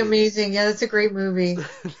 That would be amazing. Yeah, that's a great movie.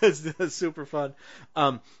 that's super fun.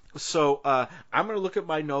 So I'm going to look at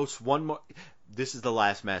my notes one more. This is the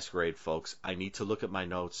last Masquerade, folks. I need to look at my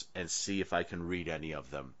notes and see if I can read any of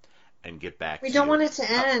them and get back to you. We don't want it to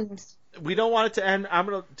end. We don't want it to end. I'm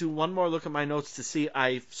going to do one more look at my notes to see.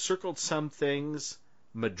 I circled some things.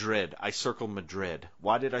 Madrid. I circled Madrid.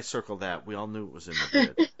 Why did I circle that? We all knew it was in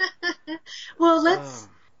Madrid. Well, let's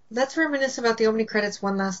reminisce about the opening credits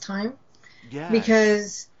one last time. Yeah.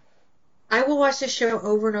 Because I will watch this show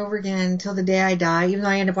over and over again until the day I die, even though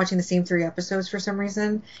I end up watching the same 3 episodes for some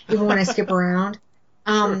reason, even when I skip around.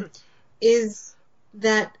 Is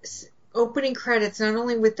that opening credits not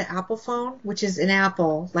only with the Apple phone, which is an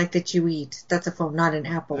apple like that you eat. That's a phone, not an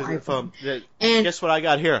Apple iPhone. And guess what I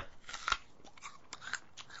got here?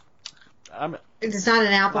 It's not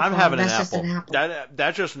an Apple phone. Having that's an just apple. an apple.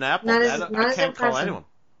 That's just an apple. I can't call anyone.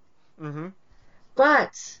 Mm-hmm.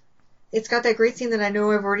 But it's got that great scene that I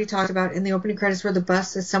know I've already talked about in the opening credits where the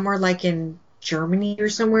bus is somewhere like in Germany or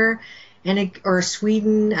somewhere, or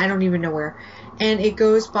Sweden, I don't even know where. And it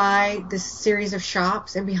goes by this series of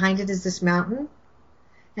shops, and behind it is this mountain,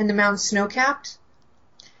 and the mountain's snow-capped.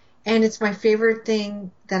 And it's my favorite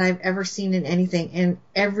thing that I've ever seen in anything. And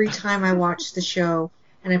every time I watch the show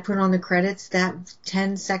and I put on the credits, that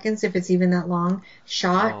 10 seconds, if it's even that long,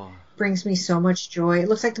 shot brings me so much joy. It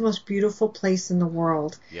looks like the most beautiful place in the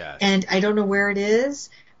world. Yes. And I don't know where it is,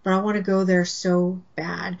 but I want to go there so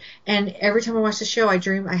bad. And every time I watch the show, I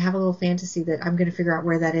have a little fantasy that I'm going to figure out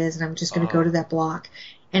where that is, and I'm just going to go to that block.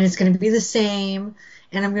 And it's going to be the same,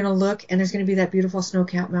 and I'm going to look, and there's going to be that beautiful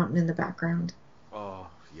snow-capped mountain in the background. Oh,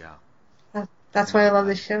 yeah. That's why I love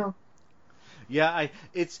this show. Yeah,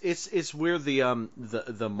 it's weird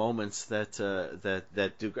the moments that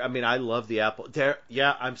do. I mean, I love the apple. There,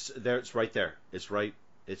 yeah, I'm there. It's right there.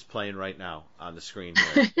 It's playing right now on the screen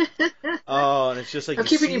here. Oh, and it's just like I'm you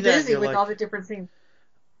keeping see you that, busy you're with like, all the different scenes.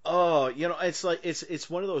 Oh, it's like it's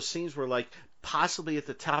one of those scenes where like possibly at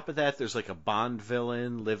the top of that there's like a Bond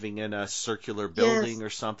villain living in a circular building or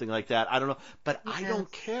something like that. I don't know, but I don't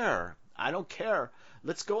care.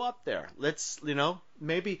 Let's go up there. Let's,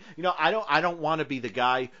 maybe, I don't want to be the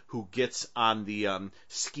guy who gets on the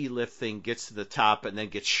ski lift thing, gets to the top, and then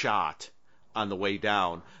gets shot on the way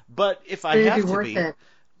down. But if I have to be, it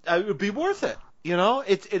would be worth it.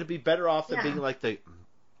 It'd be better off than being like the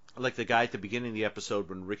guy at the beginning of the episode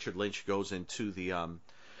when Richard Lynch goes into the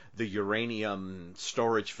uranium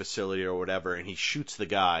storage facility or whatever, and he shoots the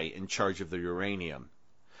guy in charge of the uranium.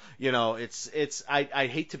 I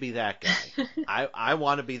hate to be that guy. I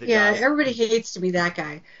want to be the guy. Yeah, everybody hates to be that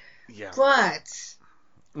guy. Yeah. But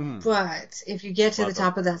if you get to the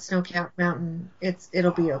top of that snow-capped mountain,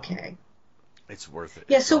 it'll be okay. It's worth it.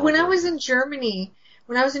 Yeah. So when I was in Germany,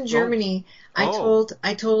 I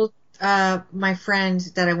told my friend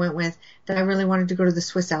that I went with that I really wanted to go to the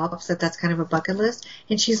Swiss Alps. That's kind of a bucket list,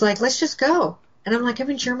 and she's like, "Let's just go." And I'm like,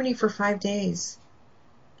 "I'm in Germany for 5 days."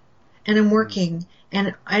 And I'm working,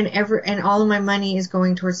 and all of my money is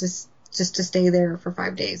going towards this, just to stay there for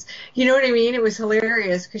 5 days. You know what I mean? It was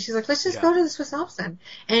hilarious because she's like, "Let's just go to the Swiss Alps then,"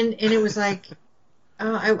 and it was like,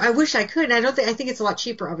 I wish I could. I think it's a lot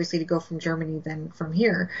cheaper, obviously, to go from Germany than from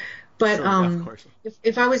here. But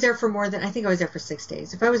if I was there for I think I was there for 6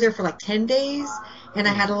 days. If I was there for like 10 days and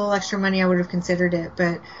I had a little extra money, I would have considered it.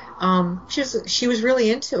 But she was really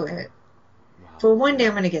into it. Wow. But one day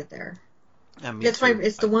I'm going to get there.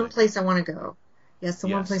 It's the one place I want to go. Yes, the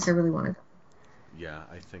one place I really want to go. Yeah,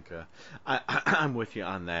 I think I'm with you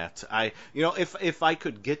on that. If I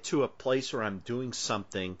could get to a place where I'm doing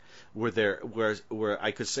something where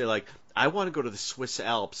I could say like I want to go to the Swiss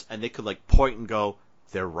Alps, and they could like point and go,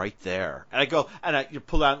 they're right there, and I go and you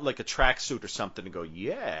pull out like a tracksuit or something and go,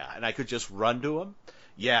 yeah, and I could just run to them.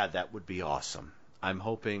 Yeah, that would be awesome. I'm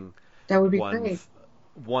hoping that would be great.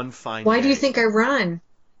 One fine. Why day. do you think I run?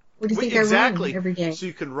 What do you think I run every day? So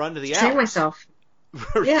you can run to the Alps. Train myself.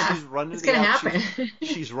 Yeah, she's running it's going to happen.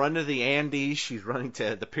 She's running to the Andes. She's running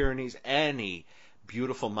to the Pyrenees. Any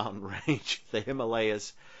beautiful mountain range, the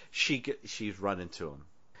Himalayas. She's running to them.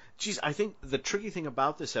 Geez, I think the tricky thing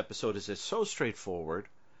about this episode is it's so straightforward.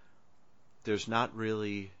 There's not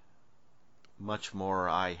really much more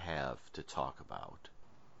I have to talk about.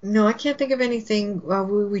 No, I can't think of anything.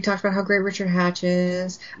 We talked about how great Richard Hatch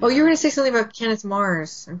is. Yeah. Oh, you were going to say something about Kenneth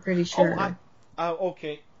Mars, I'm pretty sure.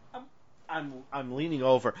 Okay. I'm leaning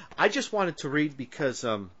over. I just wanted to read because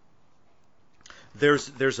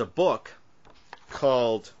there's a book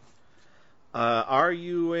called Are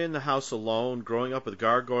You in the House Alone? Growing Up with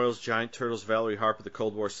Gargoyles, Giant Turtles, Valerie Harper, The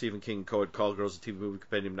Cold War, Stephen King, Co-ed Call Girls, a TV movie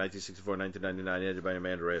compendium, 1964-1999, edited by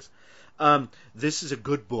Amanda Reyes. This is a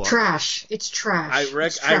good book. Trash. It's trash.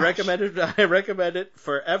 I recommend it. I recommend it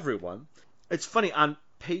for everyone. It's funny. On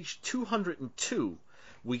page 202,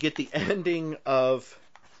 we get the ending of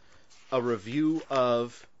a review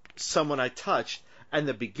of Someone I Touched, and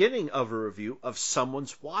the beginning of a review of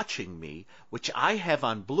Someone's Watching Me, which I have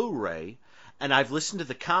on Blu-ray, and I've listened to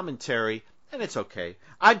the commentary, and it's okay.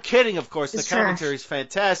 I'm kidding, of course. The commentary is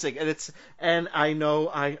fantastic, and I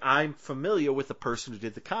know I'm familiar with the person who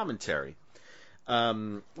did the commentary.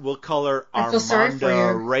 We'll call her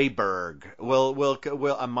Armanda Rayberg.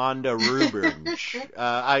 We'll Amanda Rubin.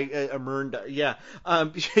 Amanda, yeah.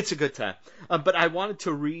 It's a good time. But I wanted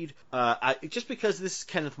to read, just because this is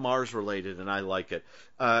Kenneth Mars related and I like it.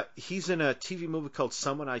 He's in a TV movie called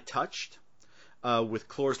Someone I Touched, with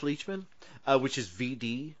Cloris Leachman, which is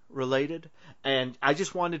VD related. And I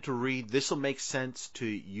just wanted to read, this will make sense to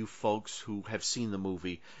you folks who have seen the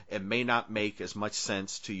movie. It may not make as much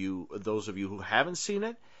sense to you, those of you who haven't seen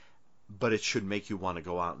it, but it should make you want to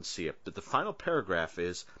go out and see it. But the final paragraph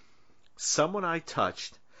is, Someone I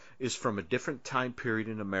Touched is from a different time period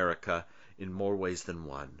in America in more ways than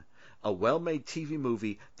one. A well-made TV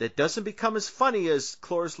movie that doesn't become as funny as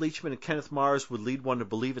Cloris Leachman and Kenneth Mars would lead one to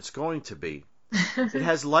believe it's going to be. It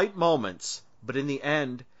has light moments, but in the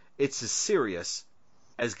end, it's as serious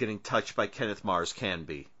as getting touched by Kenneth Mars can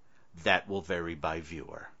be. That will vary by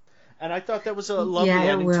viewer. And I thought that was a lovely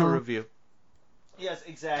ending to a review. Yes,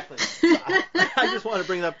 exactly. I just want to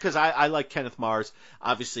bring it up because I like Kenneth Mars.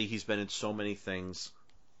 Obviously, he's been in so many things.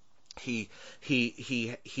 He's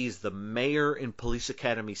the mayor in Police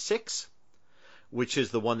Academy 6, which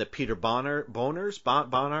is the one that Peter Bonars,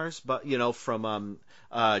 but from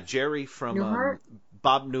Jerry from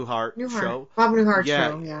Bob Newhart show. Bob Newhart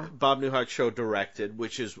show, yeah. Bob Newhart show directed,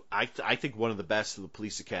 which is I think one of the best of the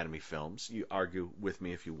Police Academy films. You argue with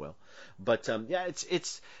me if you will, but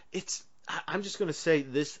it's. I'm just going to say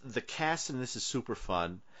this: the cast in this is super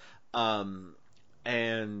fun, you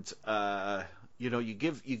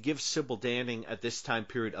give Sybil Danning at this time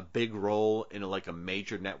period a big role in a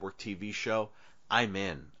major network TV show. I'm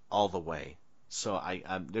in all the way. So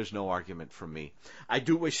there's no argument from me. I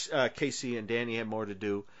do wish Casey and Danny had more to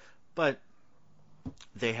do, but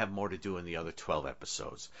they have more to do in the other 12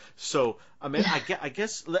 episodes. So I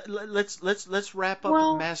guess let's wrap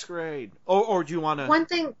up Masquerade. Or do you want to? One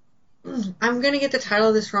thing, I'm going to get the title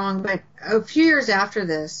of this wrong, but a few years after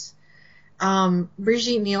this,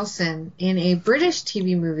 Brigitte Nielsen in a British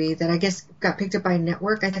TV movie that I guess got picked up by a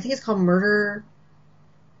network. I think it's called Murder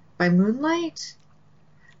by Moonlight.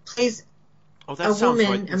 Plays that sounds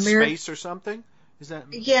woman, like in space or something. Is that?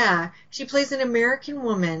 Yeah, she plays an American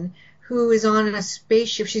woman who is on a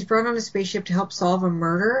spaceship. She's brought on a spaceship to help solve a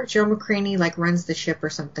murder. Joe McCraney runs the ship or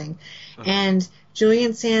something, and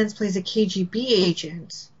Julian Sands plays a KGB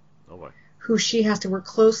agent. Oh boy. Who she has to work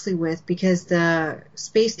closely with because the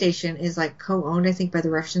space station is co-owned, I think, by the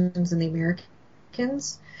Russians and the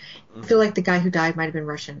Americans. I feel like the guy who died might have been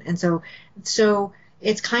Russian, and so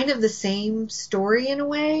it's kind of the same story in a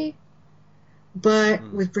way,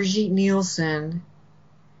 but with Brigitte Nielsen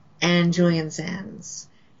and Julian Sands.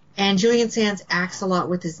 And Julian Sands acts a lot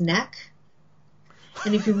with his neck.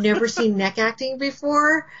 And if you've never seen neck acting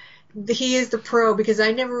before, he is the pro, because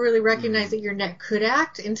I never really recognized that your neck could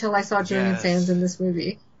act until I saw Julian Sands in this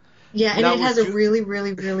movie. Yeah, and it has a really,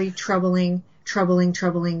 really, really troubling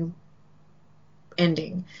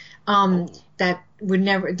ending. That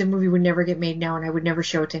the movie would never get made now, and I would never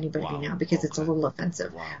show it to anybody now because it's a little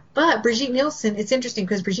offensive. Wow. But Brigitte Nielsen, it's interesting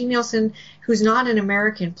because Brigitte Nielsen, who's not an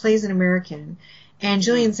American, plays an American, and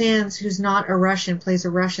Julian Sands, who's not a Russian, plays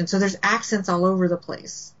a Russian. So there's accents all over the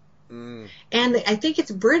place. And I think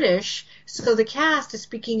it's British, so the cast is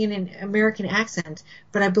speaking in an American accent,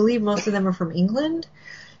 but I believe most of them are from England.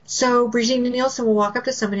 So Brigitte Nielsen will walk up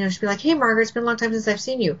to somebody and she'll be like, "Hey, Margaret, it's been a long time since I've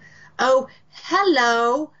seen you." "Oh,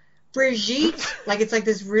 hello, Brigitte." It's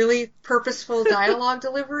this really purposeful dialogue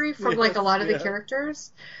delivery from a lot of the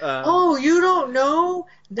characters. "Oh, you don't know?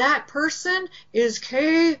 That person is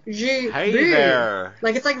KGB." "Hey there."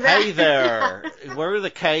 It's like that. "Hey there. We're the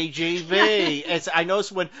KGB." I notice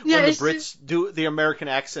when the Brits do the American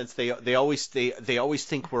accents, they always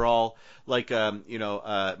think we're all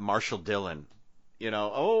Marshall Dillon.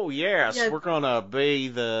 "Oh yes, we're gonna be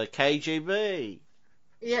the KGB."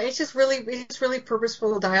 Yeah, it's just really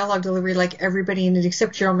purposeful dialogue delivery, everybody in it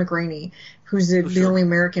except Joe McCraney, who's the only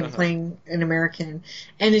American playing an American.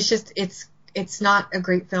 And it's not a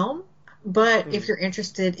great film, but if you're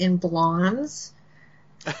interested in blondes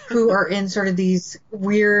who are in sort of these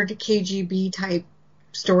weird KGB type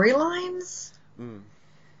storylines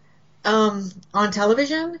on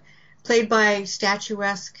television, played by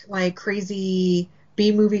statuesque, crazy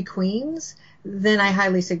B-movie queens, then I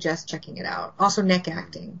highly suggest checking it out. Also, neck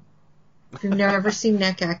acting. If you've never seen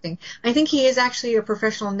neck acting, I think he is actually a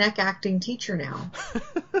professional neck acting teacher now.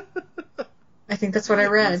 I think that's what I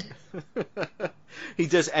read. He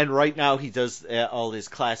does, and right now he does. All his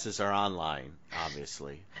classes are online,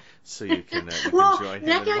 obviously, so you can join him.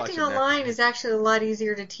 Neck acting online is actually a lot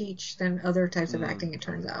easier to teach than other types of acting. It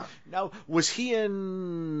turns out. Now, was he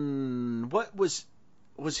in which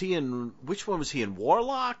one was he in?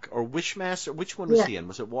 Warlock or Wishmaster? Which one was he in?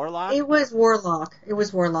 Was it Warlock? It was Warlock.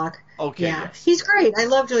 Okay. Yeah. Yes. He's great. I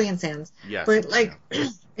love Julian Sands. Yes. But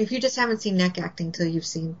if you just haven't seen neck acting till you've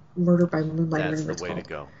seen Murder by Moonlight, that's the way to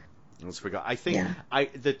go. That's where we go. I think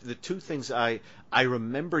the two things I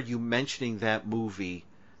remember you mentioning that movie.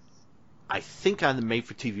 I think on the Made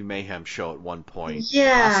for TV Mayhem show at one point.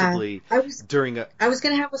 Yeah. Possibly I was going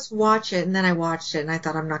to have us watch it, and then I watched it, and I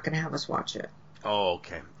thought I'm not going to have us watch it. Oh,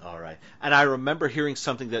 okay. All right. And I remember hearing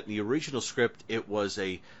something that in the original script, it was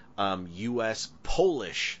a U.S.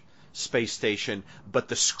 Polish space station, but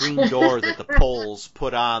the screen door that the Poles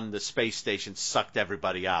put on the space station sucked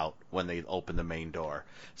everybody out when they opened the main door.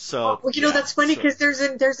 So, well, you know, that's funny because there's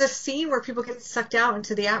a scene where people get sucked out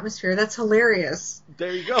into the atmosphere. That's hilarious.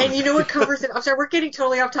 There you go. And you know what covers it? I'm sorry, we're getting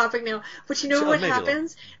totally off topic now. But you know what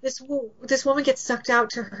happens? This woman gets sucked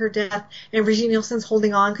out to her death, and Reggie Nielsen's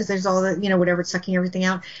holding on because there's all the, you know, whatever, sucking everything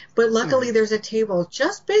out. But luckily, there's a table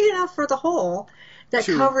just big enough for the hole that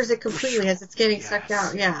covers it completely as it's getting sucked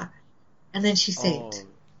out. Yeah. And then she's saved.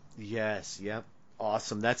 Yes. Yep.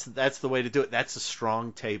 Awesome. That's the way to do it. That's a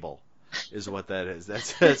strong table, is what that is.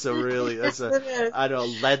 That's a really I don't know,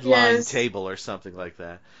 lead line table or something like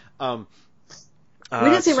that. We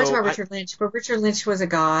didn't say much about Richard Lynch, but Richard Lynch was a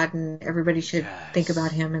god, and everybody should think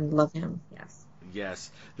about him and love him. Yes.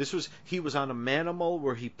 Yes. He was on a Manimal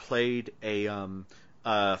where he played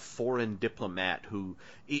a foreign diplomat who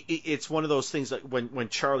it's one of those things that when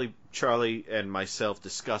Charlie and myself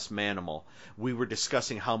discussed Manimal, we were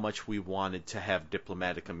discussing how much we wanted to have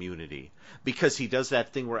diplomatic immunity, because he does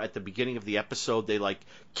that thing where at the beginning of the episode they like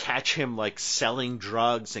catch him like selling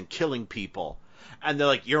drugs and killing people, and they're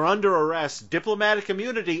like, "You're under arrest, diplomatic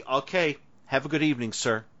immunity. Okay, have a good evening,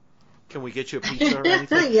 sir. Can we get you a pizza or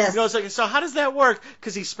anything?" Yes. You know, it's like, so how does that work?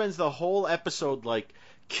 Because he spends the whole episode like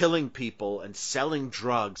killing people and selling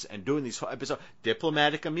drugs and doing these whole episodes.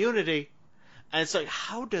 Diplomatic immunity. And it's like,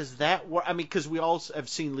 how does that work? I mean, because we all have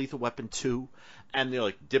seen Lethal Weapon 2, and they're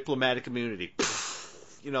like, diplomatic immunity.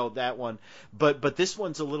 You know, that one. But this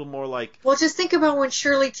one's a little more like... Well, just think about when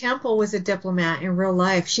Shirley Temple was a diplomat in real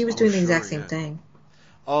life. She was doing the exact same thing.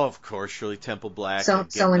 Oh, of course, Shirley Temple Black.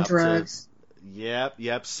 Selling drugs.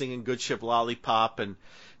 Yep, singing Good Ship Lollipop and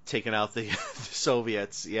taking out the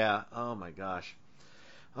Soviets. Yeah, oh my gosh.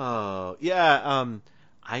 Oh, yeah,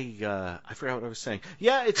 I forgot what I was saying.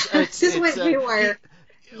 Yeah, it's this went haywire.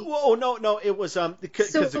 Well, no, it was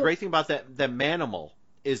because the great thing about that Manimal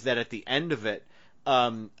is that at the end of it,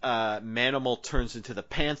 Manimal turns into the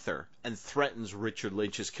Panther and threatens Richard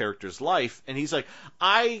Lynch's character's life, and he's like,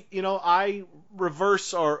 I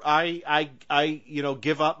reverse, or I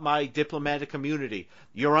give up my diplomatic immunity.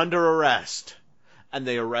 You're under arrest. And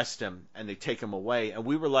they arrest him and they take him away, and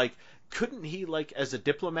we were like, couldn't he, like, as a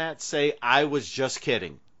diplomat, say, I was just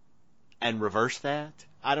kidding, and reverse that?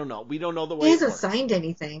 I don't know. We don't know the way. He hasn't signed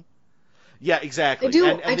anything. Yeah, exactly.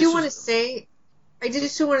 I do want to say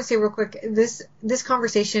real quick, this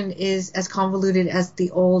conversation is as convoluted as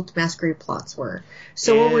the old Masquerade plots were.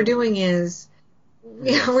 So what we're doing is,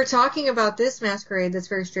 we're talking about this Masquerade that's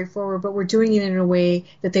very straightforward, but we're doing it in a way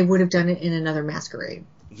that they would have done it in another Masquerade.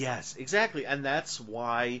 Yes, exactly, and that's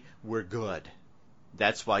why we're good.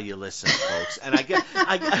 That's why you listen, folks. And I guess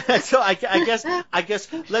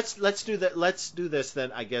let's do that. Let's do this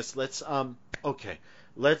then. I guess let's okay.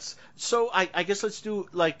 I guess let's do,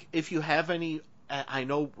 like, if you have any. I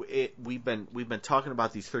know we've been talking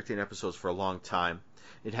about these 13 episodes for a long time.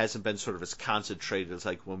 It hasn't been sort of as concentrated as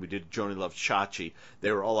like when we did Joni Loves Chachi.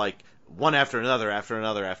 They were all like one after another.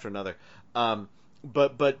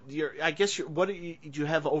 But do you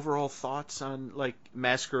have overall thoughts on, like,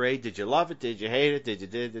 Masquerade? Did you love it? Did you hate it?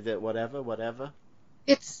 Did you whatever?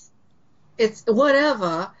 It's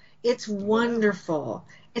whatever. It's wonderful.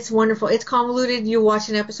 It's wonderful. It's convoluted. You watch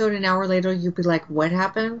an episode, an hour later, you'll be like, what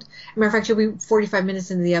happened? As a matter of fact, you'll be 45 minutes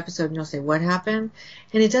into the episode, and you'll say, what happened?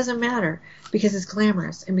 And it doesn't matter, because it's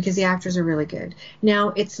glamorous, and because the actors are really good.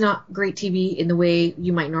 Now, it's not great TV in the way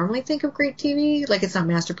you might normally think of great TV. Like, it's not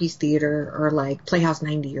Masterpiece Theater or, like, Playhouse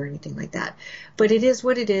 90 or anything like that. But it is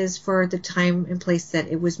what it is for the time and place that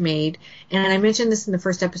it was made. And I mentioned this in the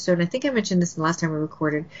first episode, and I think I mentioned this the last time we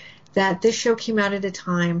recorded, that this show came out at a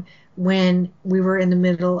time when we were in the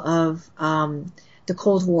middle of the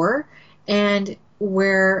Cold War, and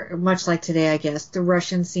where, much like today, I guess, the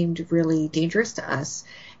Russians seemed really dangerous to us.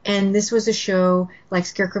 And this was a show like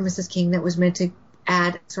Scarecrow Mrs. King that was meant to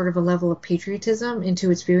add sort of a level of patriotism into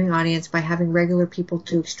its viewing audience by having regular people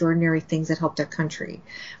do extraordinary things that helped our country,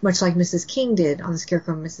 much like Mrs. King did on the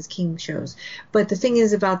Scarecrow Mrs. King shows. But the thing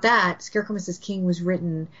is about that, Scarecrow Mrs. King was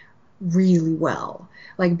written really well,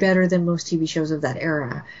 like better than most TV shows of that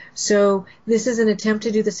era. So this is an attempt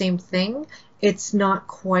to do the same thing. It's not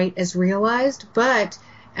quite as realized, but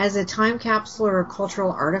as a time capsule or a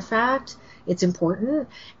cultural artifact, it's important.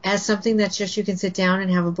 As something that's just you can sit down and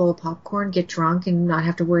have a bowl of popcorn, get drunk, and not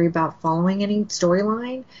have to worry about following any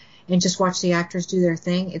storyline, and just watch the actors do their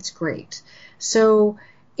thing, it's great. So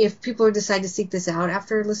if people decide to seek this out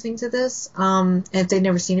after listening to this, and if they've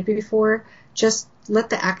never seen it before, just let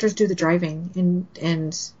the actors do the driving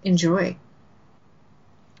and enjoy.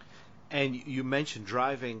 And you mentioned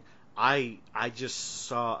driving. I just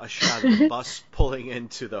saw a shot of the bus pulling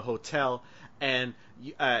into the hotel, and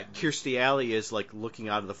Kirstie Alley is like looking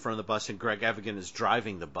out of the front of the bus, and Greg Evigan is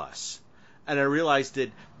driving the bus. And I realized,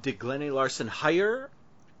 did Glenn A. Larson hire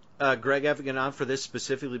Greg Evigan on for this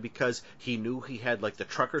specifically because he knew he had like the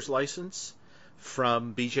trucker's license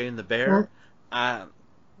from BJ and the Bear?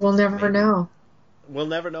 We'll never know. We'll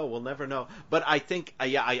never know. We'll never know. But I think,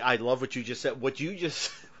 I love what you just said. What you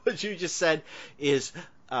just said is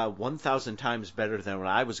 1,000 times better than what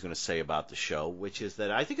I was going to say about the show, which is that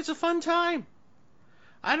I think it's a fun time.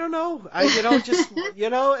 I don't know. If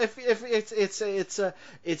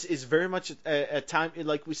it's very much a time,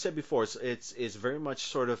 like we said before. It's very much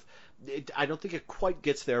sort of. I don't think it quite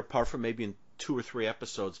gets there, apart from maybe in 2 or 3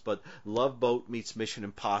 episodes. But Love Boat meets Mission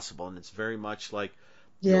Impossible, and it's very much like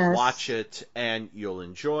you'll watch it and you'll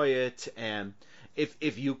enjoy it, and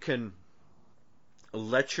if you can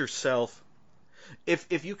let yourself.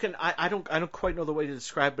 If you can, I don't quite know the way to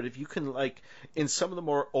describe, but if you can, like, in some of the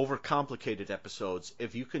more overcomplicated episodes,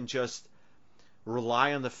 if you can just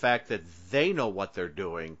rely on the fact that they know what they're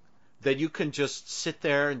doing, then you can just sit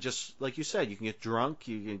there and just, like you said, you can get drunk,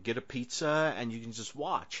 you can get a pizza, and you can just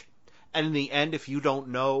watch. And in the end, if you don't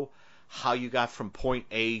know how you got from point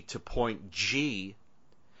A to point G,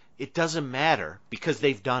 it doesn't matter because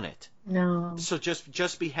they've done it. No. So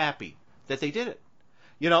just be happy that they did it.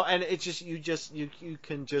 And it's just you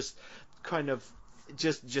can just kind of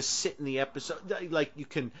just sit in the episode, like you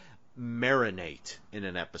can marinate in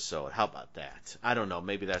an episode. How about that? I don't know.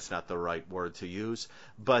 Maybe that's not the right word to use,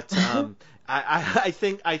 but I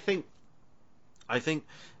think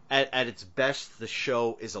at its best the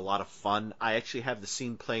show is a lot of fun. I actually have the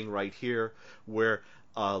scene playing right here where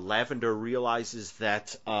Lavender realizes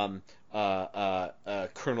that Colonel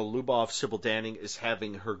Lubov, Sybil Danning, is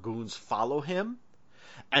having her goons follow him.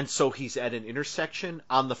 And so he's at an intersection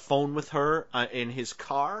on the phone with her in his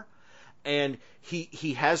car, and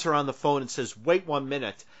he has her on the phone and says, "Wait 1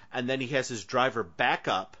 minute," and then he has his driver back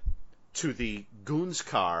up to the goon's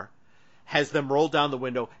car, has them roll down the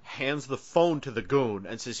window, hands the phone to the goon,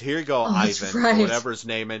 and says, "Here you go, Ivan," or whatever his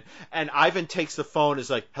name is. And Ivan takes the phone, is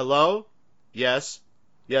like, "Hello? Yes,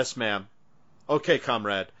 ma'am. Okay,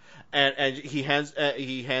 comrade." And he hands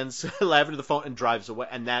Lavender the phone and drives away,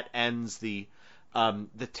 and that ends the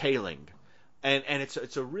tailing, and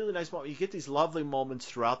it's a really nice moment. You get these lovely moments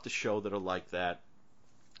throughout the show that are like that.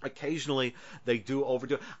 Occasionally they do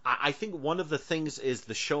overdo it. I think one of the things is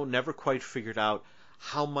the show never quite figured out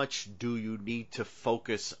how much do you need to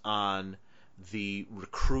focus on the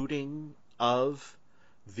recruiting of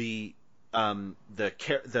the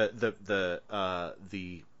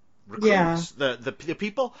recruits, the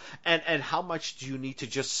people, and how much do you need to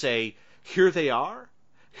just say, here they are,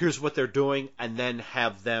 here's what they're doing, and then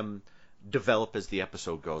have them develop as the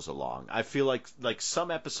episode goes along. I feel like some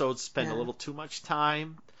episodes spend a little too much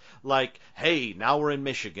time, like, hey, now we're in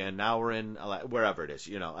Michigan, now we're in wherever it is.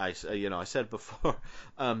 I said before,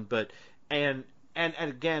 but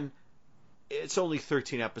again, it's only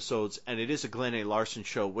 13 episodes, and it is a Glenn A. Larson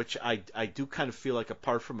show, which I do kind of feel like,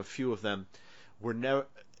 apart from a few of them, we're never.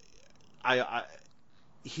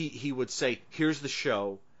 He would say, here's the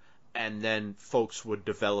show, and then folks would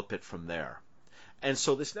develop it from there. And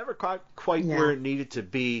so this never quite where it needed to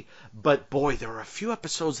be. But boy, there are a few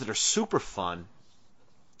episodes that are super fun,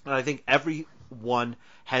 and I think every one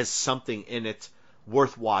has something in it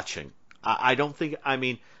worth watching. I don't think. I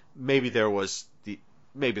mean, maybe there was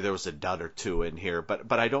a dud or two in here,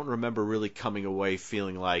 but I don't remember really coming away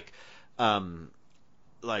feeling like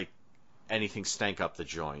anything stank up the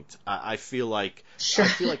joint. I feel like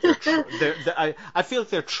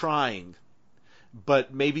they're trying,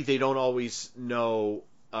 but maybe they don't always know.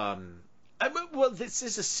 Well, this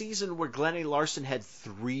is a season where Glenn A. Larson had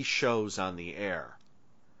 3 shows on the air,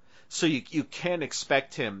 so you can't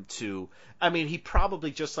expect him to. I mean, he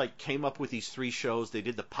probably just came up with these 3 shows. They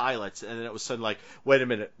did the pilots, and then it was suddenly like, wait a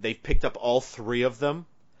minute, they picked up all 3 of them.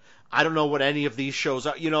 I don't know what any of these shows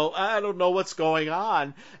are. I don't know what's going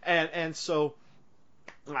on. And so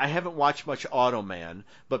I haven't watched much Automan,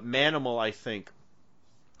 but Manimal, I think,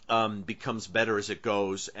 becomes better as it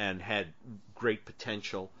goes and had great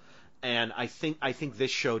potential. And I think this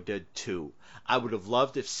show did too. I would have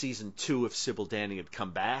loved if season 2, if Sybil Danning had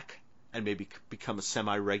come back and maybe become a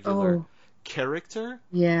semi-regular character.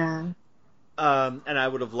 Yeah. And I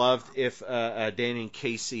would have loved if Danny and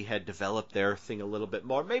Casey had developed their thing a little bit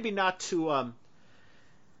more. Maybe not to. I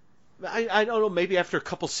don't know. Maybe after a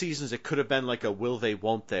couple seasons, it could have been like a will they,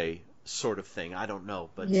 won't they sort of thing. I don't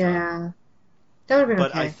know, but that would have been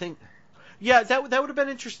but okay. I think, that would have been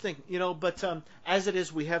interesting, But as it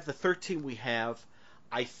is, we have the 13 we have.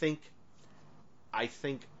 I think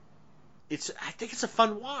it's a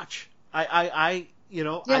fun watch. I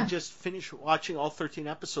just finished watching all 13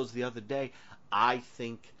 episodes the other day. I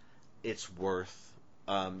think it's worth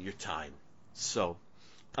your time. So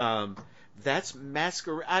that's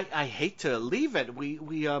Masquerade. I hate to leave it.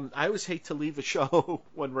 I always hate to leave a show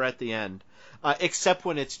when we're at the end. Except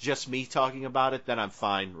when it's just me talking about it, then I'm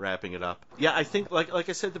fine wrapping it up. Yeah, I think like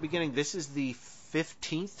I said at the beginning, this is the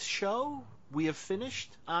 15th show we have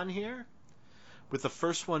finished on here, with the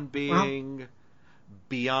first one being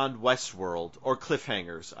Beyond Westworld or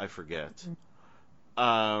Cliffhangers, I forget.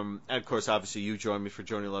 And of course, obviously, you joined me for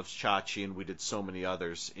Joni Loves Chachi, and we did so many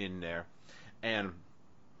others in there. And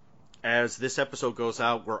as this episode goes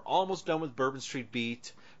out, we're almost done with Bourbon Street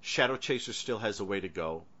Beat. Shadow Chaser still has a way to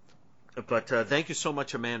go. But thank you so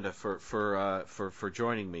much, Amanda, for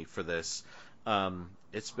joining me for this.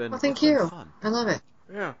 It's been thank you. Fun. I love it.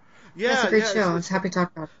 Yeah. It's a great show. I was happy to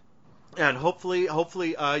talk about it. And hopefully,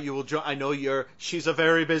 you will join. I know she's a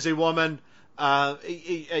very busy woman.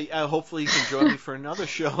 Hopefully you can join me for another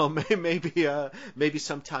show. Maybe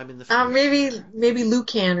sometime in the future. Maybe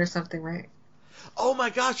Lucan or something, right? Oh my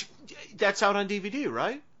gosh, that's out on DVD,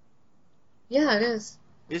 right? Yeah, it is.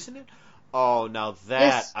 Isn't it? Oh, now that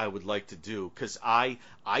yes. I would like to do, because I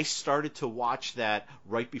started to watch that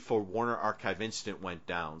right before Warner Archive Instant went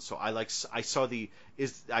down. So I saw the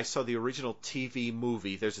original TV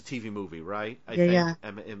movie. There's a TV movie, right? I think. Yeah,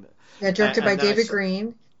 directed by David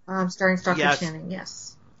Green, starring Stockton Channing.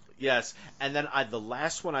 Yes. Yes, and then the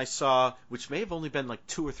last one I saw, which may have only been like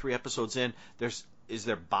 2 or 3 episodes in, is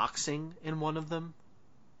there boxing in one of them?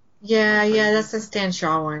 Yeah, that's the Stan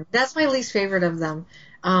Shaw one. That's my least favorite of them.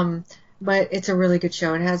 But it's a really good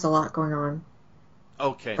show. It has a lot going on.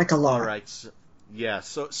 Okay. Like a lot. All right.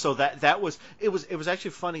 So that was it was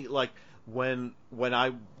actually funny, like when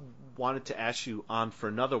I wanted to ask you on for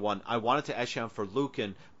another one, I wanted to ask you on for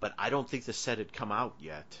Lucan, but I don't think the set had come out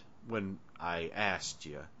yet when I asked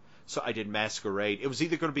you. So I did Masquerade. It was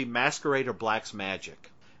either going to be Masquerade or Black's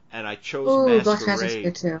Magic. And I chose Masquerade. Black's Magic's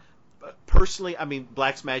good too. Personally, I mean,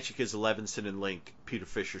 Black's Magic is Levinson and Link, Peter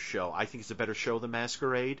Fisher's show. I think it's a better show than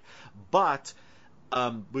Masquerade. But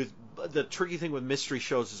with the tricky thing with mystery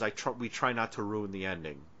shows is we try not to ruin the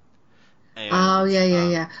ending. And,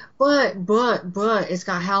 yeah. But it's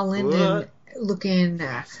got Hal Linden looking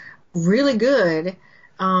really good.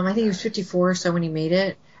 I think he was 54 or so when he made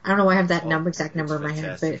it. I don't know why I have that exact number in my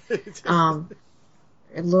head, but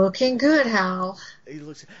looking good, Hal. He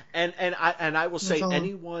looks, and I will say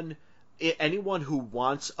anyone who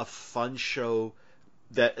wants a fun show,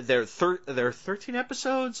 that there are 13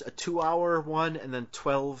 episodes, a 2-hour one, and then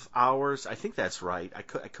 12 hours. I think that's right. I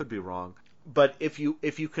could be wrong. But if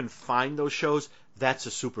you can find those shows, that's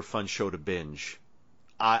a super fun show to binge.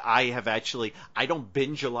 I don't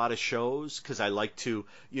binge a lot of shows because I like to,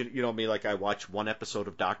 you know me, like I watch one episode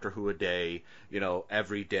of Doctor Who a day,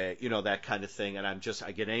 every day, that kind of thing, and I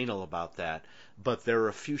get anal about that. But there are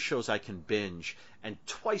a few shows I can binge, and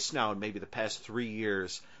twice now in maybe the past 3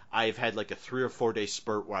 years, I've had like a 3 or 4 day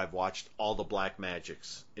spurt where I've watched all the Black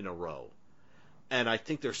Magics in a row. And I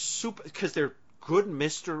think they're super, because they're good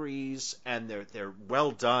mysteries, and they're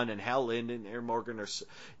well done, and Hal Linden and Aaron Morgan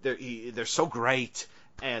they're so great.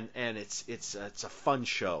 And it's a fun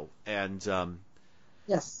show, and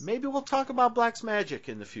yes, maybe we'll talk about Black's Magic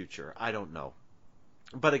in the future. I don't know,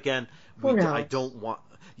 but again, I don't want.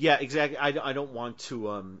 Yeah, exactly. I don't want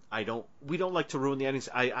to. We don't like to ruin the endings.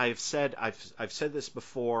 I've said this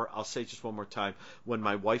before. I'll say it just one more time. When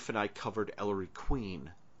my wife and I covered Ellery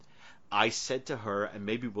Queen, I said to her, and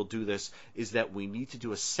maybe we'll do this, is that we need to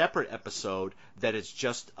do a separate episode that is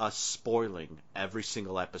just us spoiling every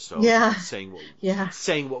single episode. Yeah.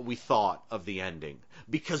 Saying what we thought of the ending.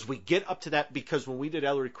 Because we get up to that, because when we did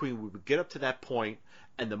Ellery Queen, we would get up to that point,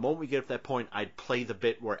 and the moment we get up to that point, I'd play the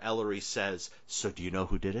bit where Ellery says, "So do you know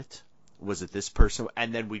who did it? Was it this person?"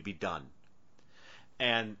 And then we'd be done.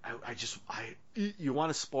 And you want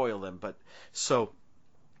to spoil them, but so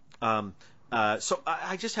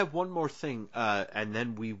I just have one more thing, and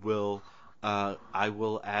then we will. I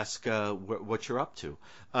will ask what you're up to,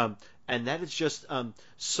 and that is just.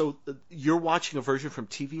 So you're watching a version from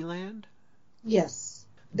TV Land? Yes,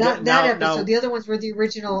 that episode. The other ones were the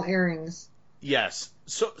original airings. Yes.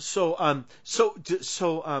 Did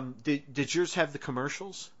yours have the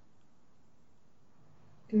commercials?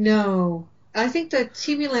 No, I think the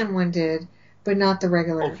TV Land one did, but not the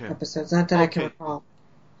regular episodes. Not that I can recall.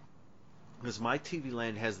 Because my TV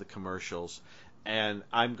Land has the commercials, and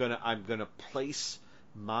I'm gonna place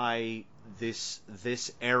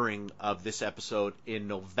this airing of this episode in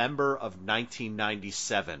November of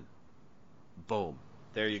 1997. Boom.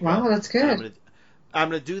 There you go. Wow, that's good. I'm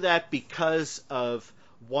gonna do that because of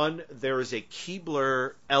one. There is a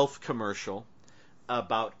Keebler Elf commercial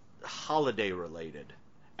about holiday related,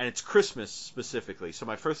 and it's Christmas specifically. So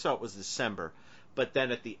my first thought was December, but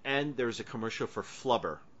then at the end there's a commercial for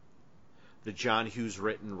Flubber, the John Hughes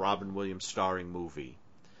written, Robin Williams starring movie,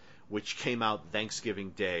 which came out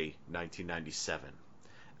Thanksgiving Day, 1997.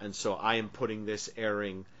 And so I am putting this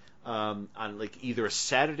airing on like either a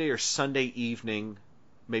Saturday or Sunday evening,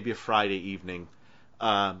 maybe a Friday evening,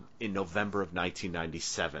 in November of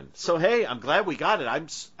 1997. So hey, I'm glad we got it.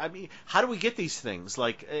 I mean, how do we get these things?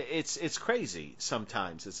 Like, it's crazy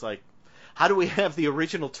sometimes. It's like, how do we have the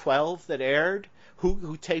original 12 that aired?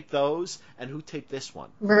 Who taped those, and who taped this one?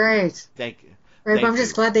 Right. Thank you. Right, Thank but I'm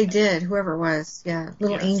just you. glad they did, whoever it was. Yeah,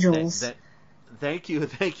 little Yes, angels. Thank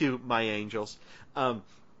you, my angels.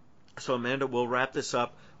 So Amanda, we'll wrap this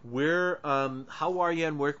up. How are you,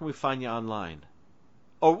 and where can we find you online?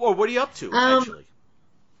 Or what are you up to, actually?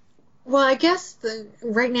 Well, I guess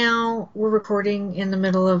right now we're recording in the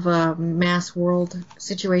middle of a mass world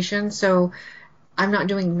situation, so I'm not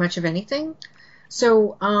doing much of anything.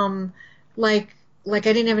 So, like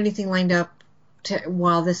I didn't have anything lined up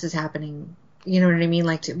while this is happening. You know what I mean?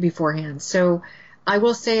 Beforehand. So I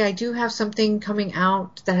will say I do have something coming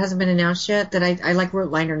out that hasn't been announced yet that I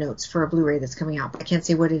wrote liner notes for a Blu-ray that's coming out. I can't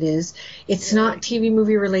say what it is. It's not TV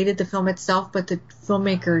movie related, the film itself, but the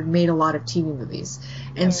filmmaker made a lot of TV movies.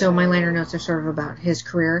 And so my liner notes are sort of about his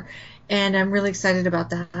career. And I'm really excited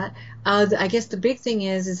about that. I guess the big thing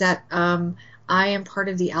is that I am part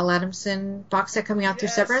of the Al Adamson box set coming out through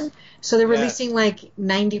Severin. So they're releasing like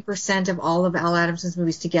 90% of all of Al Adamson's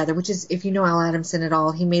movies together, which is, if you know Al Adamson at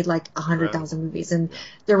all, he made like 100,000 movies, and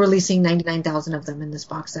they're releasing 99,000 of them in this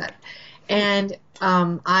box set. And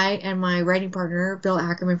I and my writing partner, Bill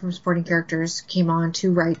Ackerman from Supporting Characters, came on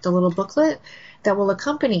to write the little booklet that will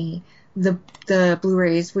accompany the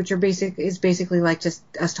Blu-rays, which are basically like just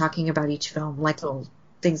us talking about each film, like little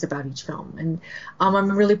things about each film. And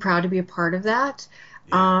I'm really proud to be a part of that.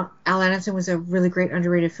 Al Adamson was a really great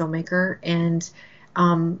underrated filmmaker, and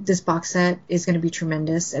this box set is going to be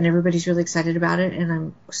tremendous, and everybody's really excited about it, and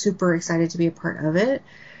I'm super excited to be a part of it.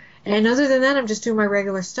 And other than that, I'm just doing my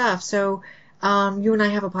regular stuff. So you and I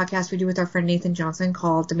have a podcast we do with our friend Nathan Johnson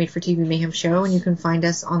called The Made for TV Mayhem Show, and you can find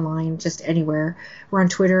us online just anywhere. We're on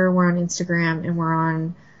Twitter, we're on Instagram, and we're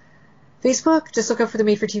on Facebook. Just look up for the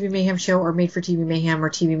Made for TV Mayhem Show or Made for TV Mayhem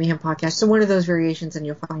or TV Mayhem Podcast. So one of those variations, and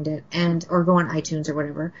you'll find it, or go on iTunes or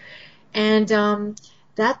whatever. And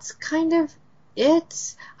that's kind of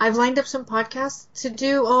it. I've lined up some podcasts to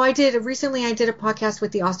do. Recently I did a podcast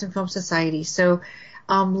with the Austin Film Society. So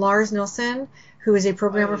Lars Nilsson, who is a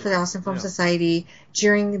programmer for the Austin Film Society,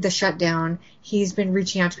 during the shutdown, he's been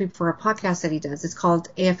reaching out to people for a podcast that he does. It's called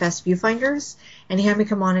AFS Viewfinders, and he had me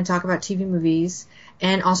come on and talk about TV movies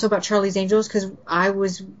and also about Charlie's Angels, because I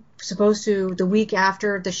was supposed to, the week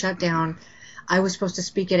after the shutdown, I was supposed to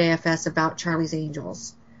speak at AFS about Charlie's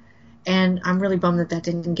Angels. And I'm really bummed that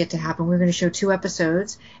didn't get to happen. We were going to show 2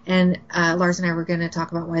 episodes, and Lars and I were going to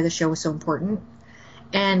talk about why the show was so important.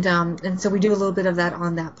 And so we do a little bit of that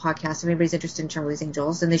on that podcast if anybody's interested in Charlie's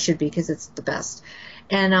Angels, and they should be, because it's the best.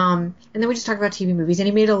 And then we just talk about TV movies, and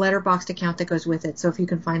he made a Letterboxd account that goes with it. So if you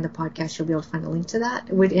can find the podcast, you'll be able to find a link to that.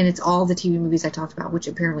 And it's all the TV movies I talked about, which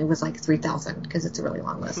apparently was like 3,000, because it's a really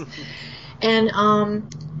long list. And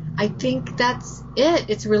I think that's it.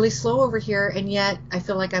 It's really slow over here, and yet I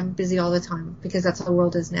feel like I'm busy all the time, because that's how the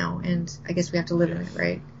world is now, and I guess we have to live in it,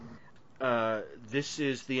 right? This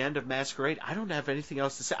is the end of Masquerade. I don't have anything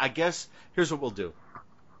else to say. I guess here's what we'll do.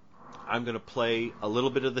 I'm going to play a little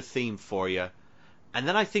bit of the theme for you, and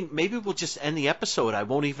then I think maybe we'll just end the episode. I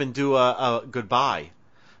won't even do a goodbye.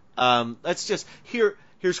 Let's just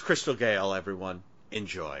here's Crystal Gale, everyone.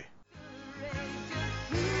 Enjoy.